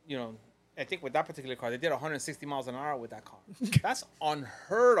 I think with that particular car, they did 160 miles an hour with that car. That's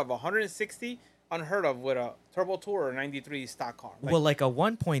unheard of, 160 unheard of with a turbo 2 or a 93 stock car. Well, like a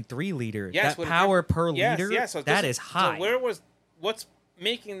 1.3 liter. Yes, that with a power turbo- per yes, liter. yes, so that this is high. So what's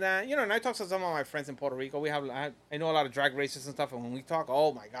making that? And I talk to some of my friends in Puerto Rico. I know a lot of drag racers and stuff, and when we talk,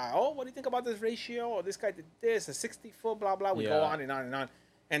 oh my god, what do you think about this ratio? Or this guy did this, a 60-foot, blah blah. We go on and on and on,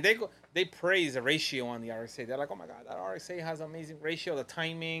 and they praise the ratio on the RX-8. They're like, oh my god, that RX-8 has an amazing ratio, the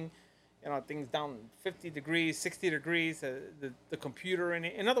timing. Things down 50 degrees, 60 degrees, the computer in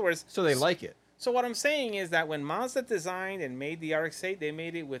it. In other words... So they like it. So what I'm saying is that when Mazda designed and made the RX-8, they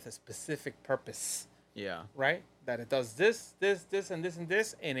made it with a specific purpose. Yeah. Right? That it does this, and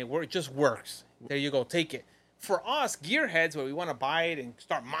this, and it just works. There you go. Take it. For us, gearheads, where we want to buy it and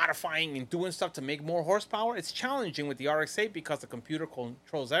start modifying and doing stuff to make more horsepower, it's challenging with the RX-8 because the computer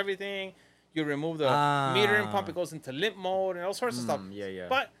controls everything. You remove the metering pump, it goes into limp mode and all sorts of stuff. Yeah.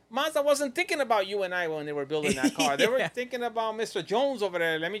 But Mazda wasn't thinking about you and I when they were building that car. They were thinking about Mr. Jones over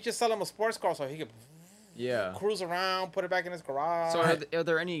there. Let me just sell him a sports car so he could cruise around, put it back in his garage. So are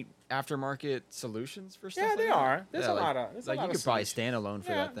there any aftermarket solutions for stuff? Yeah, like there that? are. There's a lot of. You could probably stand alone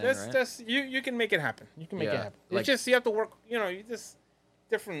for that thing, right? You can make it happen. You can make it happen. Like, it's just you have to work. You just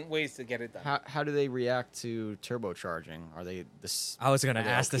different ways to get it done. How do they react to turbocharging? Are they this? I was gonna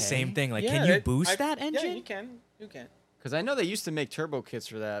ask the same thing. Like, can you boost that engine? Yeah, you can. You can. Because I know they used to make turbo kits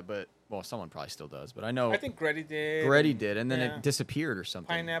for that, but someone probably still does. But I know I think Gretty did. And then it disappeared or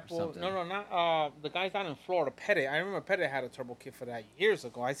something. Pineapple. No, not the guys down in Florida. Pettit. I remember Pettit had a turbo kit for that years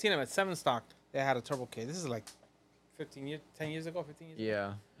ago. I seen him at 7 Stock. They had a turbo kit. This is like 10 years ago.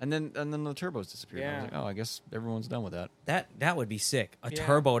 Yeah, and then the turbos disappeared. Yeah. I was like, I guess everyone's done with that. That would be sick. A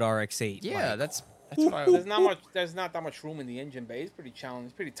turboed RX-8. Yeah, like, that's what I there's not that much room in the engine bay. It's pretty challenging.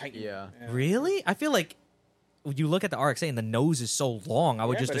 It's pretty tight. Yeah. Really? I feel like you look at the RX-8 and the nose is so long. I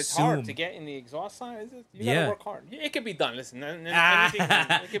would just but assume. It's hard to get in the exhaust side. You gotta work hard. It could be done. Listen,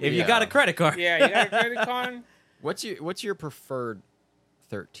 if you got a credit card. Yeah, you got a credit card. What's your preferred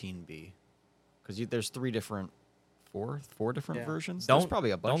 13B? Because there's four different versions. There's probably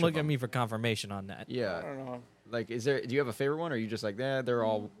a bunch. Don't look of at them. me for confirmation on that. Yeah. I don't know. Like, do you have a favorite one, or are you just like, they're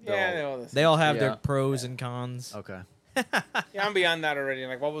all? They all have their pros and cons. Okay. Yeah, I'm beyond that already.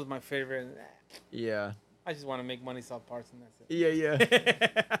 Like, what was my favorite? Yeah. I just want to make money, sell parts, and that's it.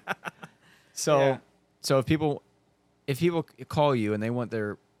 Yeah. So if people call you and they want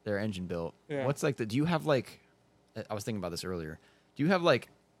their engine built, what's like do you have like? I was thinking about this earlier. Do you have like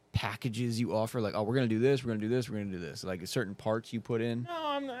packages you offer? Like, we're gonna do this, we're gonna do this, we're gonna do this. Like certain parts you put in. No,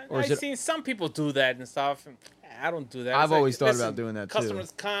 I'm not. I've seen some people do that and stuff. And I don't do that. I've always thought about doing that too.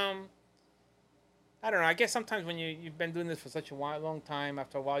 Customers come. I don't know. I guess sometimes when you've been doing this for such a long time,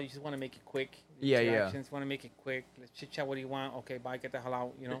 after a while, you just want to make it quick. Yeah. Want to make it quick. Let's chit chat. What do you want? Okay, bye. Get the hell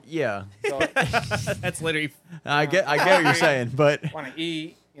out. Yeah. So, That's literally. I get what you're saying, but want to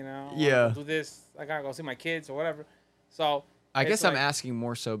eat. Yeah. Do this. I gotta go see my kids or whatever. So I guess I'm asking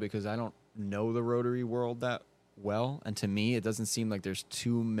more so because I don't know the rotary world that well, and to me, it doesn't seem like there's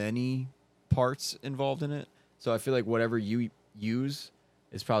too many parts involved in it. So I feel like whatever you use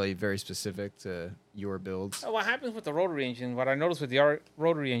is probably very specific to your builds. What happens with the rotary engine? What I noticed with the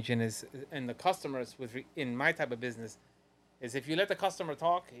rotary engine is, and the customers in my type of business, is if you let the customer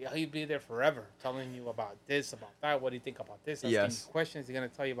talk, he'll be there forever, telling you about this, about that. What do you think about this? Asking you questions. He's gonna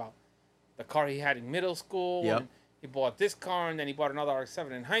tell you about the car he had in middle school. Yep. And he bought this car, and then he bought another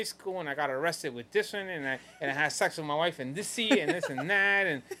RX-7 in high school, and I got arrested with this one, and I had sex with my wife in this seat, and this and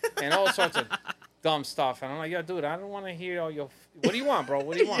that, and all sorts of dumb stuff. And I'm like, yo, dude, I don't want to hear all your. What do you want, bro?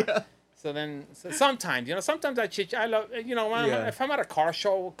 What do you want? So sometimes, sometimes I chit chat. I love, if I'm at a car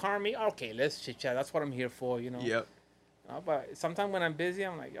show, car meet, okay, let's chit chat. That's what I'm here for, Yep. But sometimes when I'm busy,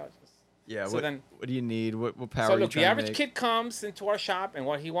 I'm like, yo, just. Yeah. So what do you need? What power? So are you look, the trying to average make? kid comes into our shop, and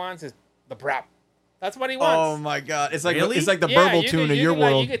what he wants is the brap. That's what he wants. Oh my God! It's like Really? it's like the burble tune of your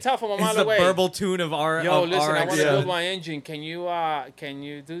world. You can tell from a It's mile the away. burble tune of our. Yo, of listen, I RX. want to build my engine. Can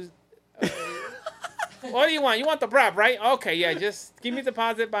you do? What do you want? You want the brap, right? Okay, yeah. Just give me the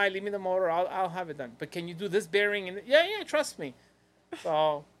deposit, leave me the motor. I'll have it done. But can you do this bearing? And yeah, trust me.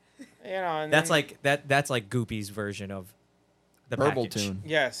 So, And That's then, like That's like Goopy's version of the Burble package. tune.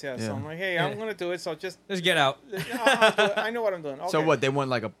 Yes. So I'm like, hey, I'm gonna do it. So just Just get out. I'll do it. I know what I'm doing. Okay. So what? They want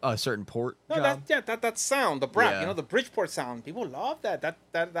like a certain port No, job? that sound, the brap, Yeah. the Bridgeport sound. People love that.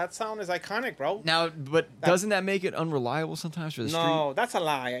 That sound is iconic, bro. Now, but doesn't that make it unreliable sometimes for the street? No, that's a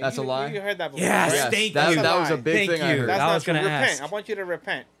lie. That's a lie? You heard that before. Yes, right? thank that, you. That was a big Thank thing I you. heard. That's I not was true. gonna Repent. ask. I want you to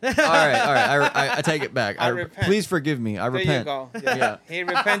repent. all right. I take it back. I repent. Please forgive me. I repent. There you go. Yeah. He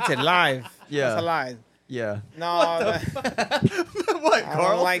repented live. Yeah. That's a lie. Yeah. No, What, I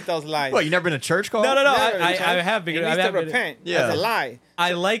Carl? don't like those lies. What, you never been to church, Carl? No. Never, I John. have He because needs I to have repent. Yeah. That's a lie.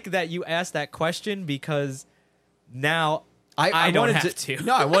 I like that you asked that question because now I don't wanted have to.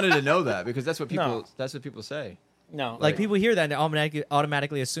 No, I wanted to know that because that's what people No. that's what people say. No, like people hear that and they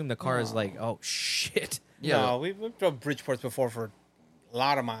automatically assume the car is like, oh shit. Yeah. No, we've drove Bridgeports before for a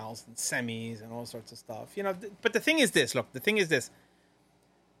lot of miles and semis and all sorts of stuff. You know, but the thing is this. Look, the thing is this.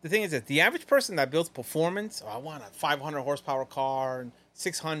 The average person that builds performance, I want a 500 horsepower car and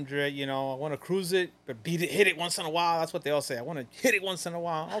 600. You know, I want to cruise it, but hit it once in a while. That's what they all say. I want to hit it once in a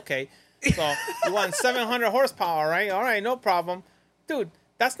while. Okay, so you want 700 horsepower, right? All right, no problem, dude.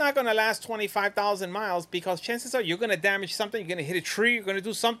 That's not going to last 25,000 miles because chances are you're going to damage something. You're going to hit a tree. You're going to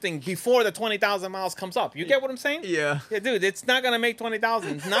do something before the 20,000 miles comes up. You get what I'm saying? Yeah. Yeah, dude, it's not going to make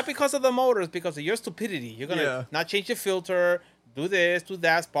 20,000. Not because of the motors, because of your stupidity. You're going to Yeah. not change the filter, do this, do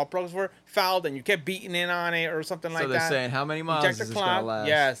that. Spark plugs were fouled and you kept beating in on it or something like So that. they're saying, how many miles Eject is the this going to clock. last?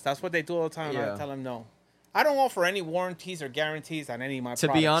 Yes, that's what they do all the time. Yeah. I tell them no. I don't offer any warranties or guarantees on any of my To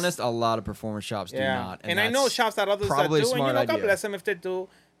products. be honest, a lot of performance shops do not. And I know that's shops that others that probably a do, and you smart know, God idea. bless them if they do.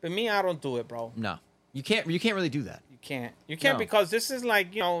 But me, I don't do it, bro. No. You can't really do that. You can't No. because this is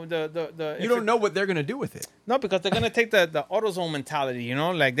like, you know, the You don't know what they're going to do with it. No, because they're gonna take the AutoZone mentality, you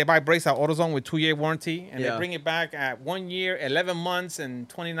know, like they buy brakes at AutoZone with 2-year warranty, and Yeah. they bring it back at 1 year, 11 months, and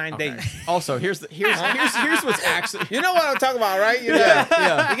 29 days. Also, here's what's actually You know what I'm talking about, right? You know,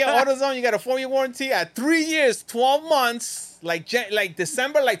 yeah. You get AutoZone, you got a 4-year warranty at 3 years, 12 months, like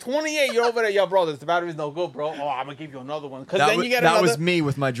December, like 28. You're over there, yo, bro. The battery's no good, bro. Oh, I'm gonna give you another one because then you get that another. was me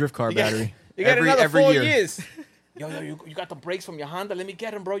with my drift car battery. You get another every 4 year. years. Yo, you got the brakes from your Honda. Let me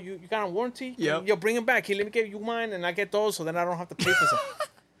get them, bro. You got a warranty? Yep. Yo, bring them back. Here, let me give you mine, and I get those, so then I don't have to pay for some.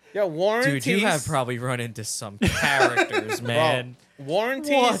 Yo, warranties. Dude, you have probably run into some characters, man. Bro,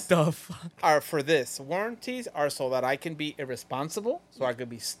 warranties What the fuck? are for this. Warranties are so that I can be irresponsible, so I could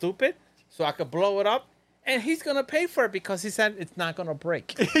be stupid, so I could blow it up, and he's gonna pay for it because he said it's not gonna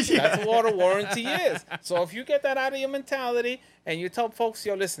break. That's what a warranty is. So if you get that out of your mentality and you tell folks,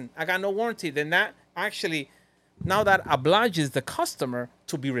 yo, listen, I got no warranty, then that actually now that obliges the customer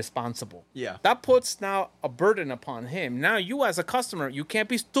to be responsible. Yeah. That puts now a burden upon him. Now you as a customer, you can't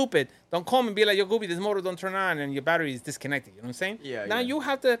be stupid. Don't call me and be like, yo, Goopy, this motor don't turn on and your battery is disconnected. You know what I'm saying? Yeah, Now yeah. you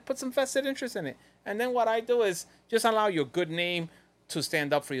have to put some vested interest in it. And then what I do is just allow your good name to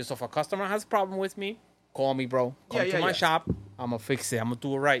stand up for yourself. If a customer has a problem with me, call me, bro. Come to my shop. I'm going to fix it. I'm going to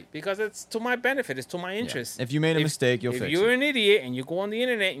do it right. Because it's to my benefit. It's to my interest. If you made a mistake, you'll If fix you're it. an idiot and you go on the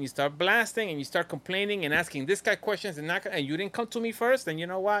internet and you start blasting and you start complaining and asking this guy questions and you didn't come to me first, then you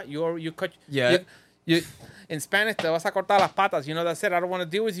know what? You cut. Yeah. You, in Spanish, te vas a cortar las patas. You know, that's it. I don't want to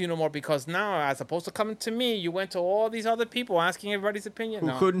deal with you no more because now, as opposed to coming to me, you went to all these other people asking everybody's opinion. Who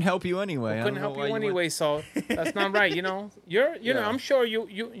No. couldn't help you anyway. I Couldn't don't know help why you went- anyway, so that's not right. You know, you know, Yeah. I'm sure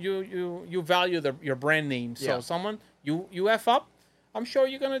you value your brand name. So Yeah. someone you f up, I'm sure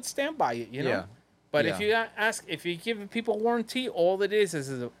you're gonna stand by it. You know. Yeah. But Yeah. if you give people warranty, all it is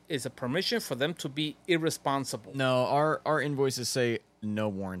a permission for them to be irresponsible. No, our invoices say no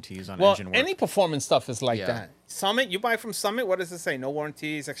warranties on Well, engine work. any performance stuff is like Yeah. that. Summit, you buy from Summit. What does it say? No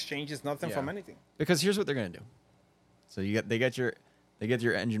warranties, exchanges, nothing Yeah. from anything. Because here's what they're gonna do. So they get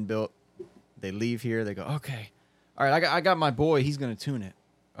your engine built. They leave here. They go, okay, all right. I got my boy. He's gonna tune it.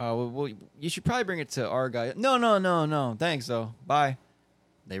 Well, you should probably bring it to our guy. No. Thanks though. Bye.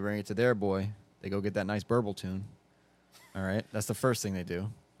 They bring it to their boy. They go get that nice burble tune. All right, that's the first thing they do.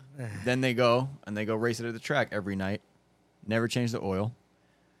 Then they go race it at the track every night. Never change the oil.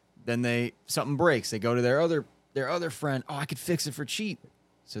 Then something breaks. They go to their other friend. Oh, I could fix it for cheap.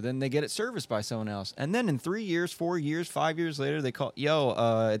 So then they get it serviced by someone else. And then in 3 years, 4 years, 5 years later, they call,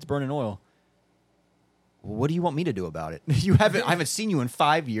 it's burning oil. What do you want me to do about it? I haven't seen you in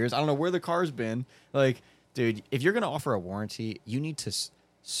 5 years. I don't know where the car's been. Like, dude, if you're gonna offer a warranty, you need to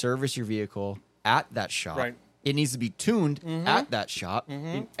service your vehicle at that shop. Right. It needs to be tuned Mm-hmm. at that shop.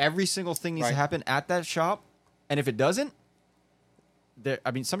 Every single thing needs to Right. happen at that shop. And if it doesn't,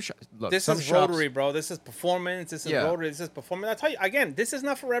 some shops. Look, This some is shops, rotary, bro. This is performance. This is Yeah. rotary. This is performance. I tell you again, this is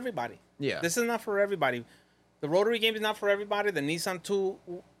not for everybody. Yeah. This is not for everybody. The rotary game is not for everybody. The Nissan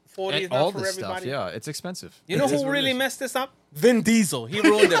 240 and is not all for this everybody. stuff. Yeah, it's expensive. You know It is who what it really is. messed this up? Vin Diesel. He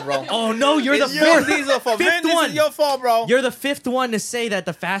ruined it, bro. Oh no, you're the It's Vin Diesel fault. fifth Vin, this one. is your fault, bro. You're the fifth one to say that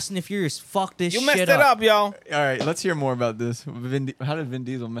the Fast and the Furious fucked this You shit messed it up, yo. All right, let's hear more about this. How did Vin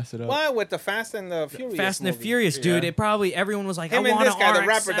Diesel mess it up? Why with the Fast and the Furious? Fast and the movie? Furious, dude. Yeah. It probably everyone was like, Him I and want this an guy, the RX-7.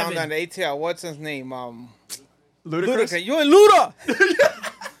 rapper down there, the ATL. What's his name? Ludacris? Ludacris. You and Luda.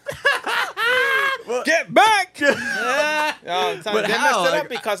 Get back. So But they how? messed it up Like,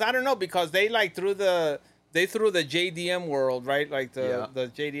 because I don't know, because they like threw the JDM world, right? Like the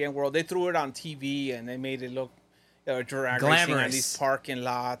JDM world. They threw it on TV and they made it look drag racing on these Glamorous. parking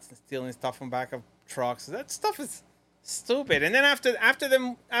lots and stealing stuff from back of trucks. That stuff is stupid. And then after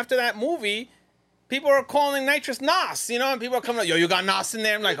that movie, people are calling nitrous NOS, you know, and people are coming like, yo, you got NOS in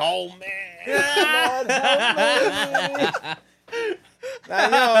there? I'm like, oh man, Lord help me. I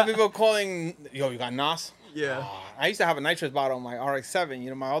know people calling, yo, you got NOS? Yeah. I used to have a nitrous bottle on my RX-7, you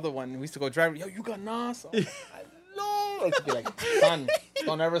know, my other one. We used to go driving. Yo, you got NOS? Oh, no. It's be like, son,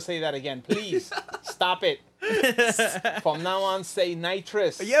 don't ever say that again. Please, stop it. From now on, say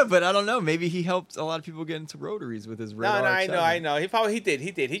nitrous. Yeah, but I don't know. Maybe he helped a lot of people get into rotaries with his red No, RX-7. I know. He did.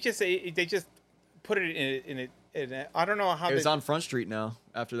 He just they just put it in it. I don't know how It was on Front Street now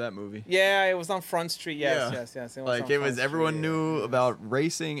after that movie. Yeah, it was on Front Street. Yes, Yeah. yes. Like it was, everyone knew about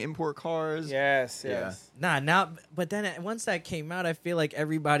racing, import cars. Yes, Yeah. yes. Nah, now, but then once that came out, I feel like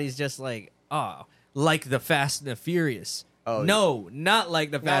everybody's just like, oh, like the Fast and the Furious. Oh, no, not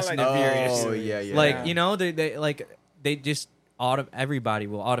like the Fast like and the the Furious. Oh, yeah. Like, Yeah. you know, they just everybody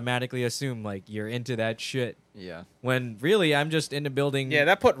will automatically assume like you're into that shit. Yeah. When really, I'm just into building. Yeah,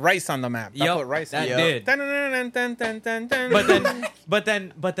 that put rice on the map. That Yup, put rice that on did. But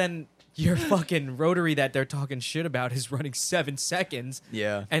then your fucking rotary that they're talking shit about is running 7 seconds,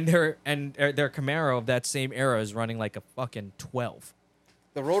 Yeah. and their Camaro of that same era is running like a fucking 12.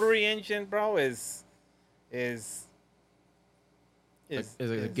 the rotary engine, bro, is Is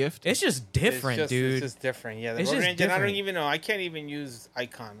it a gift? It's just different, dude. It's just different. Yeah, the It's rotary just engine. I don't different. even know. I can't even use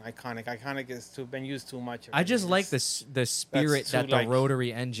iconic. Iconic is been used too much. I just like the spirit too, that the like,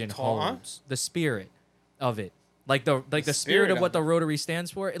 rotary engine tall, huh? holds. The spirit of it, like the spirit spirit of of what the it. rotary stands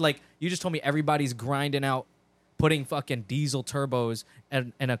for. Like you just told me, everybody's grinding out, putting fucking diesel turbos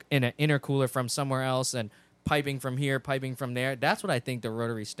and in an intercooler from somewhere else and piping from here, piping from there. That's what I think the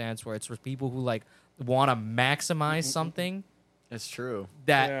rotary stands for. It's for people who like want to maximize something It's true.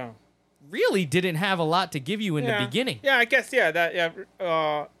 that yeah. really didn't have a lot to give you in the beginning. Yeah, I guess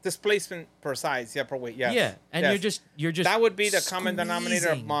displacement per size, per weight, yes. Yeah, and Yes. you're just that would be the common denominator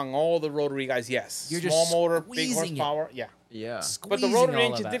squeezing. among all the rotary guys. Yes, You're small just motor, big squeezing it. horsepower. Yeah, Yeah. but the squeezing rotary all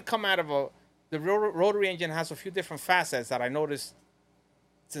of engine that. did come out of the rotary engine has a few different facets that I noticed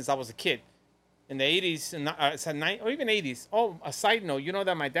since I was a kid. In the 80s, or even 80s. Oh, a side note, you know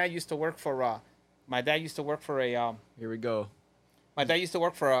that my dad used to work for a Here we go. My dad used to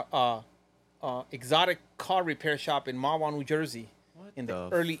work for a exotic car repair shop in Mahwah, New Jersey, in the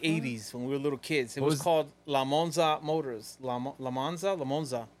early '80s when we were little kids. It was called La Monza Motors. La Monza.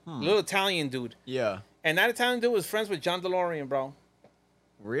 Little Italian dude. Yeah. And that Italian dude was friends with John DeLorean, bro.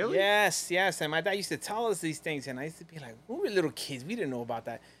 Really? Yes. And my dad used to tell us these things, and I used to be like, we were little kids. We didn't know about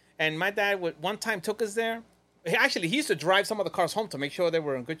that. And my dad one time took us there. He used to drive some of the cars home to make sure they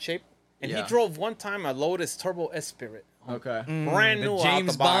were in good shape. And he Yeah. drove one time a Lotus Turbo S Spirit. Okay. Brand new the out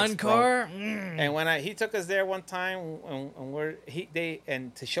James the box, Bond bro. car. And when he took us there one time,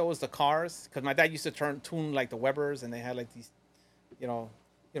 and to show us the cars, because my dad used to tune like the Webers, and they had like these, you know,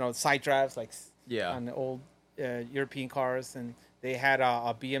 side drives like on the old European cars, and they had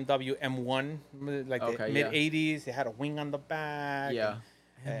a BMW M1, like the Okay, mid '80s. They had a wing on the back. Yeah.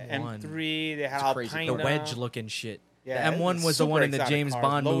 and, M1. M3. They had It's crazy. Alpina. The wedge looking shit. Yeah, the M1 was the one super in the exotic James cars.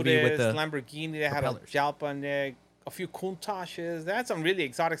 Bond movie with Lotus, the Lamborghini. They had a propellers. Jalpa in there, a few Countachs. They had some really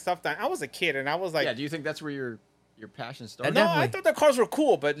exotic stuff. That I was a kid, and I was like, Yeah. Do you think that's where your passion started? no, I Definitely. thought the cars were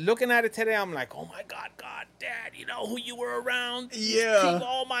cool, but looking at it today, I'm like, oh my God, Dad, you know who you were around? These Yeah. people,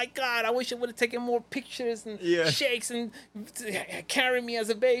 oh my God, I wish I would have taken more pictures and Yeah. shakes and carry me as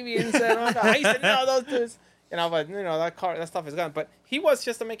a baby and said, oh, God. I used to know those dudes. But that stuff is gone. But he was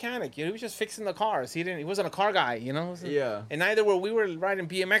just a mechanic. He was just fixing the cars. He wasn't a car guy. Yeah. And neither were we. Were riding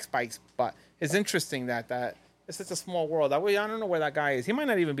BMX bikes. But it's interesting that it's such a small world. I don't know where that guy is. He might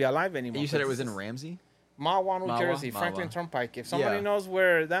not even be alive anymore. You said it was in Ramsey? Mahwah, New Mahwah? Jersey, Mahwah. Franklin Turnpike. If somebody Yeah. knows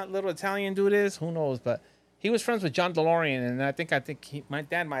where that little Italian dude is, who knows? But he was friends with John DeLorean, and I think my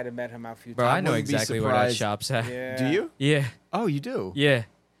dad might have met him a few Bro, I times. know wouldn't be exactly where that surprised. shop's at. Yeah. Do you? Yeah, Oh, you do? yeah.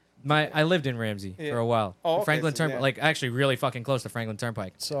 I lived in Ramsey for a while. Oh, okay, Franklin so Turnpike, yeah. like actually really fucking close to Franklin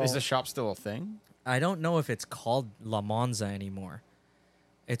Turnpike. So Is the shop still a thing? I don't know if it's called La Monza anymore.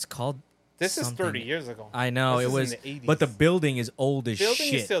 It's called. this is something. 30 years ago. I know This it is was, in the 80s. but the building is old as building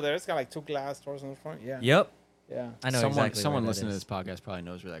shit. is still there. It's got like 2 glass doors in the front. Yeah. Yep, Yeah. I know Someone exactly. someone where that listening to is. this podcast probably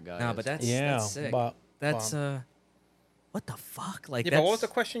knows where that guy No, is. but that's sick. but That's what the fuck? Like, yeah. that's, But what was the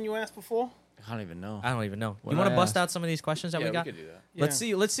question you asked before? I don't even know. I don't even know. What You want I to bust asked? out some of these questions that Yeah, we got? could do that. Let's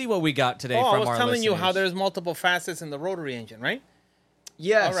Yeah. see what we got today Oh, from I was our telling you how listeners. there's multiple facets in the rotary engine, right?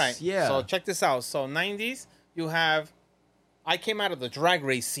 Yes. All right. Yeah. So check this out. So 90s, you have I came out of the drag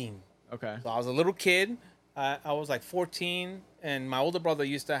race scene. Okay. So I was a little kid. I was like 14, and my older brother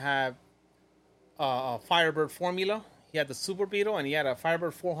used to have a Firebird Formula. He had the Super Beetle, and he had a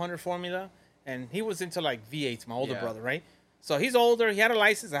Firebird 400 Formula, and he was into like V8s. My older brother, right? So he's older. He had a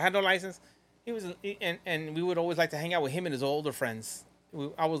license. I had no license. And we would always like to hang out with him and his older friends.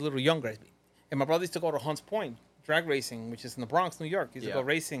 I was a little younger, and my brother used to go to Hunts Point drag racing, which is in the Bronx, New York. He used to go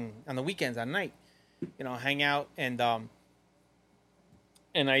racing on the weekends at night, hang out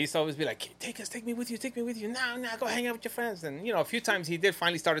and I used to always be like, take me with you. No, go hang out with your friends. And, a few times he did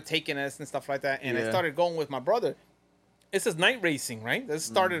finally started taking us and stuff like that. And I started going with my brother. This is night racing, right? This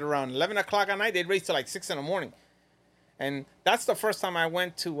started around 11 o'clock at night. They'd race till like 6 in the morning. And that's the first time I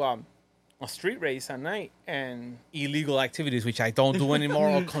went to a street race at night and illegal activities, which I don't do anymore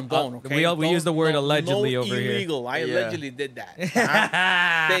or condone, okay? We use the word allegedly over here. Illegal. I allegedly did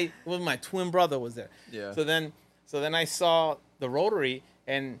that. My twin brother was there. Yeah. So then I saw the Rotary.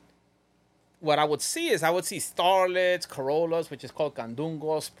 And what I would see Starlets, Corollas, which is called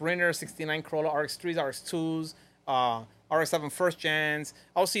Candungo, Sprinter, 69 Corolla, RX-3s, RX-2s, RX-7 first gens.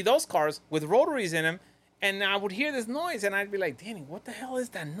 I would see those cars with rotaries in them, and I would hear this noise, and I'd be like, Danny, what the hell is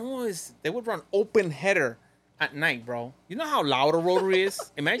that noise? They would run open header at night, bro. You know how loud a rotary is?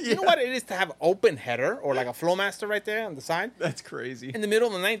 Imagine, you know what it is to have open header or like a Flowmaster right there on the side? That's crazy. In the middle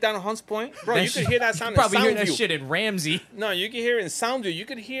of the night down at Hunts Point? Bro, you could hear that sound in probably hear Soundview. that shit in Ramsey. No, you can hear it in Soundview. You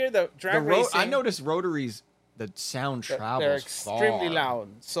could hear the drag racing. I noticed rotaries, the sound travels They're extremely far. loud.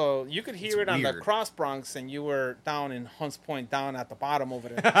 So you could hear it on the weird. Cross Bronx, and you were down in Hunts Point, down at the bottom over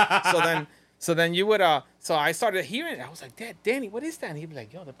there. So then you would, so I started hearing it. I was like, Danny, what is that? And he'd be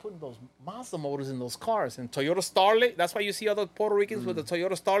like, yo, they're putting those Mazda motors in those cars. And Toyota Starlet, that's why you see other Puerto Ricans with the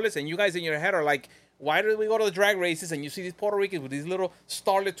Toyota Starlets. And you guys in your head are like, why do we go to the drag races and you see these Puerto Ricans with these little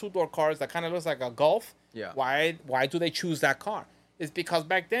Starlet two-door cars that kind of looks like a Golf? Yeah. Why do they choose that car? It's because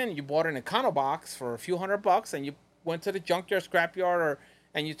back then you bought an Econo box for a few $100 and you went to the junkyard, scrapyard,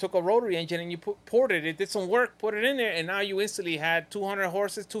 and you took a rotary engine and you ported it, did some work, put it in there, and now you instantly had 200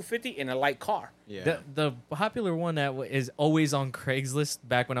 horses, 250 in a light car. Yeah. The popular one that is always on Craigslist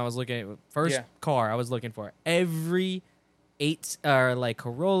back when I was looking at first car I was looking for, every Corolla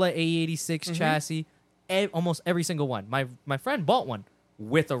A86 chassis, almost every single one. My friend bought one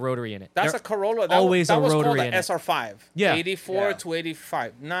with a rotary in it. That's They're a Corolla. That always that a was rotary called in the it. SR5. Yeah. 84 to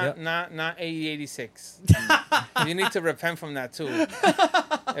 85. Not 86. You need to repent from that too.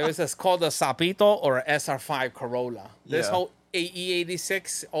 It was just called a Sapito or a SR5 Corolla. This whole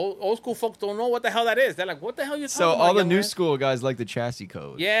AE86, old school folks don't know what the hell that is. They're like, what the hell are you talking about? So all the young new man? school guys like the chassis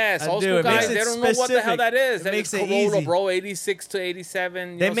code. Yes, I old do. school It makes guys, it they don't know what the hell specific. that is. It That makes is it Corolla, easy. bro, 86 to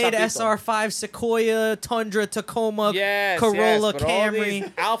 87. They made Sapito. SR5 Sequoia, Tundra, Tacoma, Yes, Corolla, but all these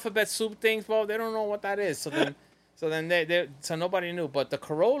Camry. alphabet soup things, bro, they don't know what that is. So then so nobody knew. But the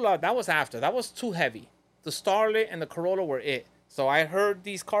Corolla, that was after. That was too heavy. The Starlet and the Corolla were it. So I heard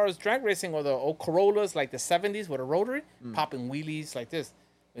these cars drag racing, or the old Corollas, like the 70s with a rotary, popping wheelies like this.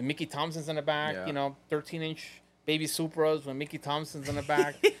 With Mickey Thompson's in the back, 13-inch baby Supras with Mickey Thompson's in the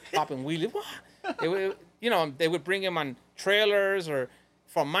back, popping wheelies. What? They would bring him on trailers, or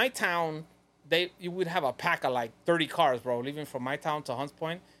from my town, you would have a pack of like 30 cars, bro, leaving from my town to Hunts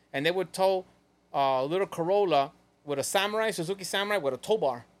Point, and they would tow a little Corolla with a Suzuki Samurai with a tow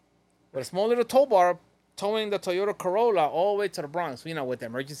bar, with a small little tow bar, towing the Toyota Corolla all the way to the Bronx, with the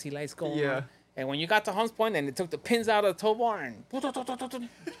emergency lights going on. And when you got to Hunts Point, and they took the pins out of the tow bar and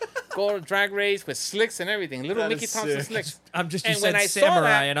go to drag race with slicks and everything, little Mickey Thompson slicks. I'm just, And you when said I saw Samurai,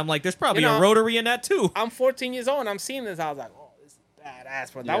 that, and I'm like, there's probably a rotary in that too. I'm 14 years old, and I'm seeing this. I was like, oh, this is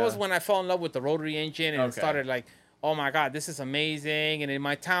badass, bro. That was when I fell in love with the rotary engine, and it started like, oh my God, this is amazing. And in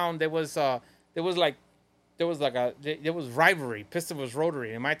my town, there was rivalry. Piston was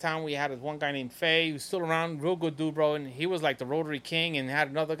rotary. In my town, we had this one guy named Faye, who's still around, real good dude, bro. And he was like the rotary king, and had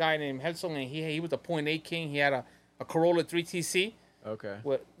another guy named Helsong, and he was the .8 king. He had a Corolla 3TC. Okay.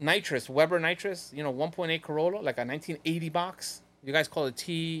 With nitrous, Weber nitrous, 1.8 Corolla, like a 1980 box. You guys call it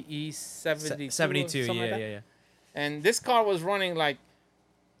TE72. 72, something like that. yeah. And this car was running like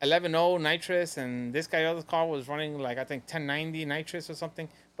 11.0 nitrous, and this other car was running like, I think, 1090 nitrous or something.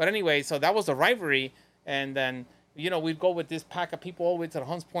 But anyway, so that was the rivalry. And then, we'd go with this pack of people all the way to the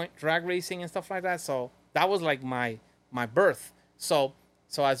Hunts Point drag racing and stuff like that. So that was like my birth. So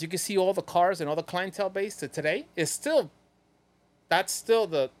as you can see, all the cars and all the clientele base to today is that's still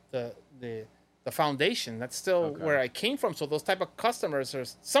the foundation. That's still where I came from. So those type of customers,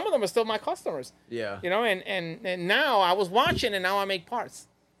 some of them are still my customers. Yeah. And now I was watching, and now I make parts.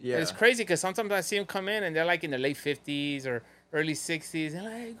 Yeah. And it's crazy because sometimes I see them come in and they're like in their late 50s or early 60s. And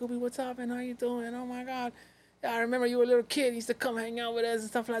like, hey, Goopy, what's up? And how you doing? Oh my God. yeah, I remember you were a little kid. You used to come hang out with us and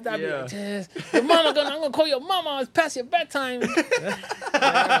stuff like that. I'd be Yeah. like, "Yes, I'm gonna call your mama. It's past your bedtime."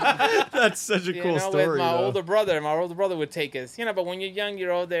 That's such a cool story. With my though. older brother would take us. But when you're young,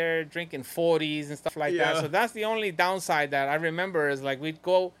 you're out there drinking 40s and stuff like that. Yeah. So that's the only downside that I remember is like we'd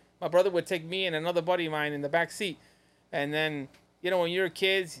go. My brother would take me and another buddy of mine in the back seat, and then when you're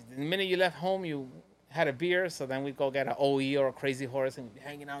kids, the minute you left home, you had a beer. So then we'd go get an OE or a Crazy Horse and be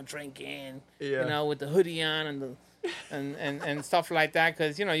hanging out drinking. Yeah. With the hoodie on and the. And stuff like that,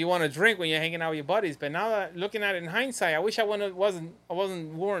 because you want to drink when you're hanging out with your buddies. But now that looking at it in hindsight, I wish I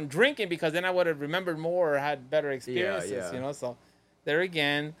weren't drinking, because then I would have remembered more or had better experiences. Yeah. So there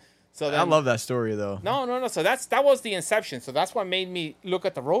again. So I then, love that story though. No. So that was the inception. So that's what made me look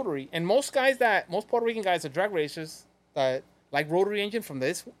at the rotary. And most Puerto Rican guys are drag racers that like rotary engine from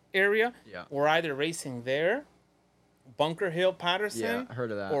this area. Yeah. Were either racing there, Bunker Hill, Patterson, Yeah, I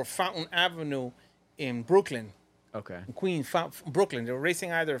heard of that. or Fountain Avenue in Brooklyn. Okay. Queens, Brooklyn. They were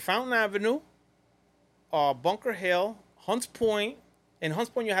racing either Fountain Avenue, Bunker Hill, Hunts Point. In Hunts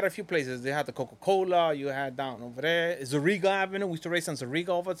Point, you had a few places. They had the Coca-Cola. You had down over there Zariga Avenue. We used to race on Zariga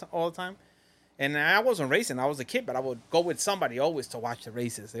all the time. And I wasn't racing. I was a kid, but I would go with somebody always to watch the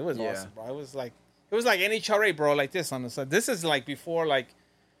races. It was awesome, bro. It was like NHRA, bro, like this on the side. This is like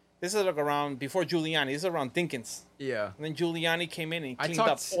around before Giuliani. This is around Dinkins. Yeah. And then Giuliani came in and cleaned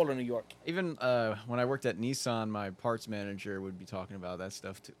up all of New York. Even when I worked at Nissan, my parts manager would be talking about that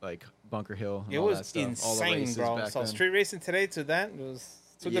stuff too, like Bunker Hill. And It all was that stuff, all the insane, races bro. back So then. street racing today to that, it was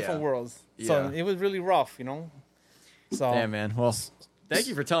two different worlds. Yeah. So it was really rough, So Damn, man. Well, thank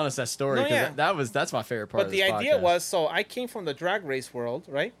you for telling us that story. No, 'Cause yeah. that's my favorite part. But of the this idea podcast. was, so I came from the drag race world,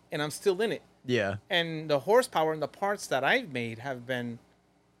 right? And I'm still in it. Yeah. And the horsepower and the parts that I've made have been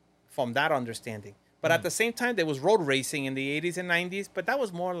from that understanding. But at the same time, there was road racing in the 80s and 90s, but that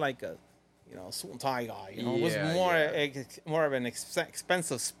was more like a, suit and tie guy. It was Yeah, more of an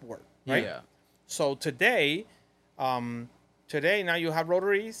expensive sport, right? Yeah. So today now you have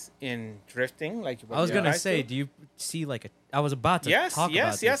rotaries in drifting, like I was you gonna guys say, do. do you see I was about to Yes, talk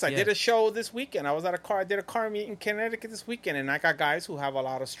about this. yes. I did a show this weekend. I did a car meet in Connecticut this weekend, and I got guys who have a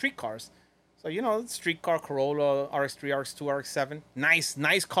lot of street cars. So, street car, Corolla, RX-3, RX-2, RX-7.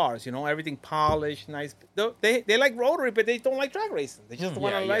 Nice cars, everything polished, nice. They like rotary, but they don't like drag racing. They just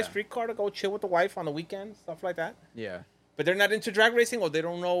want a nice street car to go chill with the wife on the weekend, stuff like that. Yeah. But they're not into drag racing, or they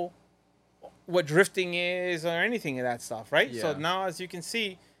don't know what drifting is or anything of that stuff, right? Yeah. So now, as you can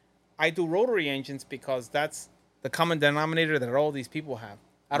see, I do rotary engines because that's the common denominator that all these people have.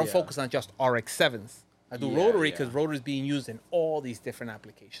 I don't focus on just RX-7s. I do rotary because rotary is being used in all these different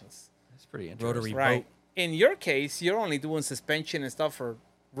applications. That's pretty interesting. Rotary Right. boat. In your case, you're only doing suspension and stuff for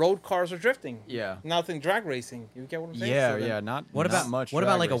road cars or drifting. Yeah. Nothing drag racing. You get what I'm saying? Yeah, So then- yeah. Not What not about much. what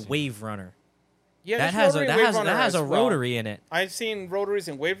about drag like a racing. wave runner? Yeah, That there's has a rotary that Wave has Runner that has as a well. rotary in it. I've seen rotaries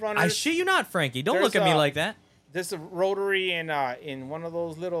and wave runners. I shit you not, Frankie. Don't look There's at me a- like that. There's a rotary in one of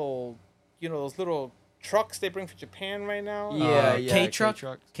those little, those little trucks they bring from Japan right now. Yeah, yeah. K-truck.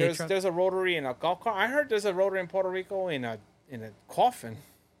 K-truck. K-truck. There's a rotary in a golf cart. I heard there's a rotary in Puerto Rico in a coffin.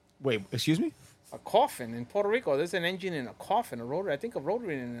 Wait, excuse me? A coffin in Puerto Rico. There's an engine in a coffin. A rotary. I think a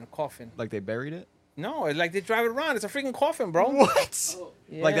rotary in a coffin. Like they buried it? No, it's like they drive it around. It's a freaking coffin, bro. What?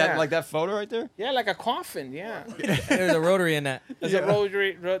 Yeah. Like that photo right there? Yeah, like a coffin. Yeah. There's a rotary in that. There's a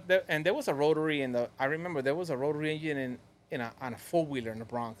rotary, and there was a rotary in the. I remember there was a rotary engine on a 4-wheeler in the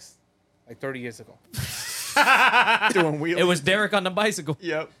Bronx, like 30 years ago. Doing wheelies. It was Derek on the bicycle.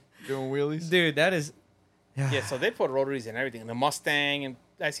 Yep. Doing wheelies. Dude, that is. Yeah, so they put rotaries in everything. In the Mustang, and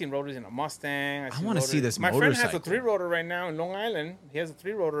I've seen rotaries in a Mustang. I wanna see this My friend has a motorcycle. 3-rotor right now in Long Island. He has a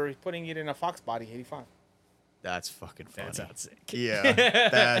 3-rotor. He's putting it in a Fox body 85. That's fucking funny. That sounds sick. Yeah.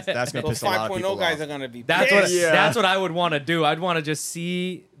 That's going to Those piss a lot of 5.0 people guys off. are gonna be. That's pissed. what Yeah. that's what I would want to do. I'd want to just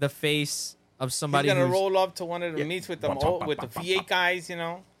see the face of He's somebody gonna who's roll up to one of the meets with them with the V8 guys,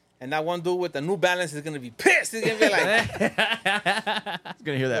 and that one dude with the New Balance is gonna be pissed. He's gonna be like, He's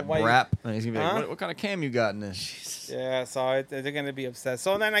going to hear that Why you- rap. And he's going to be like, Huh? what kind of cam you got in this? yeah. So they're gonna be upset.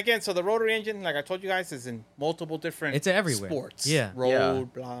 So then again, so the rotary engine, like I told you guys, is in multiple different. It's everywhere. Sports. Yeah.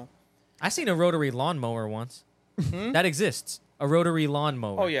 Road. Blah. I seen a rotary lawnmower once. That exists. A rotary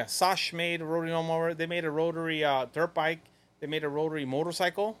lawnmower. Oh yeah, Sosh made a rotary lawnmower. They made a rotary dirt bike. They made a rotary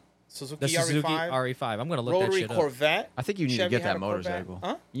motorcycle. Suzuki The Suzuki RE5. RE5. I'm gonna look that Rotary shit up. Corvette. I think you need Chevy to get had that a Corvette. motorcycle.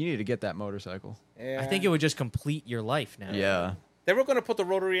 Huh? You need to get that motorcycle. Yeah. I think it would just complete your life now. Yeah. They were going to put the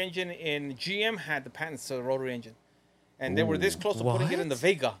rotary engine in. GM had the patents to the rotary engine, and they were this close to putting it in the What?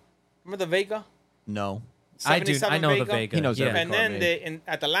 Vega. Remember the Vega? No. I do. 77 I know the Vega? Vega. He knows yeah. every And car then made.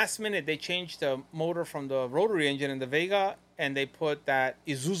 at the last minute, they changed the motor from the rotary engine in the Vega, and they put that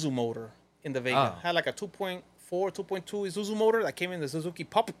Isuzu motor in the Vega. Oh. Had like a 2.4, 2.2 Isuzu motor that came in the Suzuki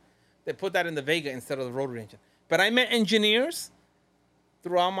Pup. They put that in the Vega instead of the rotary engine. But I met engineers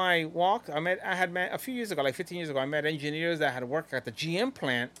throughout my walk. I had met a few years ago, like 15 years ago, I met engineers that had worked at the GM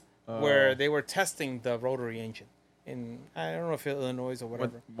plant where they were testing the rotary engine. In, I don't know if Illinois or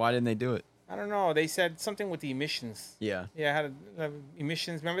whatever. Why didn't they do it? I don't know. They said something with the emissions. Yeah. Yeah, had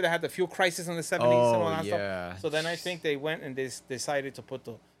emissions. Remember they had the fuel crisis in the 70s and all that stuff? So then I think they went and they decided to put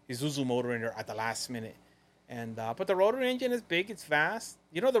the Isuzu motor in there at the last minute. And but the rotary engine is big. It's fast.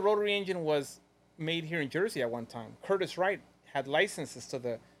 You know, the rotary engine was made here in Jersey at one time. Curtiss Wright had licenses to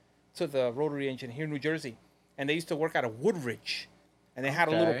the rotary engine here in New Jersey. And they used to work out of Woodridge. And they had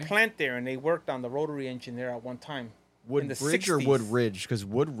a little plant there, and they worked on the rotary engine there at one time. Woodbridge or Woodridge? Because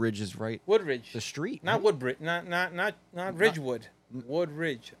Woodridge is right. Woodridge. The street. Not right? Woodbridge. Not Ridgewood.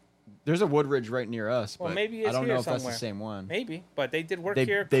 Woodridge. There's a Woodridge right near us. Well, but maybe it's I don't here know if somewhere. that's the same one. Maybe, but they did work They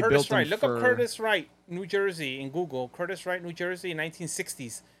here. built Curtiss them Wright. Look up for- Curtiss Wright, New Jersey in Google. Curtiss Wright, New Jersey,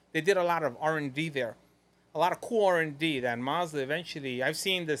 1960s. They did a lot of R&D there. A lot of cool R&D that Mazda eventually... I've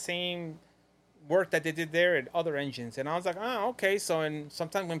seen the same work that they did there at other engines. And I was like, oh, okay. So and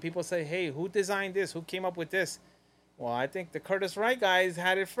sometimes when people say, hey, who designed this? Who came up with this? Well, I think the Curtiss Wright guys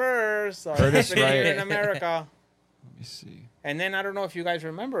had it first. So Curtiss it's Wright. in America. Let me see. And then I don't know if you guys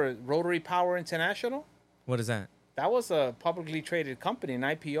remember Rotary Power International. What is that? That was a publicly traded company, an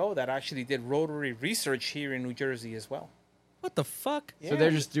IPO, that actually did rotary research here in New Jersey as well. What the fuck? So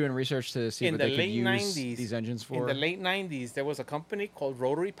they're just doing research to see in what the they could late use 90s, these engines for. In the late 90s, there was a company called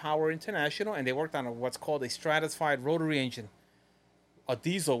Rotary Power International, and they worked on what's called a stratified rotary engine, a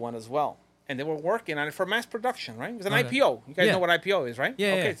diesel one as well. And they were working on it for mass production, right? It was an Okay. IPO. You guys Yeah. know what IPO is, right? Yeah,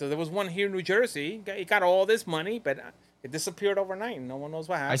 Okay, yeah. so there was one here in New Jersey. It got all this money, but it disappeared overnight. No one knows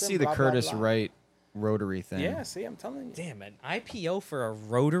what happened. I see the blah, blah, Curtiss blah. Wright rotary thing. Yeah, see, I'm telling you. Damn, an IPO for a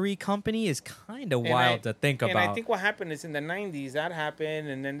rotary company is kind of And wild to think and about. I think what happened is in the 90s, that happened,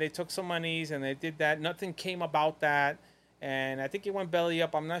 and then they took some monies, and they did that. Nothing came about that, and I think it went belly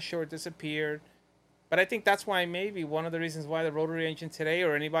up. I'm not sure. It disappeared. But I think that's why maybe one of the reasons why the rotary engine today,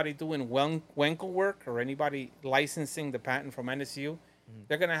 or anybody doing Wenkel work, or anybody licensing the patent from NSU,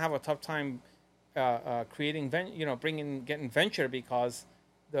 they're going to have a tough time creating, getting venture, because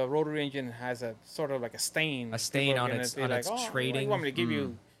the rotary engine has a sort of like a stain. A stain People are on gonna its- be on like, its "Oh, trading." You want me to give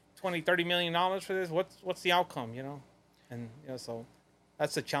you $20-30 million for this? What's the outcome? And so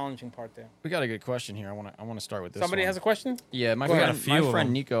that's the challenging part there. We got a good question here. I want to start with this. Somebody one. has a question? Yeah, my Go ahead. friend, A few of them. my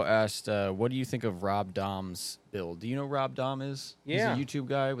friend Nico asked, "What do you think of Rob Dom's build? Do you know who Rob Dom is? Yeah. He's a YouTube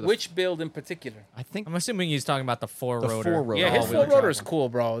guy. With Which build in particular? I think I'm assuming he's talking about the four-rotor. four-rotor. Yeah, his all-wheel full rotor is drive. cool,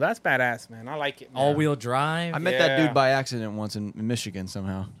 bro. That's badass, man. I like it. Man. All-wheel drive. I met that Yeah. dude by accident once in Michigan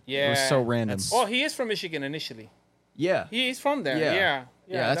somehow. It was Yeah. so random. Oh, he is from Michigan initially. Yeah. He's from there. Yeah.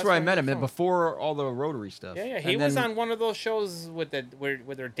 Yeah. That's where I met him he's from. before all the rotary stuff. Yeah. He And was then- on one of those shows where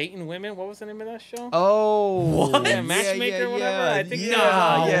they're dating women. What was the name of that show? Oh, What? Yeah, Matchmaker or whatever? I think he No,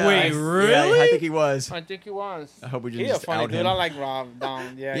 was. wait, Yeah, really? I think he was. I think he was. I hope we He's didn't a just funny out dude. him. I like Rob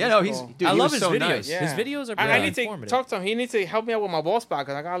Dom. Yeah. Yeah, no, he's cool. dude. I he love was his so videos. nice. Yeah. His videos are I very need to informative. talk to him. He needs to help me out with my ball spot,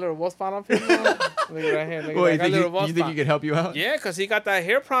 because I got a little ball spot up here. Now. Look at right here. Look at Wait, that. I got a little ball you think spot. he could help you out? Yeah, because he got that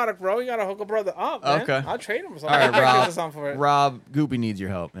hair product, bro. You got to hook a brother up, man. Okay. I'll trade him for All something. right, I'll Rob. give something for it. Rob, Goopy needs your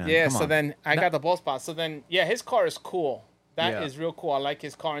help, man. Yeah, Come so on. then I got the ball spot. So then, yeah, his car is cool. That is Yeah. real cool. I like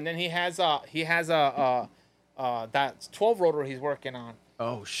his car. And then he has that 12 rotor he's working on.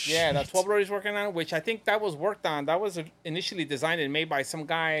 Oh shit. Yeah, that 12 rotor he's working on, which I think that was worked on. That was initially designed and made by some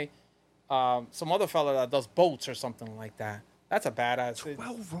guy, some other fella that does boats or something like that. That's a badass.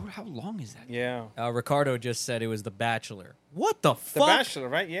 12 road. How long is that? Yeah. Ricardo just said it was The Bachelor. What the The fuck? Bachelor,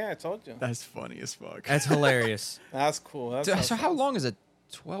 right? Yeah, I told you. That's funny as fuck. That's hilarious. That's cool. That's So how long is a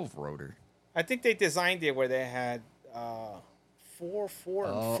 12 rotor? I think they designed it where they had 4, 4,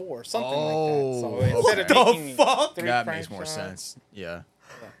 and 4, something like that. oh. So instead What of the making fuck? three That cranks, makes more sense. Yeah.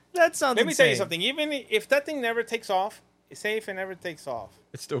 That sounds Let me tell you insane. something. Even if that thing never takes off, say if it never takes off,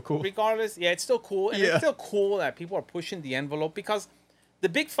 It's still cool. regardless, yeah, it's still cool. And Yeah. it's still cool that people are pushing the envelope, because the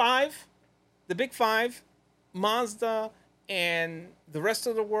big five, Mazda and the rest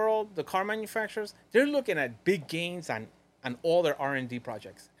of the world, the car manufacturers, they're looking at big gains on all their R&D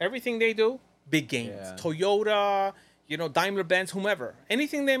projects. Everything they do, big gains. Yeah. Toyota, Daimler-Benz, whomever.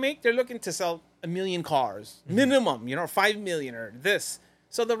 Anything they make, they're looking to sell 1 million cars. Minimum, 5 million or this.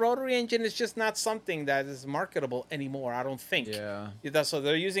 So the rotary engine is just not something that is marketable anymore, I don't think. Yeah. So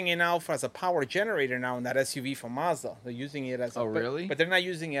they're using it now as a power generator now in that SUV from Mazda. They're using it as Oh, really? But they're not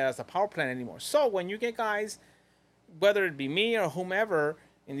using it as a power plant anymore. So when you get guys, whether it be me or whomever,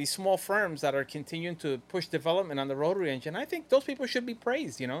 in these small firms that are continuing to push development on the rotary engine. I think those people should be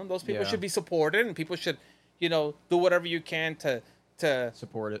praised, those people should be supported, and people should, do whatever you can to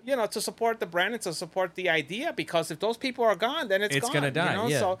support it. To support the brand and to support the idea, because if those people are gone, then it's gone. Gonna die.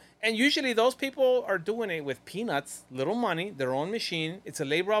 Yeah. So, and usually those people are doing it with peanuts, little money, their own machine. It's a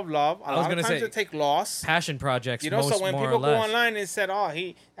labor of love. A lot of times they take loss. Passion projects. So when people go online and said, "Oh,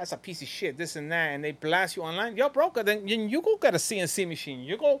 that's a piece of shit," this and that, and they blast you online, yo, broker, then you go get a CNC machine.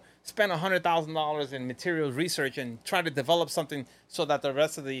 You go spend $100,000 in materials research and try to develop something so that the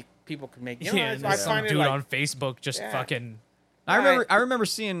rest of the people can make. I find dude on Facebook just fucking. I remember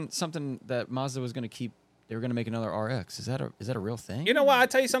seeing something that Mazda was going to keep. They were going to make another RX. Is that a real thing? You know what? I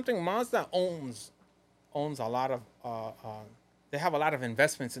tell you something. Mazda owns a lot of. They have a lot of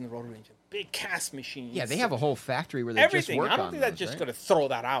investments in the rotary engine. Big cast machines. Yeah, they have a whole factory where they everything. just work on I don't think they're just going to throw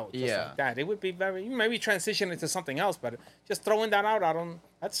that out. Just like that. It would be maybe transition into something else, but just throwing that out.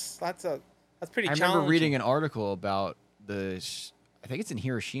 That's pretty challenging. I remember reading an article about I think it's in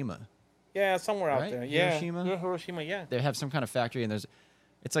Hiroshima. Yeah, somewhere out there. Yeah, Hiroshima. Yeah, they have some kind of factory, and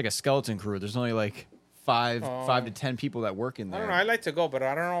it's like a skeleton crew. There's only like five to 10 people that work in there. I don't know. I like to go, but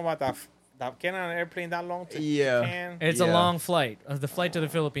I don't know about that. Getting on an airplane that long to Japan. It's a long flight. The flight to the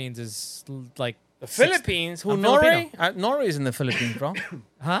Philippines is like the Philippines. Who Norway? Norway's in the Philippines, bro.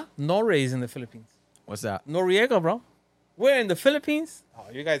 Huh? Norway's in the Philippines. What's that? Noriega, bro. We're in the Philippines.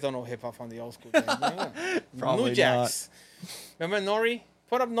 Oh, you guys don't know hip hop on the old school days. Probably New Jacks. Remember Nori?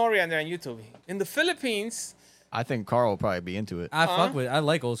 Put up Nori on there on YouTube. In the Philippines. I think Carl will probably be into it. I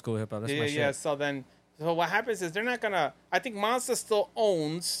like old school hip hop. That's my shit. Yeah. So what happens is they're not gonna. I think Mazda still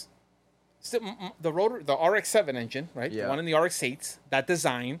owns the RX-7 engine, right? Yeah. The one in the RX-8. That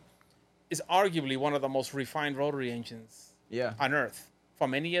design is arguably one of the most refined rotary engines on Earth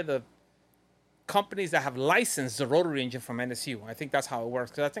from any of the companies that have licensed the rotary engine from NSU. I think that's how it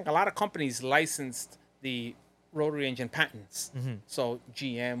works, because I think a lot of companies licensed the rotary engine patents. Mm-hmm. So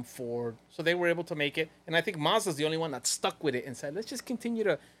GM, Ford, so they were able to make it. And I think Mazda's the only one that stuck with it and said, let's just continue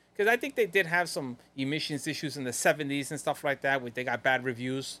to, because I think they did have some emissions issues in the 70s and stuff like that, where they got bad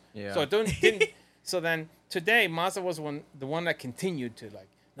reviews. Yeah. So it didn't. So then today, Mazda was the one that continued to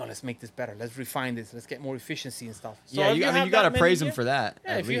no, let's make this better. Let's refine this. Let's get more efficiency and stuff. So you got to praise them for that.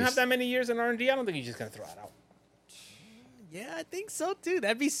 Yeah, if you have that many years in R&D, I don't think you're just going to throw it out. Yeah, I think so too.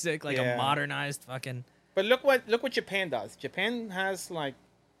 That'd be sick, like a modernized fucking. But look what Japan does. Japan has like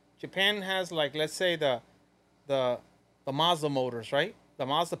let's say the Mazda motors, right? The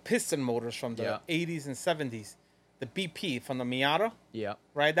Mazda piston motors from the 80s and 70s. The BP from the Miata. Yeah.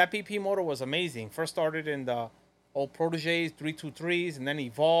 Right? That BP motor was amazing. First started in the old Proteges, 323s, and then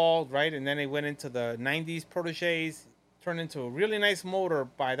evolved, right? And then it went into the 90s Proteges, turned into a really nice motor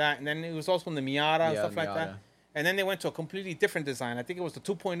by that. And then it was also in the Miata and stuff like that. And then they went to a completely different design. I think it was the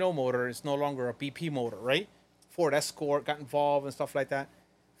 2.0 motor. It's no longer a BP motor, right? Ford Escort got involved and stuff like that.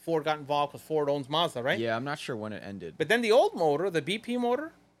 Ford got involved because Ford owns Mazda, right? Yeah, I'm not sure when it ended. But then the old motor, the BP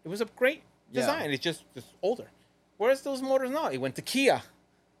motor, it was a great design. It's just older. Where's those motors now? It went to Kia.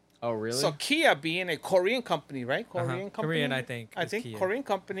 Oh, really? So Kia being a Korean company, right? Korean company. Korean, I think. Kia. Korean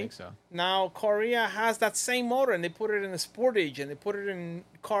company. I think so. Now Korea has that same motor, and they put it in a Sportage, and they put it in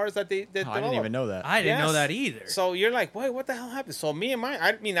cars that they develop. I didn't even know that. I didn't know that either. So you're like, wait, what the hell happened? So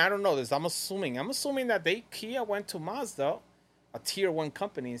I don't know this. I'm assuming that Kia went to Mazda, a tier 1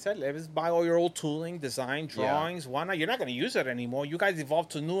 company, and said, let's buy all your old tooling, design, drawings. Why not? You're not going to use it anymore. You guys evolved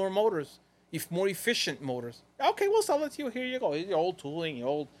to newer motors, more efficient motors. Okay, we'll sell it to you. Here you go. Here's your old tooling,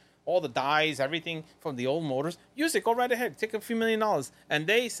 all the dies, everything from the old motors. Use it. Go right ahead. Take a few $1 million. And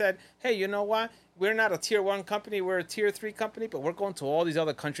they said, hey, you know what? We're not a tier 1 company. We're a tier 3 company, but we're going to all these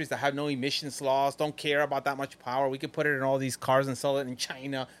other countries that have no emissions laws, don't care about that much power. We could put it in all these cars and sell it in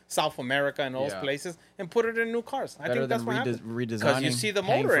China, South America, and those places, and put it in new cars. I think that's what happened. Because you see the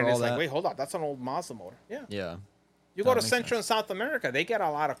motor, and it's like, wait, hold on. That's an old Mazda motor. Yeah. Yeah. You go to Central and South America, they get a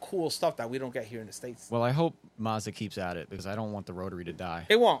lot of cool stuff that we don't get here in the States. Well, I hope Mazda keeps at it, because I don't want the rotary to die.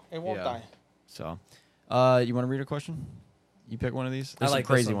 It won't die. So, you want to read a question? You pick one of these? There's I like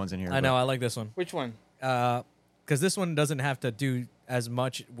some crazy this one. ones in here. I know. I like this one. Which one? Because this one doesn't have to do as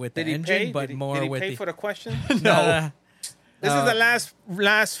much with the engine, but more did he with pay for the question? No. This is the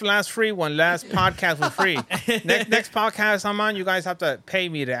last free one. Last podcast for free. Next podcast I'm on, you guys have to pay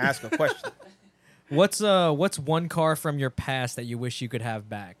me to ask a question. What's one car from your past that you wish you could have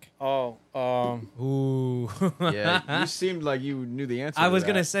back? Oh, Ooh. Yeah, you seemed like you knew the answer. I was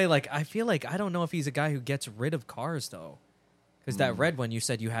gonna say, like, I feel like I don't know if he's a guy who gets rid of cars though, because that red one, you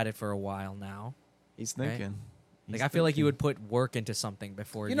said you had it for a while now. He's thinking. Right? Like, I feel like you would put work into something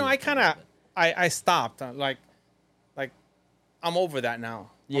before. I kind of I stopped. Like I'm over that now.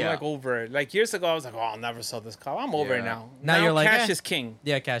 I'm like over it. Like years ago, I was like, oh, I'll never sell this car. I'm over it now. Now you're like, cash is king.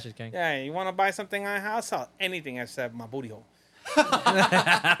 Yeah, cash is king. Yeah, you want to buy something? I'll sell anything except my booty hole.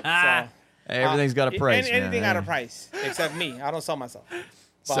 So, Everything's got a price. Anything man. got a price except me. I don't sell myself.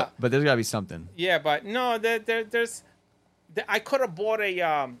 But there's got to be something. Yeah, but no, there's. I could have bought a.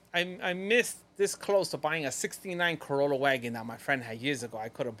 I missed this close to buying a '69 Corolla wagon that my friend had years ago. I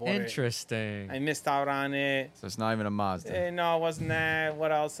could have bought it. Interesting. I missed out on it. So it's not even a Mazda. No, it wasn't that.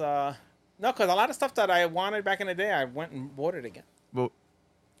 What else? No, because a lot of stuff that I wanted back in the day, I went and bought it again.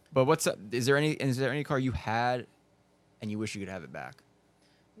 But what's up? Is there any car you had and you wish you could have it back?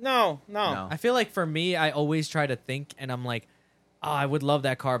 No. I feel like for me, I always try to think, and I'm like, oh, I would love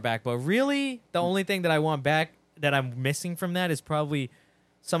that car back. But really, the only thing that I want back that I'm missing from that is probably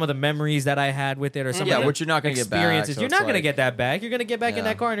some of the memories that I had with it, or some of the which you're not going to get back. experiences. So you're it's not going to like- get that back. You're going to get back in Yeah.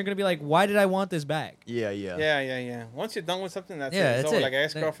 that car, and you're going to be like, why did I want this back? Yeah. Yeah. Once you're done with something, that's Yeah, it. It's that's over. it. Like an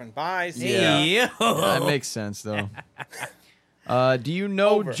ex-girlfriend buys. Yeah. Hey, That makes sense though. Do you know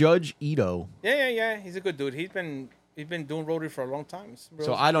Over. Judge Ito? Yeah. He's a good dude. He's been doing rotary for a long time.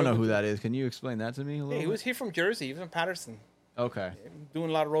 So I don't know who that is. Can you explain that to me a little? Yeah, he was here from Jersey. He was in Patterson. Okay. Doing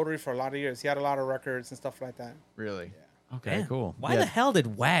a lot of rotary for a lot of years. He had a lot of records and stuff like that. Really? Okay. Damn. Cool. Why the hell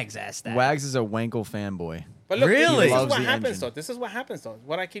did Wags ask that? Wags is a Wankel fanboy. But look, Really? this is Loves what the happens engine. though. This is what happens though.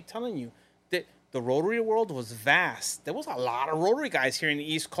 What I keep telling you. The rotary world was vast. There was a lot of rotary guys here in the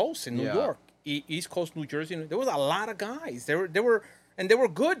East Coast in New Yeah. York, East Coast, New Jersey. There was a lot of guys. They were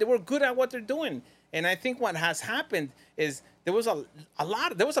good. They were good at what they're doing. And I think what has happened is there was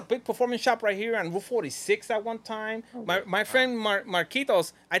a big performance shop right here on Route 46 at one time. My friend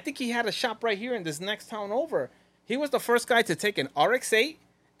Marquitos, I think he had a shop right here in this next town over. He was the first guy to take an RX-8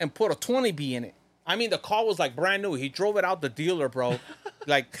 and put a 20B in it. I mean, the car was like brand new. He drove it out the dealer, bro.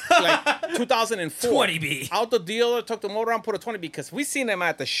 like 2004. 20B. Out the dealer, took the motor on, put a 20B. Because we seen him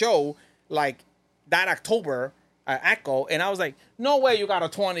at the show like that October at Echo. And I was like, no way you got a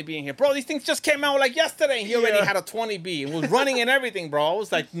 20B in here. Bro, these things just came out like yesterday. And he already had a 20B. It was running and everything, bro. I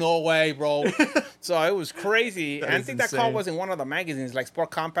was like, no way, bro. So it was crazy. And I is think that car insane. was in one of the magazines, like Sport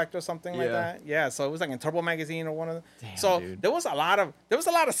Compact or something like Yeah. that. Yeah, so it was like in Turbo Magazine or one of them. Damn, So dude. there was a lot of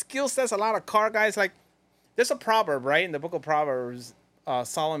skill sets, a lot of car guys. Like there's a proverb, right? In the book of Proverbs,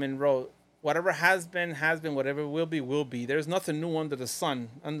 Solomon wrote, whatever has been, whatever will be. There's nothing new under the sun,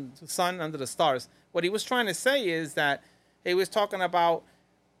 under the stars. What he was trying to say is that he was talking about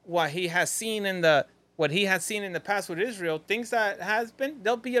what he has seen in the past with Israel, things that has been,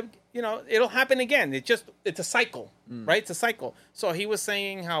 it'll happen again. It's a cycle, right? It's a cycle. So he was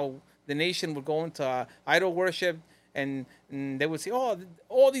saying how the nation would go into idol worship and they would say, oh,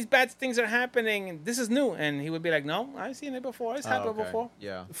 all these bad things are happening and this is new. And he would be like, no, I've seen it before. It's happened okay. before.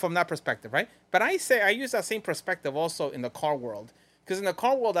 Yeah. From that perspective, right? But I use that same perspective also in the car world. Because in the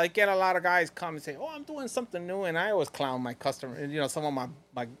car world, I get a lot of guys come and say, "Oh, I'm doing something new," and I always clown my customer, some of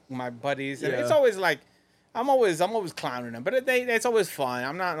my buddies, and Yeah. it's always like, I'm always clowning them, but it's always fun.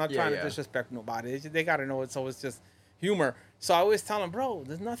 I'm not trying to disrespect nobody. They gotta know it's always just humor. So I always tell them, bro,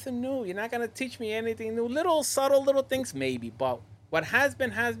 there's nothing new. You're not gonna teach me anything new. Little subtle little things maybe, but what has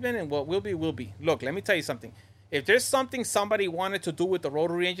been, and what will be. Look, let me tell you something. If there's something somebody wanted to do with the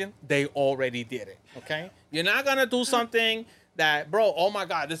rotary engine, they already did it. Okay, you're not gonna do something that, bro, oh my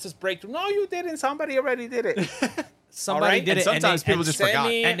God, this is breakthrough. No, you didn't. Somebody already did it. Somebody All right? did And it. sometimes people just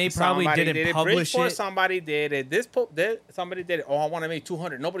forgot. And they probably Somebody didn't did it. publish Bridgeport, it. Somebody did it. Somebody did it. Oh, I want to make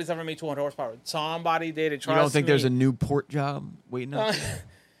 200. Nobody's ever made 200 horsepower. Somebody did it. You don't think there's a me. new port job waiting up?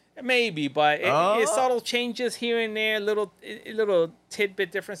 Maybe, but Oh. it's subtle changes here and there, little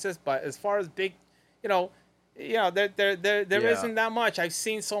tidbit differences. But as far as big, there isn't that much. I've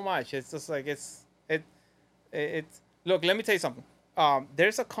seen so much. It's just like it's. Look, let me tell you something.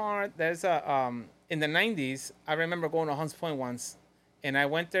 There's a car. In the 90s, I remember going to Hunts Point once, and I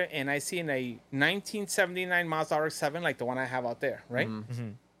went there and I seen a 1979 Mazda RX-7, like the one I have out there, right?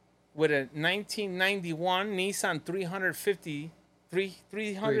 Mm-hmm. With a 1991 Nissan 350.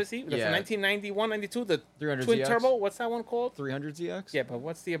 300Z? That's Yeah. a 1991, 92, the 300 twin ZX? turbo. What's that one called? 300 ZX? Yeah, but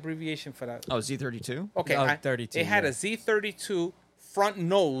what's the abbreviation for that? Oh, Z32? Okay, Oh, 32, It had yeah. a Z32 front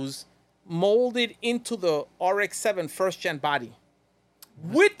nose molded into the RX-7 first gen body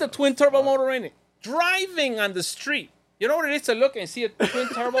with the twin turbo motor in it, driving on the street. You know what it is to look and see a twin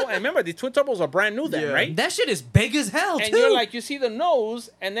turbo? And remember, the twin turbos are brand new then, Yeah. right? That shit is big as hell, And too. you're like, you see the nose,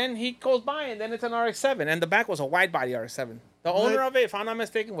 and then he goes by, and then it's an RX-7. And the back was a wide body RX-7. The owner of it, if I'm not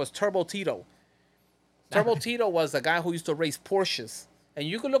mistaken, was Turbo Tito. Turbo Tito was the guy who used to race Porsches. And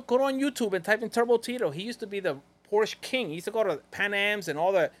you can go on YouTube and type in Turbo Tito. He used to be the Porsche king. He used to go to Pan Am's and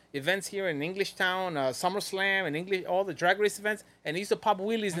all the events here in Englishtown, SummerSlam and English, all the drag race events, and he used to pop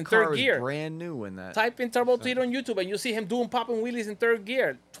wheelies in car third was gear. brand new when that. Type in Turbo Tito on YouTube and you'll see him popping wheelies in third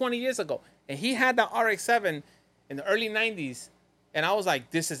gear 20 years ago. And he had the RX-7 in the early 90s. And I was like,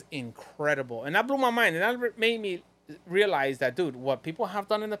 this is incredible. And that blew my mind. And that made me realize that, dude, what people have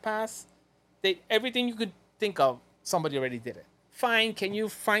done in the past, everything you could think of, somebody already did it. Fine, can you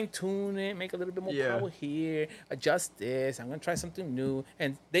fine tune it, make a little bit more power here, adjust this, I'm gonna try something new,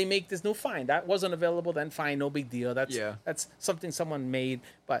 and they make this new. Fine, that wasn't available then, fine, no big deal. That's something someone made.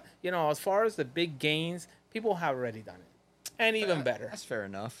 But as far as the big gains, people have already done it, and even better. That's fair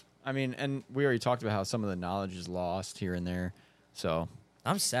enough. I mean, and we already talked about how some of the knowledge is lost here and there. So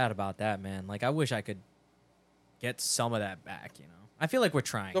I'm sad about that, man. Like, I wish I could get some of that back. I feel like we're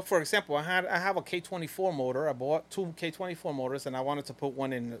trying. So, for example, I have a K24 motor. I bought 2 K24 motors, and I wanted to put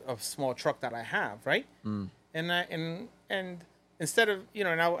one in a small truck that I have, right? And instead of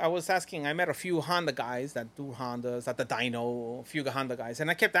I was asking. I met a few Honda guys that do Hondas at the dyno. A few Honda guys,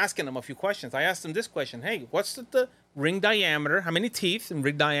 and I kept asking them a few questions. I asked them this question: hey, what's the ring diameter? How many teeth in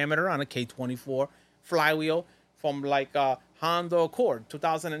ring diameter on a K24 flywheel from like Honda Accord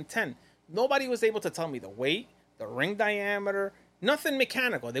 2010? Nobody was able to tell me the weight, the ring diameter. Nothing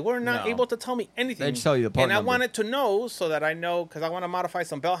mechanical. They were not able to tell me anything. They just tell you the part And number. I wanted to know so that I know, because I want to modify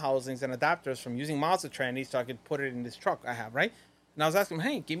some bell housings and adapters from using Mazda trannies so I could put it in this truck I have, right? And I was asking them,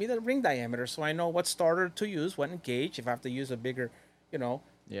 hey, give me the ring diameter so I know what starter to use, what gauge, if I have to use a bigger,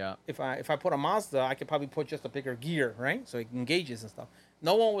 yeah. If I put a Mazda, I could probably put just a bigger gear, right? So it can gauges and stuff.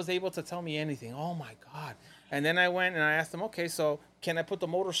 No one was able to tell me anything. Oh, my God. And then I went and I asked them, okay, so can I put the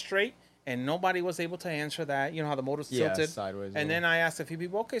motor straight? And nobody was able to answer that. You know how the motor's tilted? Sideways. And then I asked a few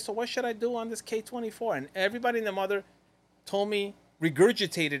people, okay, so what should I do on this K24? And everybody and the mother told me,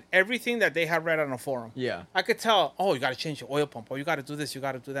 regurgitated everything that they had read on a forum. Yeah. I could tell, you got to change your oil pump, or you got to do this, you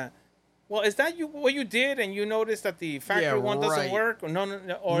got to do that. Well, is that what you did and you noticed that the factory one doesn't work? Or or None is it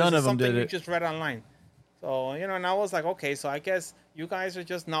of them something did you it. just read online? So, and I was like, okay, so I guess you guys are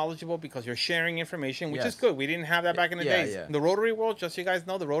just knowledgeable because you're sharing information, which is good. We didn't have that back in the days. Yeah. In the rotary world, just so you guys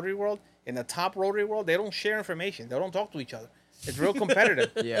know, the rotary world, in the top rotary world, they don't share information. They don't talk to each other. It's real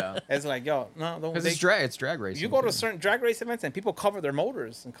competitive. Yeah. It's like, don't. Because it's drag racing. You go to certain drag race events and people cover their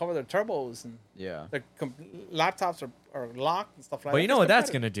motors and cover their turbos and their laptops are locked and stuff like that. But you know what that's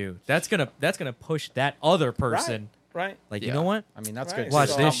gonna do? That's gonna push that other person. Right. Like, you know what? I mean, that's Right. good. Watch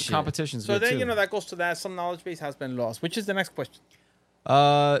So, this shit. competition's So good then, too. that goes to that. Some knowledge base has been lost, which is the next question.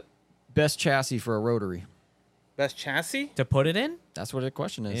 Best chassis for a rotary. Best chassis? To put it in? That's what the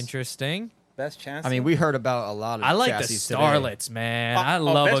question is. Interesting. Best chassis? I mean, we heard about a lot of I like the chassis today. starlets, man. I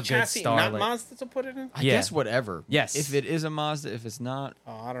love a best good chassis, not starlet. Mazda to put it in? I Yeah. guess whatever. Yes. If it is a Mazda, if it's not.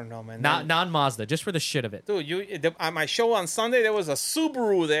 Oh, I don't know, man. Not non-Mazda, just for the shit of it. Dude, on my show on Sunday, there was a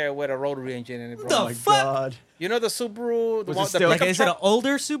Subaru there with a rotary engine in it, bro. The Oh my fuck? God. You know the Subaru? Was it The still- Like, pickup is it an truck?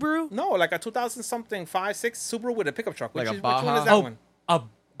 older Subaru? No, like a 2000 something 5.6 Subaru with a pickup truck. Like a Which one Baja? is that one?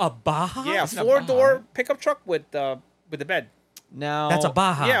 A Baja? Yeah, Isn't a 4-door Baja? pickup truck with the bed. Now That's a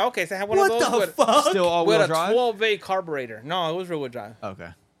Baja. Yeah, okay. So I had one What of those the with, fuck? Still all with wheel a drive. 12A carburetor. No, it was rear wheel drive. Okay.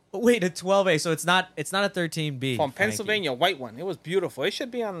 Wait, a 12A, so it's not a 13B. From Frankie. Pennsylvania, white one. It was beautiful. It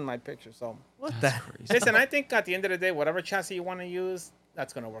should be on my picture. So What That's the? crazy. listen, I think at the end of the day, whatever chassis you want to use,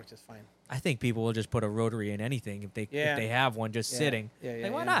 that's gonna work just fine. I think people will just put a rotary in anything if they have one just Yeah. sitting. Yeah,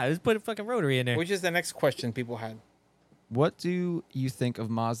 like, why yeah. not? Just put a fucking rotary in there. Which is the next question people had. What do you think of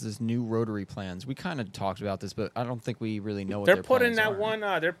Mazda's new rotary plans? We kind of talked about this, but I don't think we really know what They're their putting plans that are. one.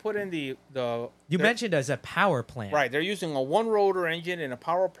 They're putting you they're- mentioned as a power plant. right. They're using a one rotor engine and a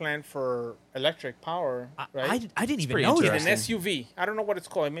power plant for electric power. Right. I didn't even pretty know in that. an SUV. I don't know what it's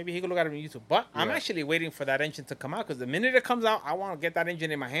called. Maybe he could look at it on YouTube. But I'm Yeah. actually waiting for that engine to come out because the minute it comes out, I want to get that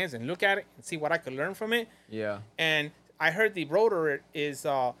engine in my hands and look at it and see what I could learn from it. Yeah. And I heard the rotor is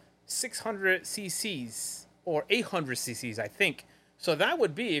 600 cc's or 800 cc's, I think. So that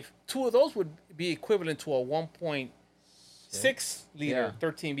would be, if two of those would be equivalent to a 1.6 liter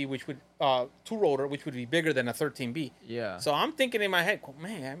 13B, which would two rotor, which would be bigger than a 13B. Yeah. So I'm thinking in my head,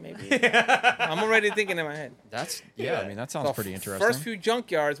 man, maybe I'm already thinking in my head. That's I mean, that sounds So pretty interesting. First few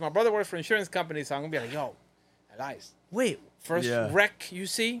junkyards, my brother works for insurance companies, so I'm gonna be like, yo, guys, Wait, first Yeah. wreck you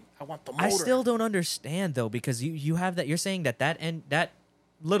see, I want the motor. I still don't understand though, because you have that. You're saying that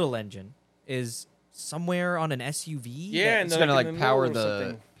little engine is somewhere on an SUV. Yeah, and it's the- gonna like like in the power middle or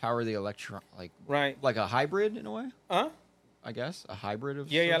the something. electron, Right. like a hybrid in a way. Huh? I guess a hybrid of.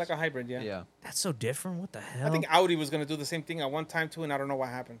 Yeah, sorts? like a hybrid. Yeah. Yeah. That's so different. What the hell? I think Audi was gonna do the same thing at one time too, and I don't know what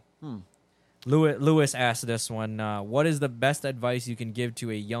happened. Lewis asked this one. What is the best advice you can give to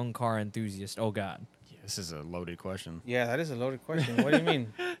a young car enthusiast? Oh God. This is a loaded question. Yeah, that is a loaded question. What do you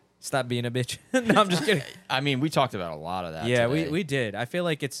mean? Stop being a bitch. No, I'm just kidding. I mean, we talked about a lot of that. Yeah, today. we did. I feel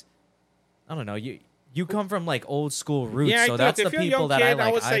like it's, I don't know. You come from like old school roots, Yeah, so look, that's the if you're a people young that I kid, I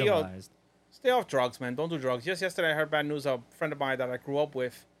like would say, yo, idolized. Stay off drugs, man. Don't do drugs. Just yesterday, I heard bad news. A friend of mine that I grew up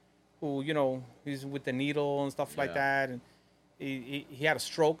with, who he's with the needle and stuff like that, and he had a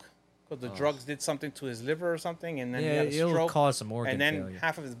stroke because the drugs did something to his liver or something, and then he had a it'll stroke. cause some organ and then failure.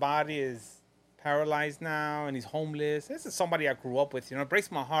 half of his body is paralyzed now, and he's homeless. This is somebody I grew up with. It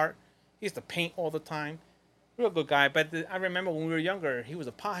breaks my heart. He used to paint all the time. Real good guy. But I remember when we were younger, he was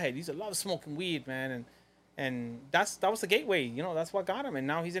a pothead. He used to love smoking weed, man, and that was the gateway. That's what got him. And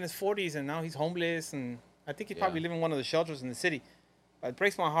now he's in his 40s, and now he's homeless, and I think he's probably living in one of the shelters in the city. But it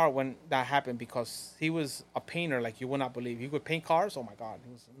breaks my heart when that happened because he was a painter like you would not believe. He could paint cars. Oh my God,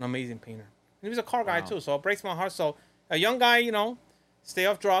 he was an amazing painter. And he was a car guy too, so it breaks my heart. So a young guy, stay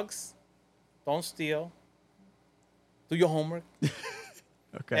off drugs, don't steal, do your homework.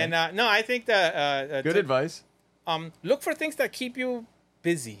 Okay. And no, I think that good advice. Look for things that keep you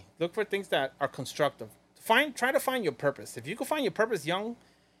busy. Look for things that are constructive. Try to find your purpose. If you can find your purpose young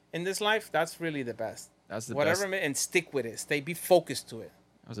in this life, that's really the best. That's the Whatever, best. And stick with it. Be focused to it.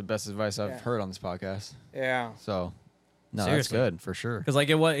 That was the best advice I've heard on this podcast. Yeah. So, no, Seriously. that's good for sure. Because like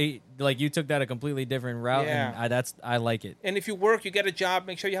you took that a completely different route, Yeah. and I like it. And if you work, you get a job.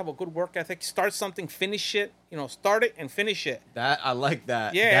 Make sure you have a good work ethic. Start something, finish it. Start it and finish it. That I like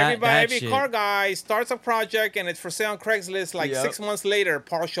that. Yeah, that every shit. car guy starts a project and it's for sale on Craigslist. Like Yep. 6 months later,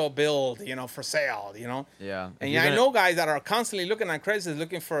 partial build. For sale. Yeah. And I know guys that are constantly looking on Craigslist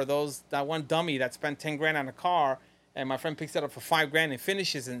looking for that one dummy that spent 10 grand on a car, and my friend picks it up for $5 grand and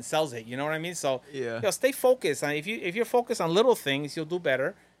finishes it and sells it. You know what I mean? So stay focused. And if you're focused on little things, you'll do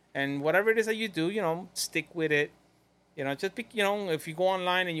better. And whatever it is that you do, stick with it. Just be, if you go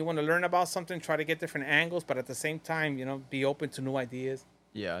online and you want to learn about something, try to get different angles, but at the same time, be open to new ideas.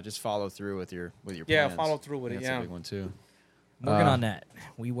 Yeah, just follow through with your plans. Yeah, follow through with it. That's a big one too. Working on that.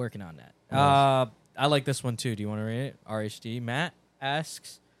 We working on that. I like this one too. Do you want to read it? RHD Matt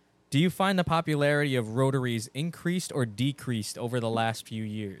asks, do you find the popularity of rotaries increased or decreased over the last few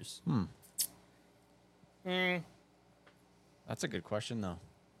years? That's a good question though.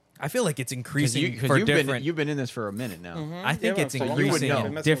 I feel like it's increasing Because for you've different. been in this for a minute now. I think Yeah, it's for a long increasing time.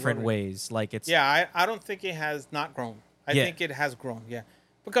 in Mess with different rotary. ways. Like it's Yeah, I don't think it has not grown. I Yeah. think it has grown, yeah.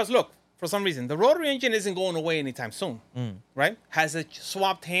 Because look, for some reason, the rotary engine isn't going away anytime soon, right? Has it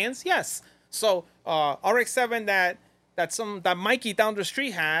swapped hands? Yes. So RX-7 that Mikey down the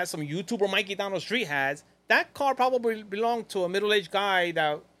street has, some YouTuber Mikey down the street has, that car probably belonged to a middle-aged guy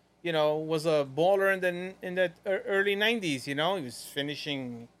that was a baller in the early 90s. He was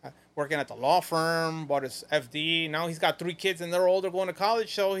finishing working at the law firm, bought his FD. Now he's got 3 kids and they're older, going to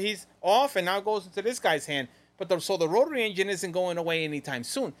college, so he's off and now it goes into this guy's hand. But the rotary engine isn't going away anytime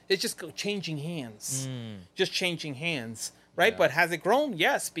soon. It's just changing hands. Just changing hands, right? Yeah. But has it grown?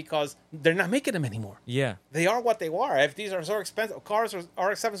 Yes, because they're not making them anymore. yeah. They are what they are. FDs are so expensive. Cars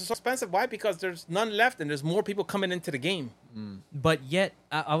RX-7s are so expensive. Why? Because there's none left and there's more people coming into the game. But yet,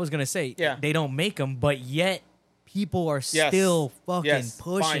 I was gonna say, Yeah. they don't make them, but yet people are still fucking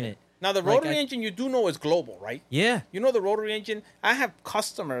pushing fine. it. Now, the Like, rotary engine, you do know is global, right? Yeah. The rotary engine. I have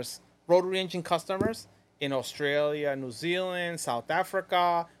rotary engine customers in Australia, New Zealand, South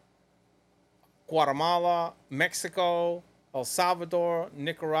Africa, Guatemala, Mexico, El Salvador,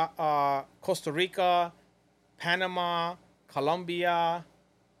 Nicaragua, Costa Rica, Panama, Colombia,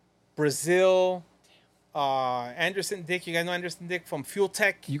 Brazil, Anderson Dick. You guys know Anderson Dick from Fuel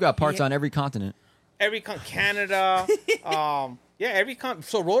Tech. You got parts on every continent. Canada,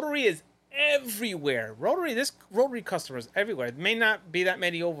 so rotary is everywhere. This rotary customers everywhere. It may not be that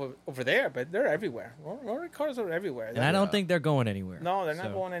many over there, but they're everywhere. Rotary cars are everywhere. And I don't think they're going anywhere. No, they're not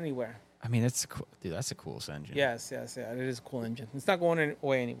So- going anywhere. I mean, it's cool. Dude, that's a cool engine. Yes, yeah. It is a cool engine. It's not going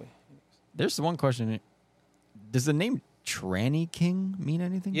away anyway. There's the one question. Does the name Tranny King mean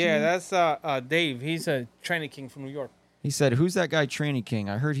anything? to Yeah, you? that's Dave. He's a tranny king from New York. He said, "Who's that guy, Tranny King?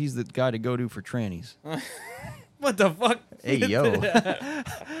 I heard he's the guy to go to for trannies." What the fuck? Hey yo,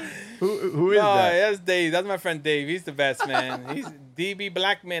 who is No, that? that's Dave. That's my friend Dave. He's the best, man. He's DB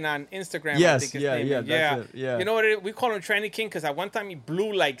Blackman on Instagram. Yes, I think his yeah, name yeah, is. that's it, yeah. You know what we call him Tranny King? Because at one time he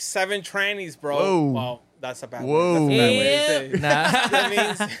blew like 7 trannies, bro. Whoa. Well, that's a bad Whoa. word. That's a bad way to say it. Nah. That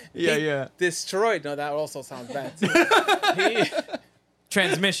means Yeah, he yeah. destroyed. No, that also sounds bad too.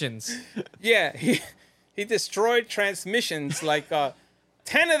 Transmissions. He destroyed transmissions like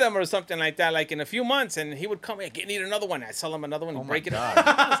 10 of them or something like that, like in a few months, and he would come, hey, need another one. I sell him another one. Oh He'd my break it. God.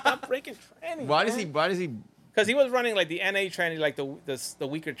 Stop breaking trannies. Why does he Because he was running like the NA tranny, like the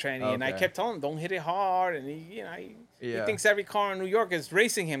weaker tranny, and I Okay. kept telling him, don't hit it hard, and he Yeah. thinks every car in New York is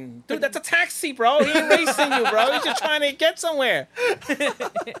racing him. Dude, that's a taxi, bro. He ain't racing you, bro. He's just trying to get somewhere.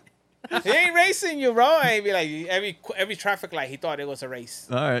 He ain't racing you, bro. And he'd be like, every traffic light, he thought it was a race.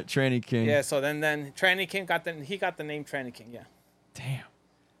 All right, Tranny King. Yeah, so then Tranny King got the name Tranny King, yeah. Damn.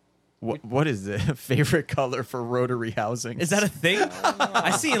 What is the favorite color for rotary housing? Is that a thing?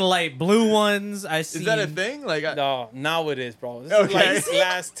 I seen light blue ones. Is that a thing? Like, No, now it is, bro. This Okay. is like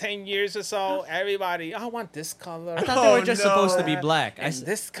last 10 years or so. Everybody, I want this color. I thought they were just supposed to be black. And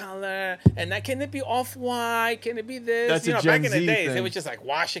this color. And that, can it be off-white? Can it be this? That's a back Gen in the Z days, it thing. was just like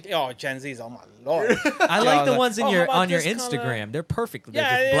washing. Oh, Gen Z's, oh my Lord. I like the Yeah, ones oh, how about on your this color? Instagram. They're perfect. They're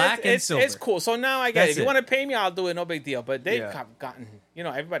Yeah, just black and it's, silver. it's cool. So now I get That's it. If you it. want to pay me, I'll do it. No big deal. But they've Yeah. gotten,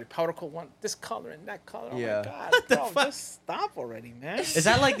 everybody powder coat want this color and that color. Oh Yeah. my God, bro, just stop already, man. Is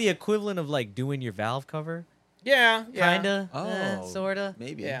that like the equivalent of like doing your valve cover? Yeah. Kinda, Oh, sorta.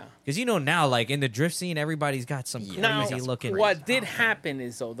 Maybe. Yeah. Because now, like in the drift scene, everybody's got some crazy Now, looking. what did happen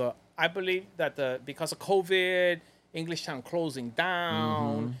is though, I believe that because of COVID, English Town closing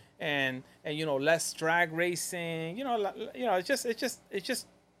down, and less drag racing, it just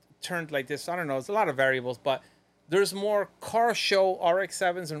turned like this. I don't know. It's a lot of variables, but there's more car show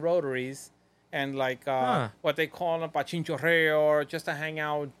RX-7s and rotaries, and like what they call them pachinchorreo, or just to hang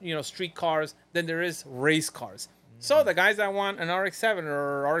out, street cars, than there is race cars. So the guys that want an RX-7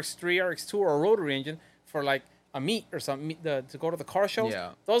 or RX-3, RX-2, or a rotary engine for like a meet or something to go to the car shows,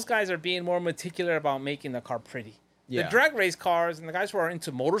 Yeah. those guys are being more meticulous about making the car pretty. Yeah. The drag race cars and the guys who are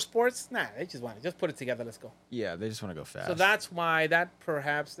into motorsports, they just want to just put it together. Let's go. Yeah, they just want to go fast. So that's why that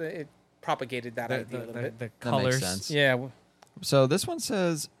perhaps it propagated that idea a little bit. the That colors. makes sense. Yeah. So this one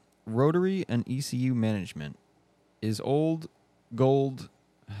says rotary and ECU management is old gold.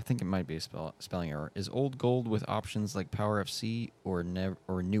 I think it might be a spelling error. Is old gold with options like Power FC or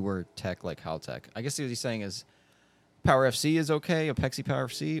newer tech like Haltech? I guess what he's saying is Power FC is okay, a Pexi Power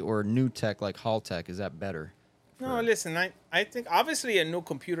FC, or new tech like Haltech, is that better? No, listen, I think obviously a new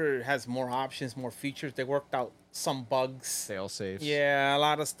computer has more options, more features. They worked out some bugs. Fail safes. Yeah, a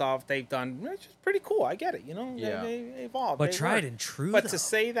lot of stuff they've done, which is pretty cool. I get it, Yeah. they evolved. But they tried work. and true. But though. to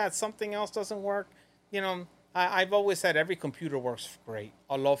say that something else doesn't work, I've always said every computer works great.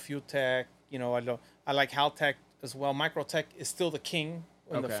 I love Futech, I like Haltech as well. Microtech is still the king.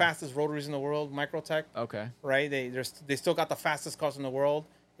 One of the Okay. fastest rotaries in the world, Microtech. Okay. Right? They still got the fastest cars in the world.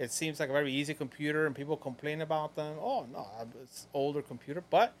 It seems like a very easy computer, and people complain about them. Oh no, it's older computer,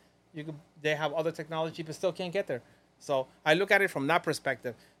 but they have other technology, but still can't get there. So I look at it from that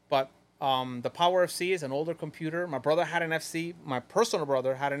perspective. But the Power FC is an older computer. My brother had an FC. My personal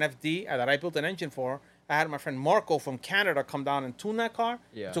brother had an FD that I built an engine for. I had my friend Marco from Canada come down and tune that car.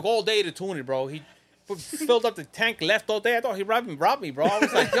 Yeah. It took all day to tune it, bro. He filled up the tank, left all day. I thought he robbed me, bro. I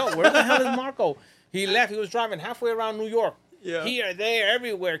was like, yo, where the hell is Marco? He left. He was driving halfway around New York. Yeah. Here, there,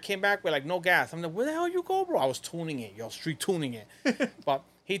 everywhere. Came back with like no gas. I'm like, where the hell you go, bro? I was tuning it, street tuning it. But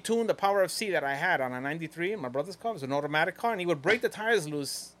he tuned the Power FC that I had on a 93 in my brother's car. It was an automatic car, and he would break the tires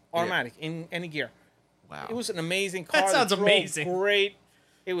loose automatic in any gear. Wow. It was an amazing car. That sounds It drove amazing. Great.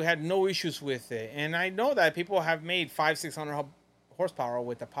 It had no issues with it. And I know that people have made 500-600 horsepower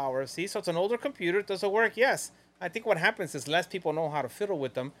with the Power FC. So it's an older computer. Does it work? Yes. I think what happens is less people know how to fiddle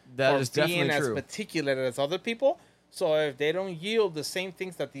with them. That or is definitely being as true. meticulous as other people. So if they don't yield the same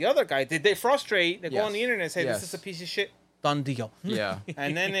things that the other guy did, they frustrate. They go on the Yes. internet and say, Yes. this is a piece of shit. Done deal. Yeah.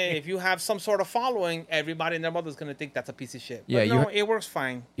 And then if you have some sort of following, everybody and their mother's going to think that's a piece of shit. Yeah, But you no, ha- it works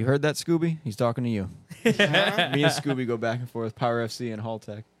fine. You heard that, Scooby? He's talking to you. Me and Scooby go back and forth. Power FC and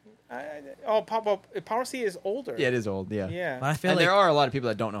Haltech. Power C is older. Yeah, it is old. Yeah. Yeah. But I feel And like there are a lot of people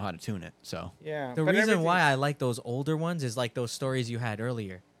that don't know how to tune it. So Yeah. the But reason why everything's- I like those older ones is like those stories you had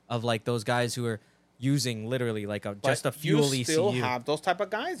earlier of like those guys who are using literally like just a But fuel you still ECU. have those type of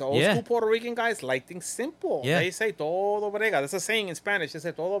guys. Old Yeah. school Puerto Rican guys like things simple. Yeah. They say todo brega. That's a saying in Spanish. They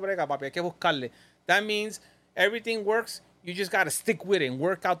say todo brega, papi. Hay que buscarle. That means everything works. You just got to stick with it and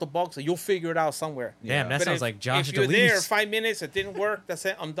work out the bugs, and you'll figure it out somewhere. Damn, that But sounds like Josh If you're there DeLeese. 5 minutes, it didn't work, that's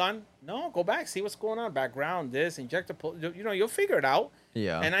it, I'm done. No, go back, see what's going on. Background, this, injector, you'll figure it out.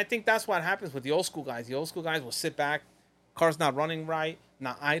 Yeah. And I think that's what happens with the old school guys. The old school guys will sit back, car's not running right,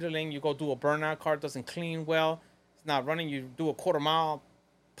 not idling. You go do a burnout, car doesn't clean well, it's not running. You do a quarter mile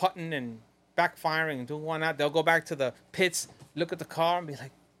putting and backfiring and doing one out. They'll go back to the pits, look at the car, and be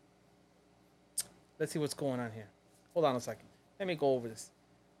like, let's see what's going on here. Hold on a second. Let me go over this.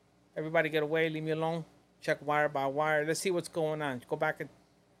 Everybody get away. Leave me alone. Check wire by wire. Let's see what's going on. Go back and,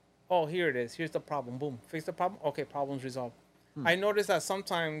 oh, here it is. Here's the problem. Boom. Fix the problem. Okay, problem's resolved. I noticed that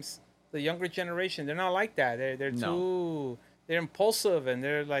sometimes the younger generation, they're not like that. They're No. they're impulsive, and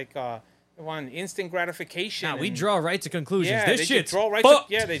they're like they want instant gratification. Nah, we and- draw right to conclusions. Yeah, This they shit's draw right. fucked.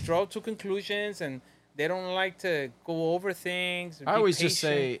 They draw to conclusions, and they don't like to go over things. I always just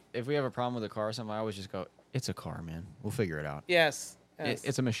say, if we have a problem with a car or something, I always just go, it's a car, man. We'll figure it out. Yes. Yes.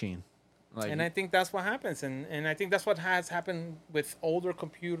 It's a machine. Like, And I think that's what happens, and I think that's what has happened with older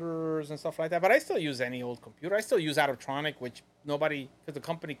computers and stuff like that. But I still use any old computer. I still use Adaptronic, which nobody, because the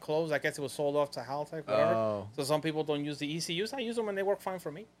company closed. I guess it was sold off to Haltech, whatever. Oh. So some people don't use the ECUs. I use them and they work fine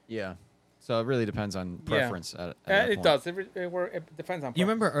for me. yeah. So it really depends on preference. At that It point. does. It depends on. You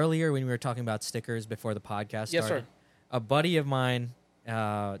remember earlier when we were talking about stickers before the podcast started? Yes, sir. A buddy of mine,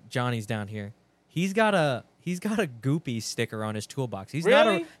 Johnny's down here. He's got a Goopy sticker on his toolbox. He's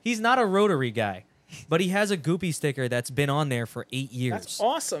Really? not a rotary guy, but he has a Goopy sticker that's been on there for 8 years. That's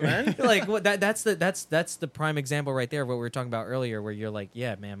awesome, man. Like what that's the prime example right there of what we were talking about earlier, where you're like,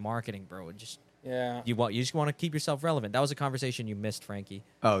 yeah, man, marketing, bro. Just Yeah. you just want to keep yourself relevant. That was a conversation you missed, Frankie.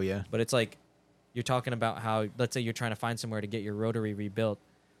 Oh, yeah. But it's like you're talking about how, let's say you're trying to find somewhere to get your rotary rebuilt.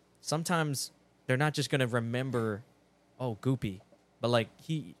 Sometimes they're not just going to remember, oh, Goopy, but like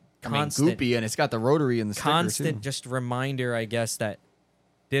constant, Goopy, and it's got the rotary in the sticker, constant too. just reminder, I guess, that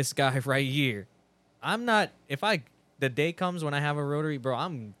this guy right here, the day comes when I have a rotary, bro,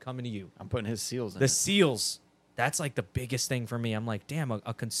 I'm coming to you. I'm putting his seals in The it. seals, that's like the biggest thing for me. I'm like, damn,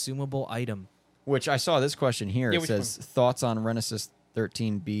 a consumable item. Which I saw this question here. Yeah, It which says, thoughts on Renesas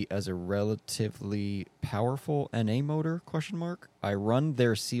 13B as a relatively powerful NA motor, ? I run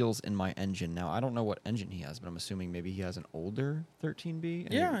their seals in my engine. Now, I don't know what engine he has, but I'm assuming maybe he has an older 13B.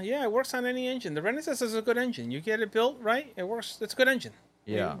 and Yeah, it works on any engine. The Renaissance is a good engine. You get it built right, it works. It's a good engine.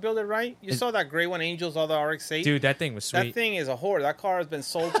 Yeah. You build it right. You saw that gray one, Angels, all the RX-8. Dude, that thing was sweet. That thing is a whore. That car has been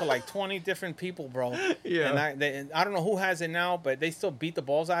sold to like 20 different people, bro. Yeah. And I don't know who has it now, but they still beat the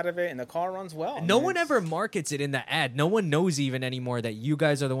balls out of it, and the car runs well. No man. one ever markets it in the ad. No one knows even anymore that you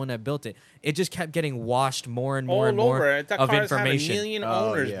guys are the one that built it. It just kept getting washed more and more all and more over it. That of car's had a information. million Oh,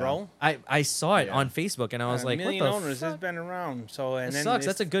 owners, yeah. bro. I saw it Yeah. on Facebook and I was A like, what million the owners. fuck? It's been around. So and That then sucks. it's-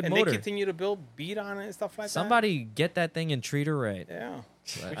 That's a good and motor. they continue to build beat on it and stuff like Somebody get that thing and treat her right. that. Yeah.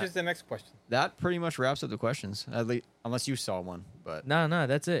 But Which is the next question. That pretty much wraps up the questions, at least, unless you saw one. But No,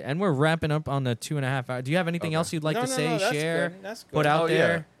 that's it. And we're wrapping up on the 2.5 hours. Do you have anything Okay. else you'd like No, to no, say, no, that's share, good. That's good. put out Oh, yeah.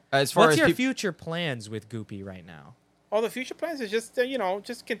 there? As far What's as your peop- future plans with Goopy right now? All the future plans is just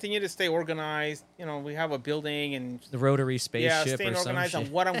just continue to stay organized. We have a building and The rotary spaceship staying or some organized shit?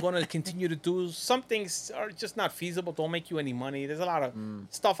 on what I'm going to continue to do. Some things are just not feasible. Don't make you any money. There's a lot of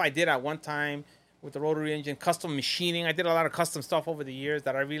stuff I did at one time with the rotary engine, custom machining. I did a lot of custom stuff over the years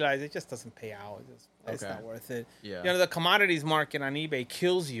that I realized it just doesn't pay out. It's Okay. not worth it. Yeah. The commodities market on eBay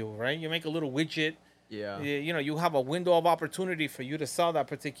kills you, right? You make a little widget. yeah. You have a window of opportunity for you to sell that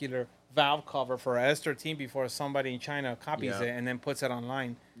particular valve cover for a S13 before somebody in China copies Yeah. it and then puts it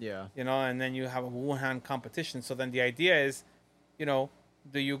online. Yeah. And then you have a Wuhan competition. So then the idea is,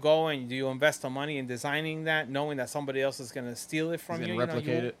 do you go and do you invest the money in designing that, knowing that somebody else is going to steal it from He's you? gonna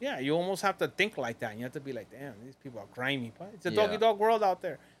replicate it. Yeah, you almost have to think like that. You have to be like, damn, these people are grimy. But it's a Yeah. doggy dog world out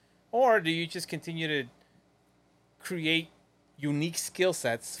there. Or do you just continue to create unique skill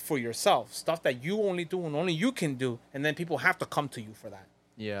sets for yourself, stuff that you only do and only you can do, and then people have to come to you for that?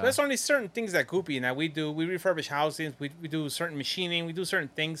 Yeah. There's only certain things that Goopy and that we do. We refurbish housings. We do certain machining. We do certain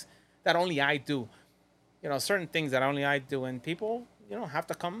things that only I do. Certain things that only I do, and people, have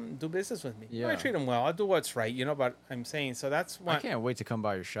to come and do business with me. Yeah. I treat them well. I do what's right, But I'm saying, so that's I what. can't wait to come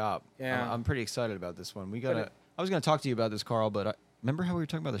by your shop. Yeah. I'm pretty excited about this one. But I was gonna talk to you about this, Carl, but remember how we were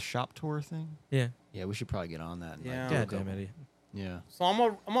talking about the shop tour thing? Yeah. Yeah, we should probably get on that. and, Yeah. do a God damn couple. it. Yeah. So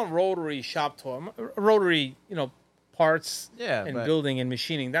I'm a rotary shop tour. I'm a rotary, parts Yeah, and but- building and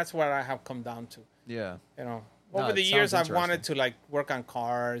machining. That's what I have come down to. Yeah. Over it the years, sounds I've wanted to work on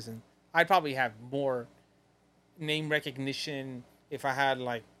cars, and I'd probably have more name recognition if I had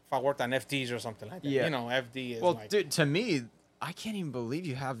if I worked on FDs or something like that. Yeah. FD is Well, dude, to me, I can't even believe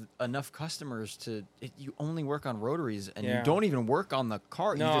you have enough customers you only work on rotaries and you Yeah. don't even work on the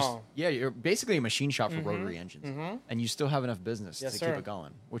car. No. You're basically a machine shop for rotary engines, and you still have enough business Yes, to sir. keep it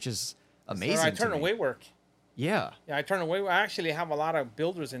going, which is Sir, amazing. I to turn me. away work. Yeah. Yeah, I turn away. I actually have a lot of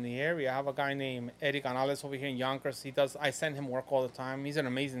builders in the area. I have a guy named Eddie Canales over here in Yonkers. I send him work all the time. He's an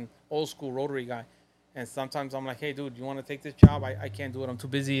amazing old school rotary guy. And sometimes I'm like, hey, dude, you want to take this job? I can't do it. I'm too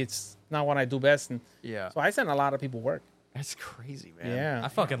busy. It's not what I do best. And Yeah. so I send a lot of people work. That's crazy, man. Yeah. I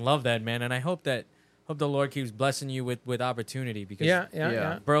fucking love that, man. And I hope the Lord keeps blessing you with opportunity because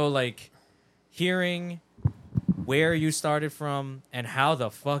Yeah. bro, hearing where you started from and how the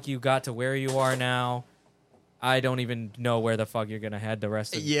fuck you got to where you are now, I don't even know where the fuck you're gonna head the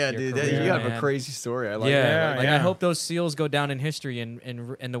rest of Yeah, your dude, career, you have man. a crazy story. I like Yeah, that. like I yeah. hope those seals go down in history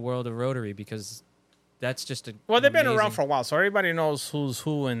in the world of Rotary, because that's just a Well, they've been around amazing- for a while, so everybody knows who's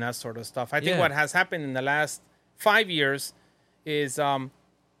who and that sort of stuff. I think Yeah. what has happened in the last 5 years is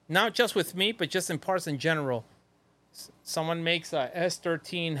not just with me, but just in parts in general. Someone makes a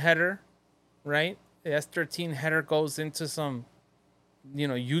S13 header, right? The S13 header goes into some,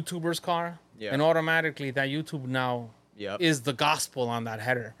 YouTuber's car, Yeah. and automatically that YouTube now Yep. is the gospel on that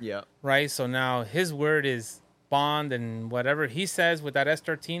header, Yep. right? So now his word is bond, and whatever he says with that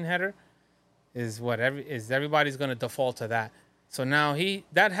S13 header is everybody's going to default to that. So now he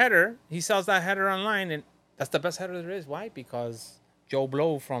sells that header online, and that's the best header there is. Why? Because Joe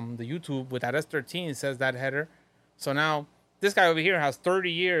Blow from the YouTube with that S13 says that header. So now this guy over here has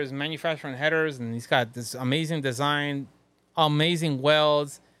 30 years manufacturing headers, and he's got this amazing design, amazing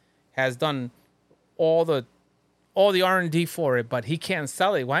welds, has done all the R&D for it, but he can't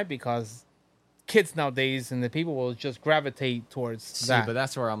sell it. Why? Because kids nowadays and the people will just gravitate towards that. But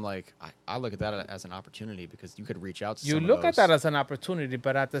that's where I'm like, I look at that as an opportunity, because you could reach out to You some of look at those. that as an opportunity,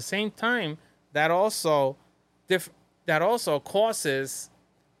 but at the same time, that also causes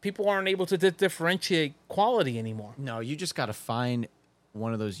people aren't able to differentiate quality anymore. No, you just got to find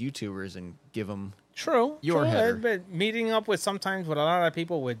one of those YouTubers and give them. True. Your true. header. But meeting up with sometimes with a lot of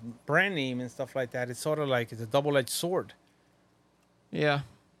people with brand name and stuff like that, it's sort of like it's a double-edged sword. Yeah.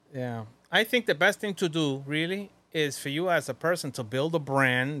 Yeah. I think the best thing to do really is for you as a person to build a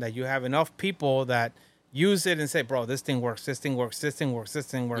brand that you have enough people that use it and say, bro, this thing works, this thing works, this thing works, this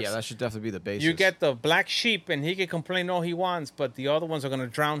thing works. Yeah, that should definitely be the basis. You get the black sheep and he can complain all he wants, but the other ones are going to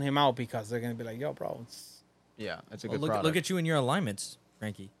drown him out because they're going to be like, yo, bro, Yeah, it's a Well, good look, product. look at you and your alignments,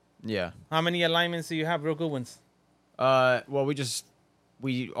 Frankie. Yeah. how many alignments do you have? Real good ones. Well,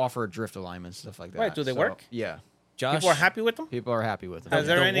 we offer drift alignments, stuff like that. Right, do they work? Yeah. Josh, People are happy with them? People are happy with them. Has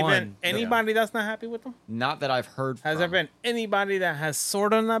there the been one. anybody that's not happy with them? Not that I've heard from. Has there been anybody that has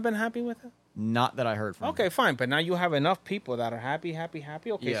sort of not been happy with it? Not that I heard from. Okay, fine. But now you have enough people that are happy.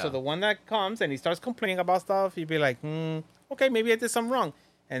 Okay, Yeah. so the one that comes and he starts complaining about stuff, you'd be like, okay, maybe I did something wrong.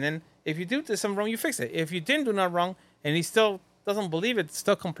 And then if you do something wrong, you fix it. If you didn't do nothing wrong and he still doesn't believe it,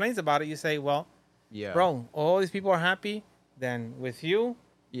 still complains about it, you say, well, Yeah. bro, all these people are happy. Then with you,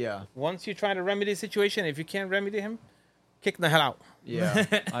 Yeah. once you try to remedy the situation, if you can't remedy him, kick the hell out. Yeah.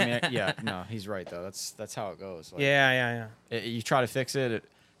 I mean, yeah. No, he's right though. That's how it goes. Like, Yeah. You try to fix it.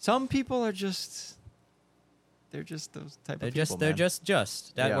 Some people are just. They're just those type They're of people. they're man.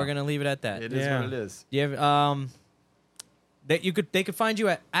 just that. Yeah. We're gonna leave it at that. It is Yeah. what it is. You have, they could find you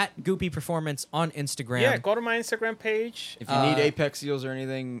at Goopy Performance on Instagram. Yeah, go to my Instagram page. If you need Apex seals or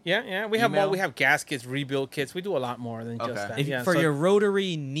anything. Yeah. We have more. Email. We have gaskets, rebuild kits. We do a lot more than just Okay. that. If, Yeah, for so- your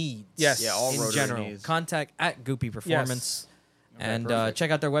rotary needs. Yes. Yeah, all in rotary general, needs. contact at Goopy Performance. And perfect.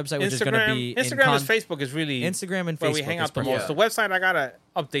 check out their website, which is going to be Instagram and Facebook is really Instagram and where Facebook we hang is out the perfect. most. The website I gotta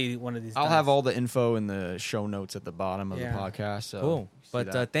update one of these. I'll times. have all the info in the show notes at the bottom of Yeah. the podcast. So Cool. you see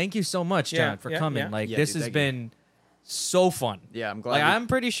But that. thank you so much, John, Yeah, for yeah, coming. yeah. Like Yeah, this dude, has thank you. been so fun. Yeah, I'm glad. Like we- I'm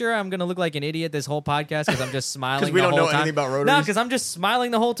pretty sure I'm gonna look like an idiot this whole podcast because I'm just smiling. 'Cause we the don't whole know time. anything about No, rotaries? because I'm just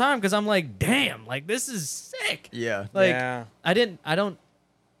smiling the whole time because I'm like, damn, like this is sick. Yeah. Like Yeah.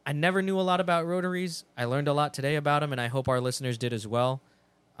 I never knew a lot about rotaries. I learned a lot today about them, and I hope our listeners did as well.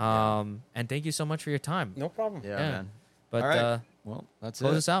 And thank you so much for your time. No problem. Yeah, Yeah. man. But All right. Well, that's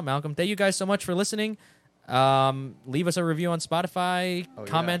close it. us out, Malcolm. Thank you guys so much for listening. Leave us a review on Spotify, Oh,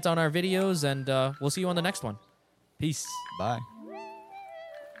 yeah. comment on our videos, and we'll see you on the next one. Peace. Bye.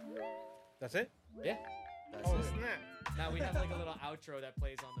 That's it. Yeah. Oh snap! Now we have like a little outro that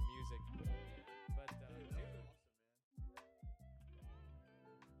plays on the music.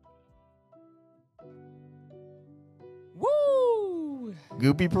 Woo!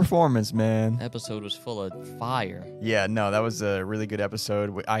 Goopy performance, man. Episode was full of fire. Yeah, no, that was a really good episode.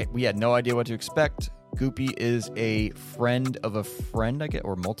 We had no idea what to expect. Goopy is a friend of a friend, I get,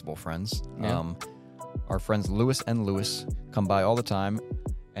 or multiple friends. Yeah. Our friends Lewis and Lewis come by all the time,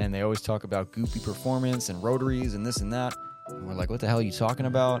 and they always talk about Goopy performance and rotaries and this and that. And we're like, what the hell are you talking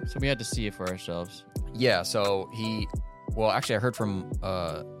about? So we had to see it for ourselves. Yeah, so actually, I heard from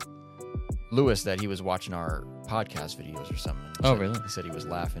Lewis that he was watching our podcast videos or something. He Oh, said- really? He said he was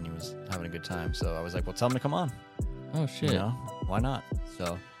laughing, he was having a good time. So I was like, well, tell him to come on. Oh, shit. You know, why not?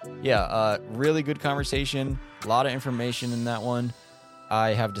 So, yeah, really good conversation. A lot of information in that one.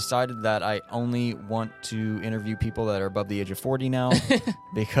 I have decided that I only want to interview people that are above the age of 40 now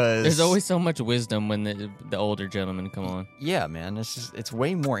because There's always so much wisdom when the older gentlemen come on. yeah, man, it's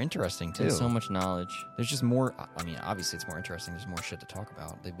way more interesting too. There's so much knowledge. There's just more. I mean, obviously, it's more interesting. There's more shit to talk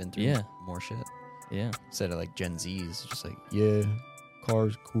about. They've been through Yeah. more shit. Yeah. Instead of like Gen Z's, it's just like, yeah,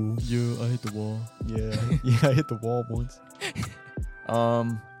 cars cool. Yeah, I hit the wall. Yeah, yeah, I hit the wall once.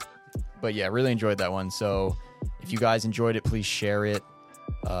 But yeah, really enjoyed that one. So if you guys enjoyed it, please share it.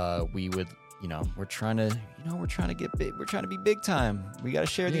 We would, we're trying to get big. We're trying to be big time. We got to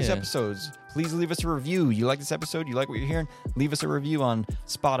share these episodes. Please leave us a review. You like this episode? You like what you're hearing? Leave us a review on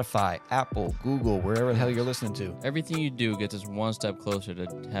Spotify, Apple, Google, wherever the hell you're listening to. Everything you do gets us one step closer to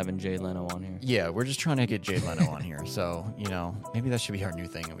having Jay Leno on here. Yeah, we're just trying to get Jay Leno on here. So, maybe that should be our new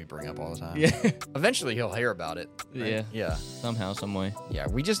thing that we bring up all the time. Yeah. Eventually he'll hear about it. Right? Yeah. Yeah. Somehow, some way. Yeah,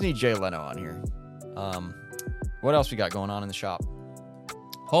 we just need Jay Leno on here. What else we got going on in the shop?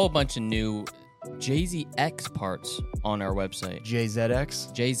 Whole bunch of new JZX parts on our website.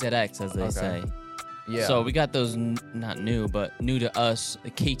 JZX? JZX, as they say. Yeah. So we got those, not new, but new to us, the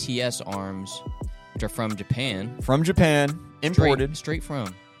KTS arms, which are from Japan. From Japan. Imported. Straight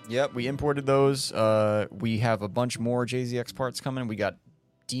from. Yep, we imported those. We have a bunch more JZX parts coming. We got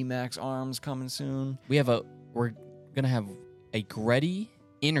D-Max arms coming soon. We're going to have a Greddy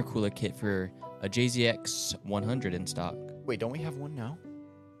intercooler kit for a JZX 100 in stock. Wait, don't we have one now?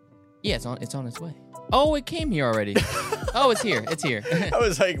 Yeah, it's on its way. Oh, it came here already. Oh, it's here. It's here. I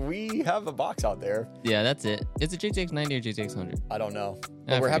was like, we have a box out there. Yeah, that's it. It's a JZX 90 or JZX 100. I don't know.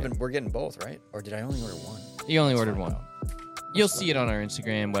 But we're getting both, right? Or did I only order one? You only ordered one. You'll see it on our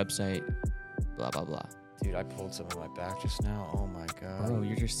Instagram website. Blah blah blah. Dude, I pulled some in my back just now. Oh my god. Bro,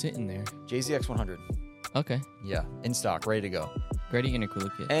 you're just sitting there. JZX 100. Okay. Yeah, in stock, ready to go. Greddy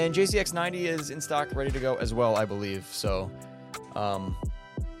intercooler kit. And JZX 90 is in stock, ready to go as well, I believe. So,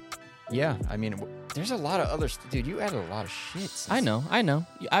 yeah, I mean, there's a lot of other dude, you added a lot of shit. I know.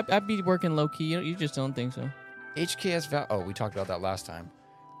 I'd be working low key. You just don't think so. HKS oh, we talked about that last time.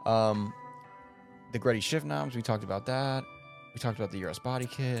 The Greddy shift knobs, we talked about that. We talked about the Urus body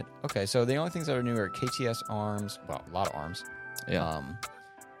kit. Okay, so the only things that are new are KTS arms. Well, a lot of arms. Yeah.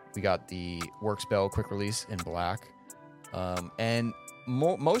 We got the Works Bell quick release in black. And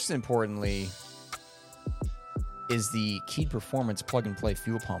most importantly is the Keyed Performance plug-and-play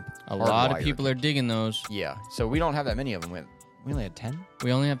fuel pump. A lot of people are digging those. Yeah, so we don't have that many of them. We only had 10?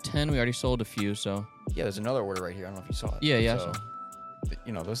 We only have 10. We already sold a few, so. Yeah, there's another order right here. I don't know if you saw it. Yeah. So,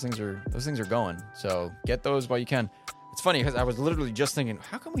 those things are going. So get those while you can. It's funny because I was literally just thinking,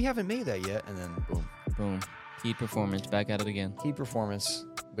 how come we haven't made that yet? And then boom. Boom. Keyed Performance, back at it again. Keyed Performance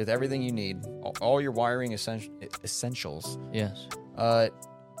with everything you need. All your wiring essentials. Yes.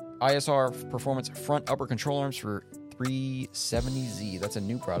 ISR Performance front upper control arms for 370Z. That's a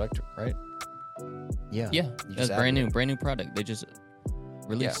new product, right? Yeah. Yeah, that's brand new product. They just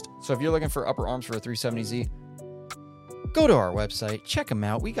released. Yeah. So if you're looking for upper arms for a 370Z, go to our website, check them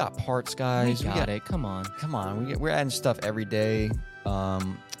out. We got parts, guys. We got it. Come on. We're adding stuff every day.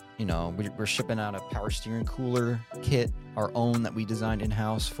 We're shipping out a power steering cooler kit, our own that we designed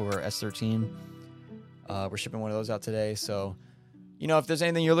in-house for S13. We're shipping one of those out today. So, if there's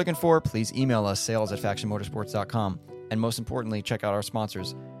anything you're looking for, please email us, sales@factionmotorsports.com. And most importantly, check out our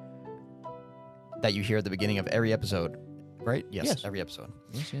sponsors that you hear at the beginning of every episode. Right? Yes. Every episode.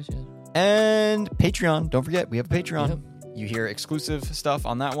 Yes. And Patreon. Don't forget, we have a Patreon. Yep. You hear exclusive stuff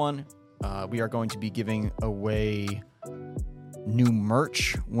on that one. We are going to be giving away new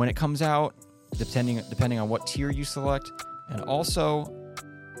merch when it comes out, depending on what tier you select. And also,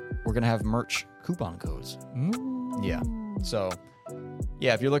 we're going to have merch coupon codes. Yeah. So,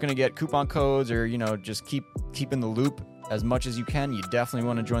 yeah, if you're looking to get coupon codes or, just keep in the loop as much as you can, you definitely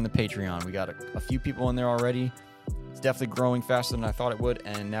want to join the Patreon. We got a few people in there already. It's definitely growing faster than I thought it would,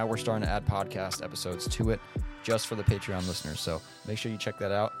 and now we're starting to add podcast episodes to it just for the Patreon listeners. So make sure you check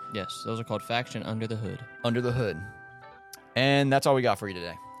that out. Yes, those are called Faction Under the Hood. Under the Hood. And that's all we got for you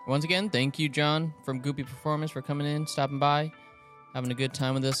today. Once again, thank you, John, from Goopy Performance, for coming in, stopping by, having a good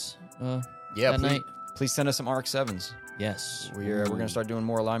time with us that night. Please send us some RX-7s. Yes. We're going to start doing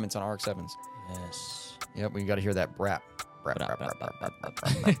more alignments on RX-7s. Yes. Yep, we got to hear that brap. Yep.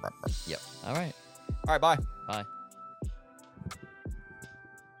 All right. All right, bye. Bye.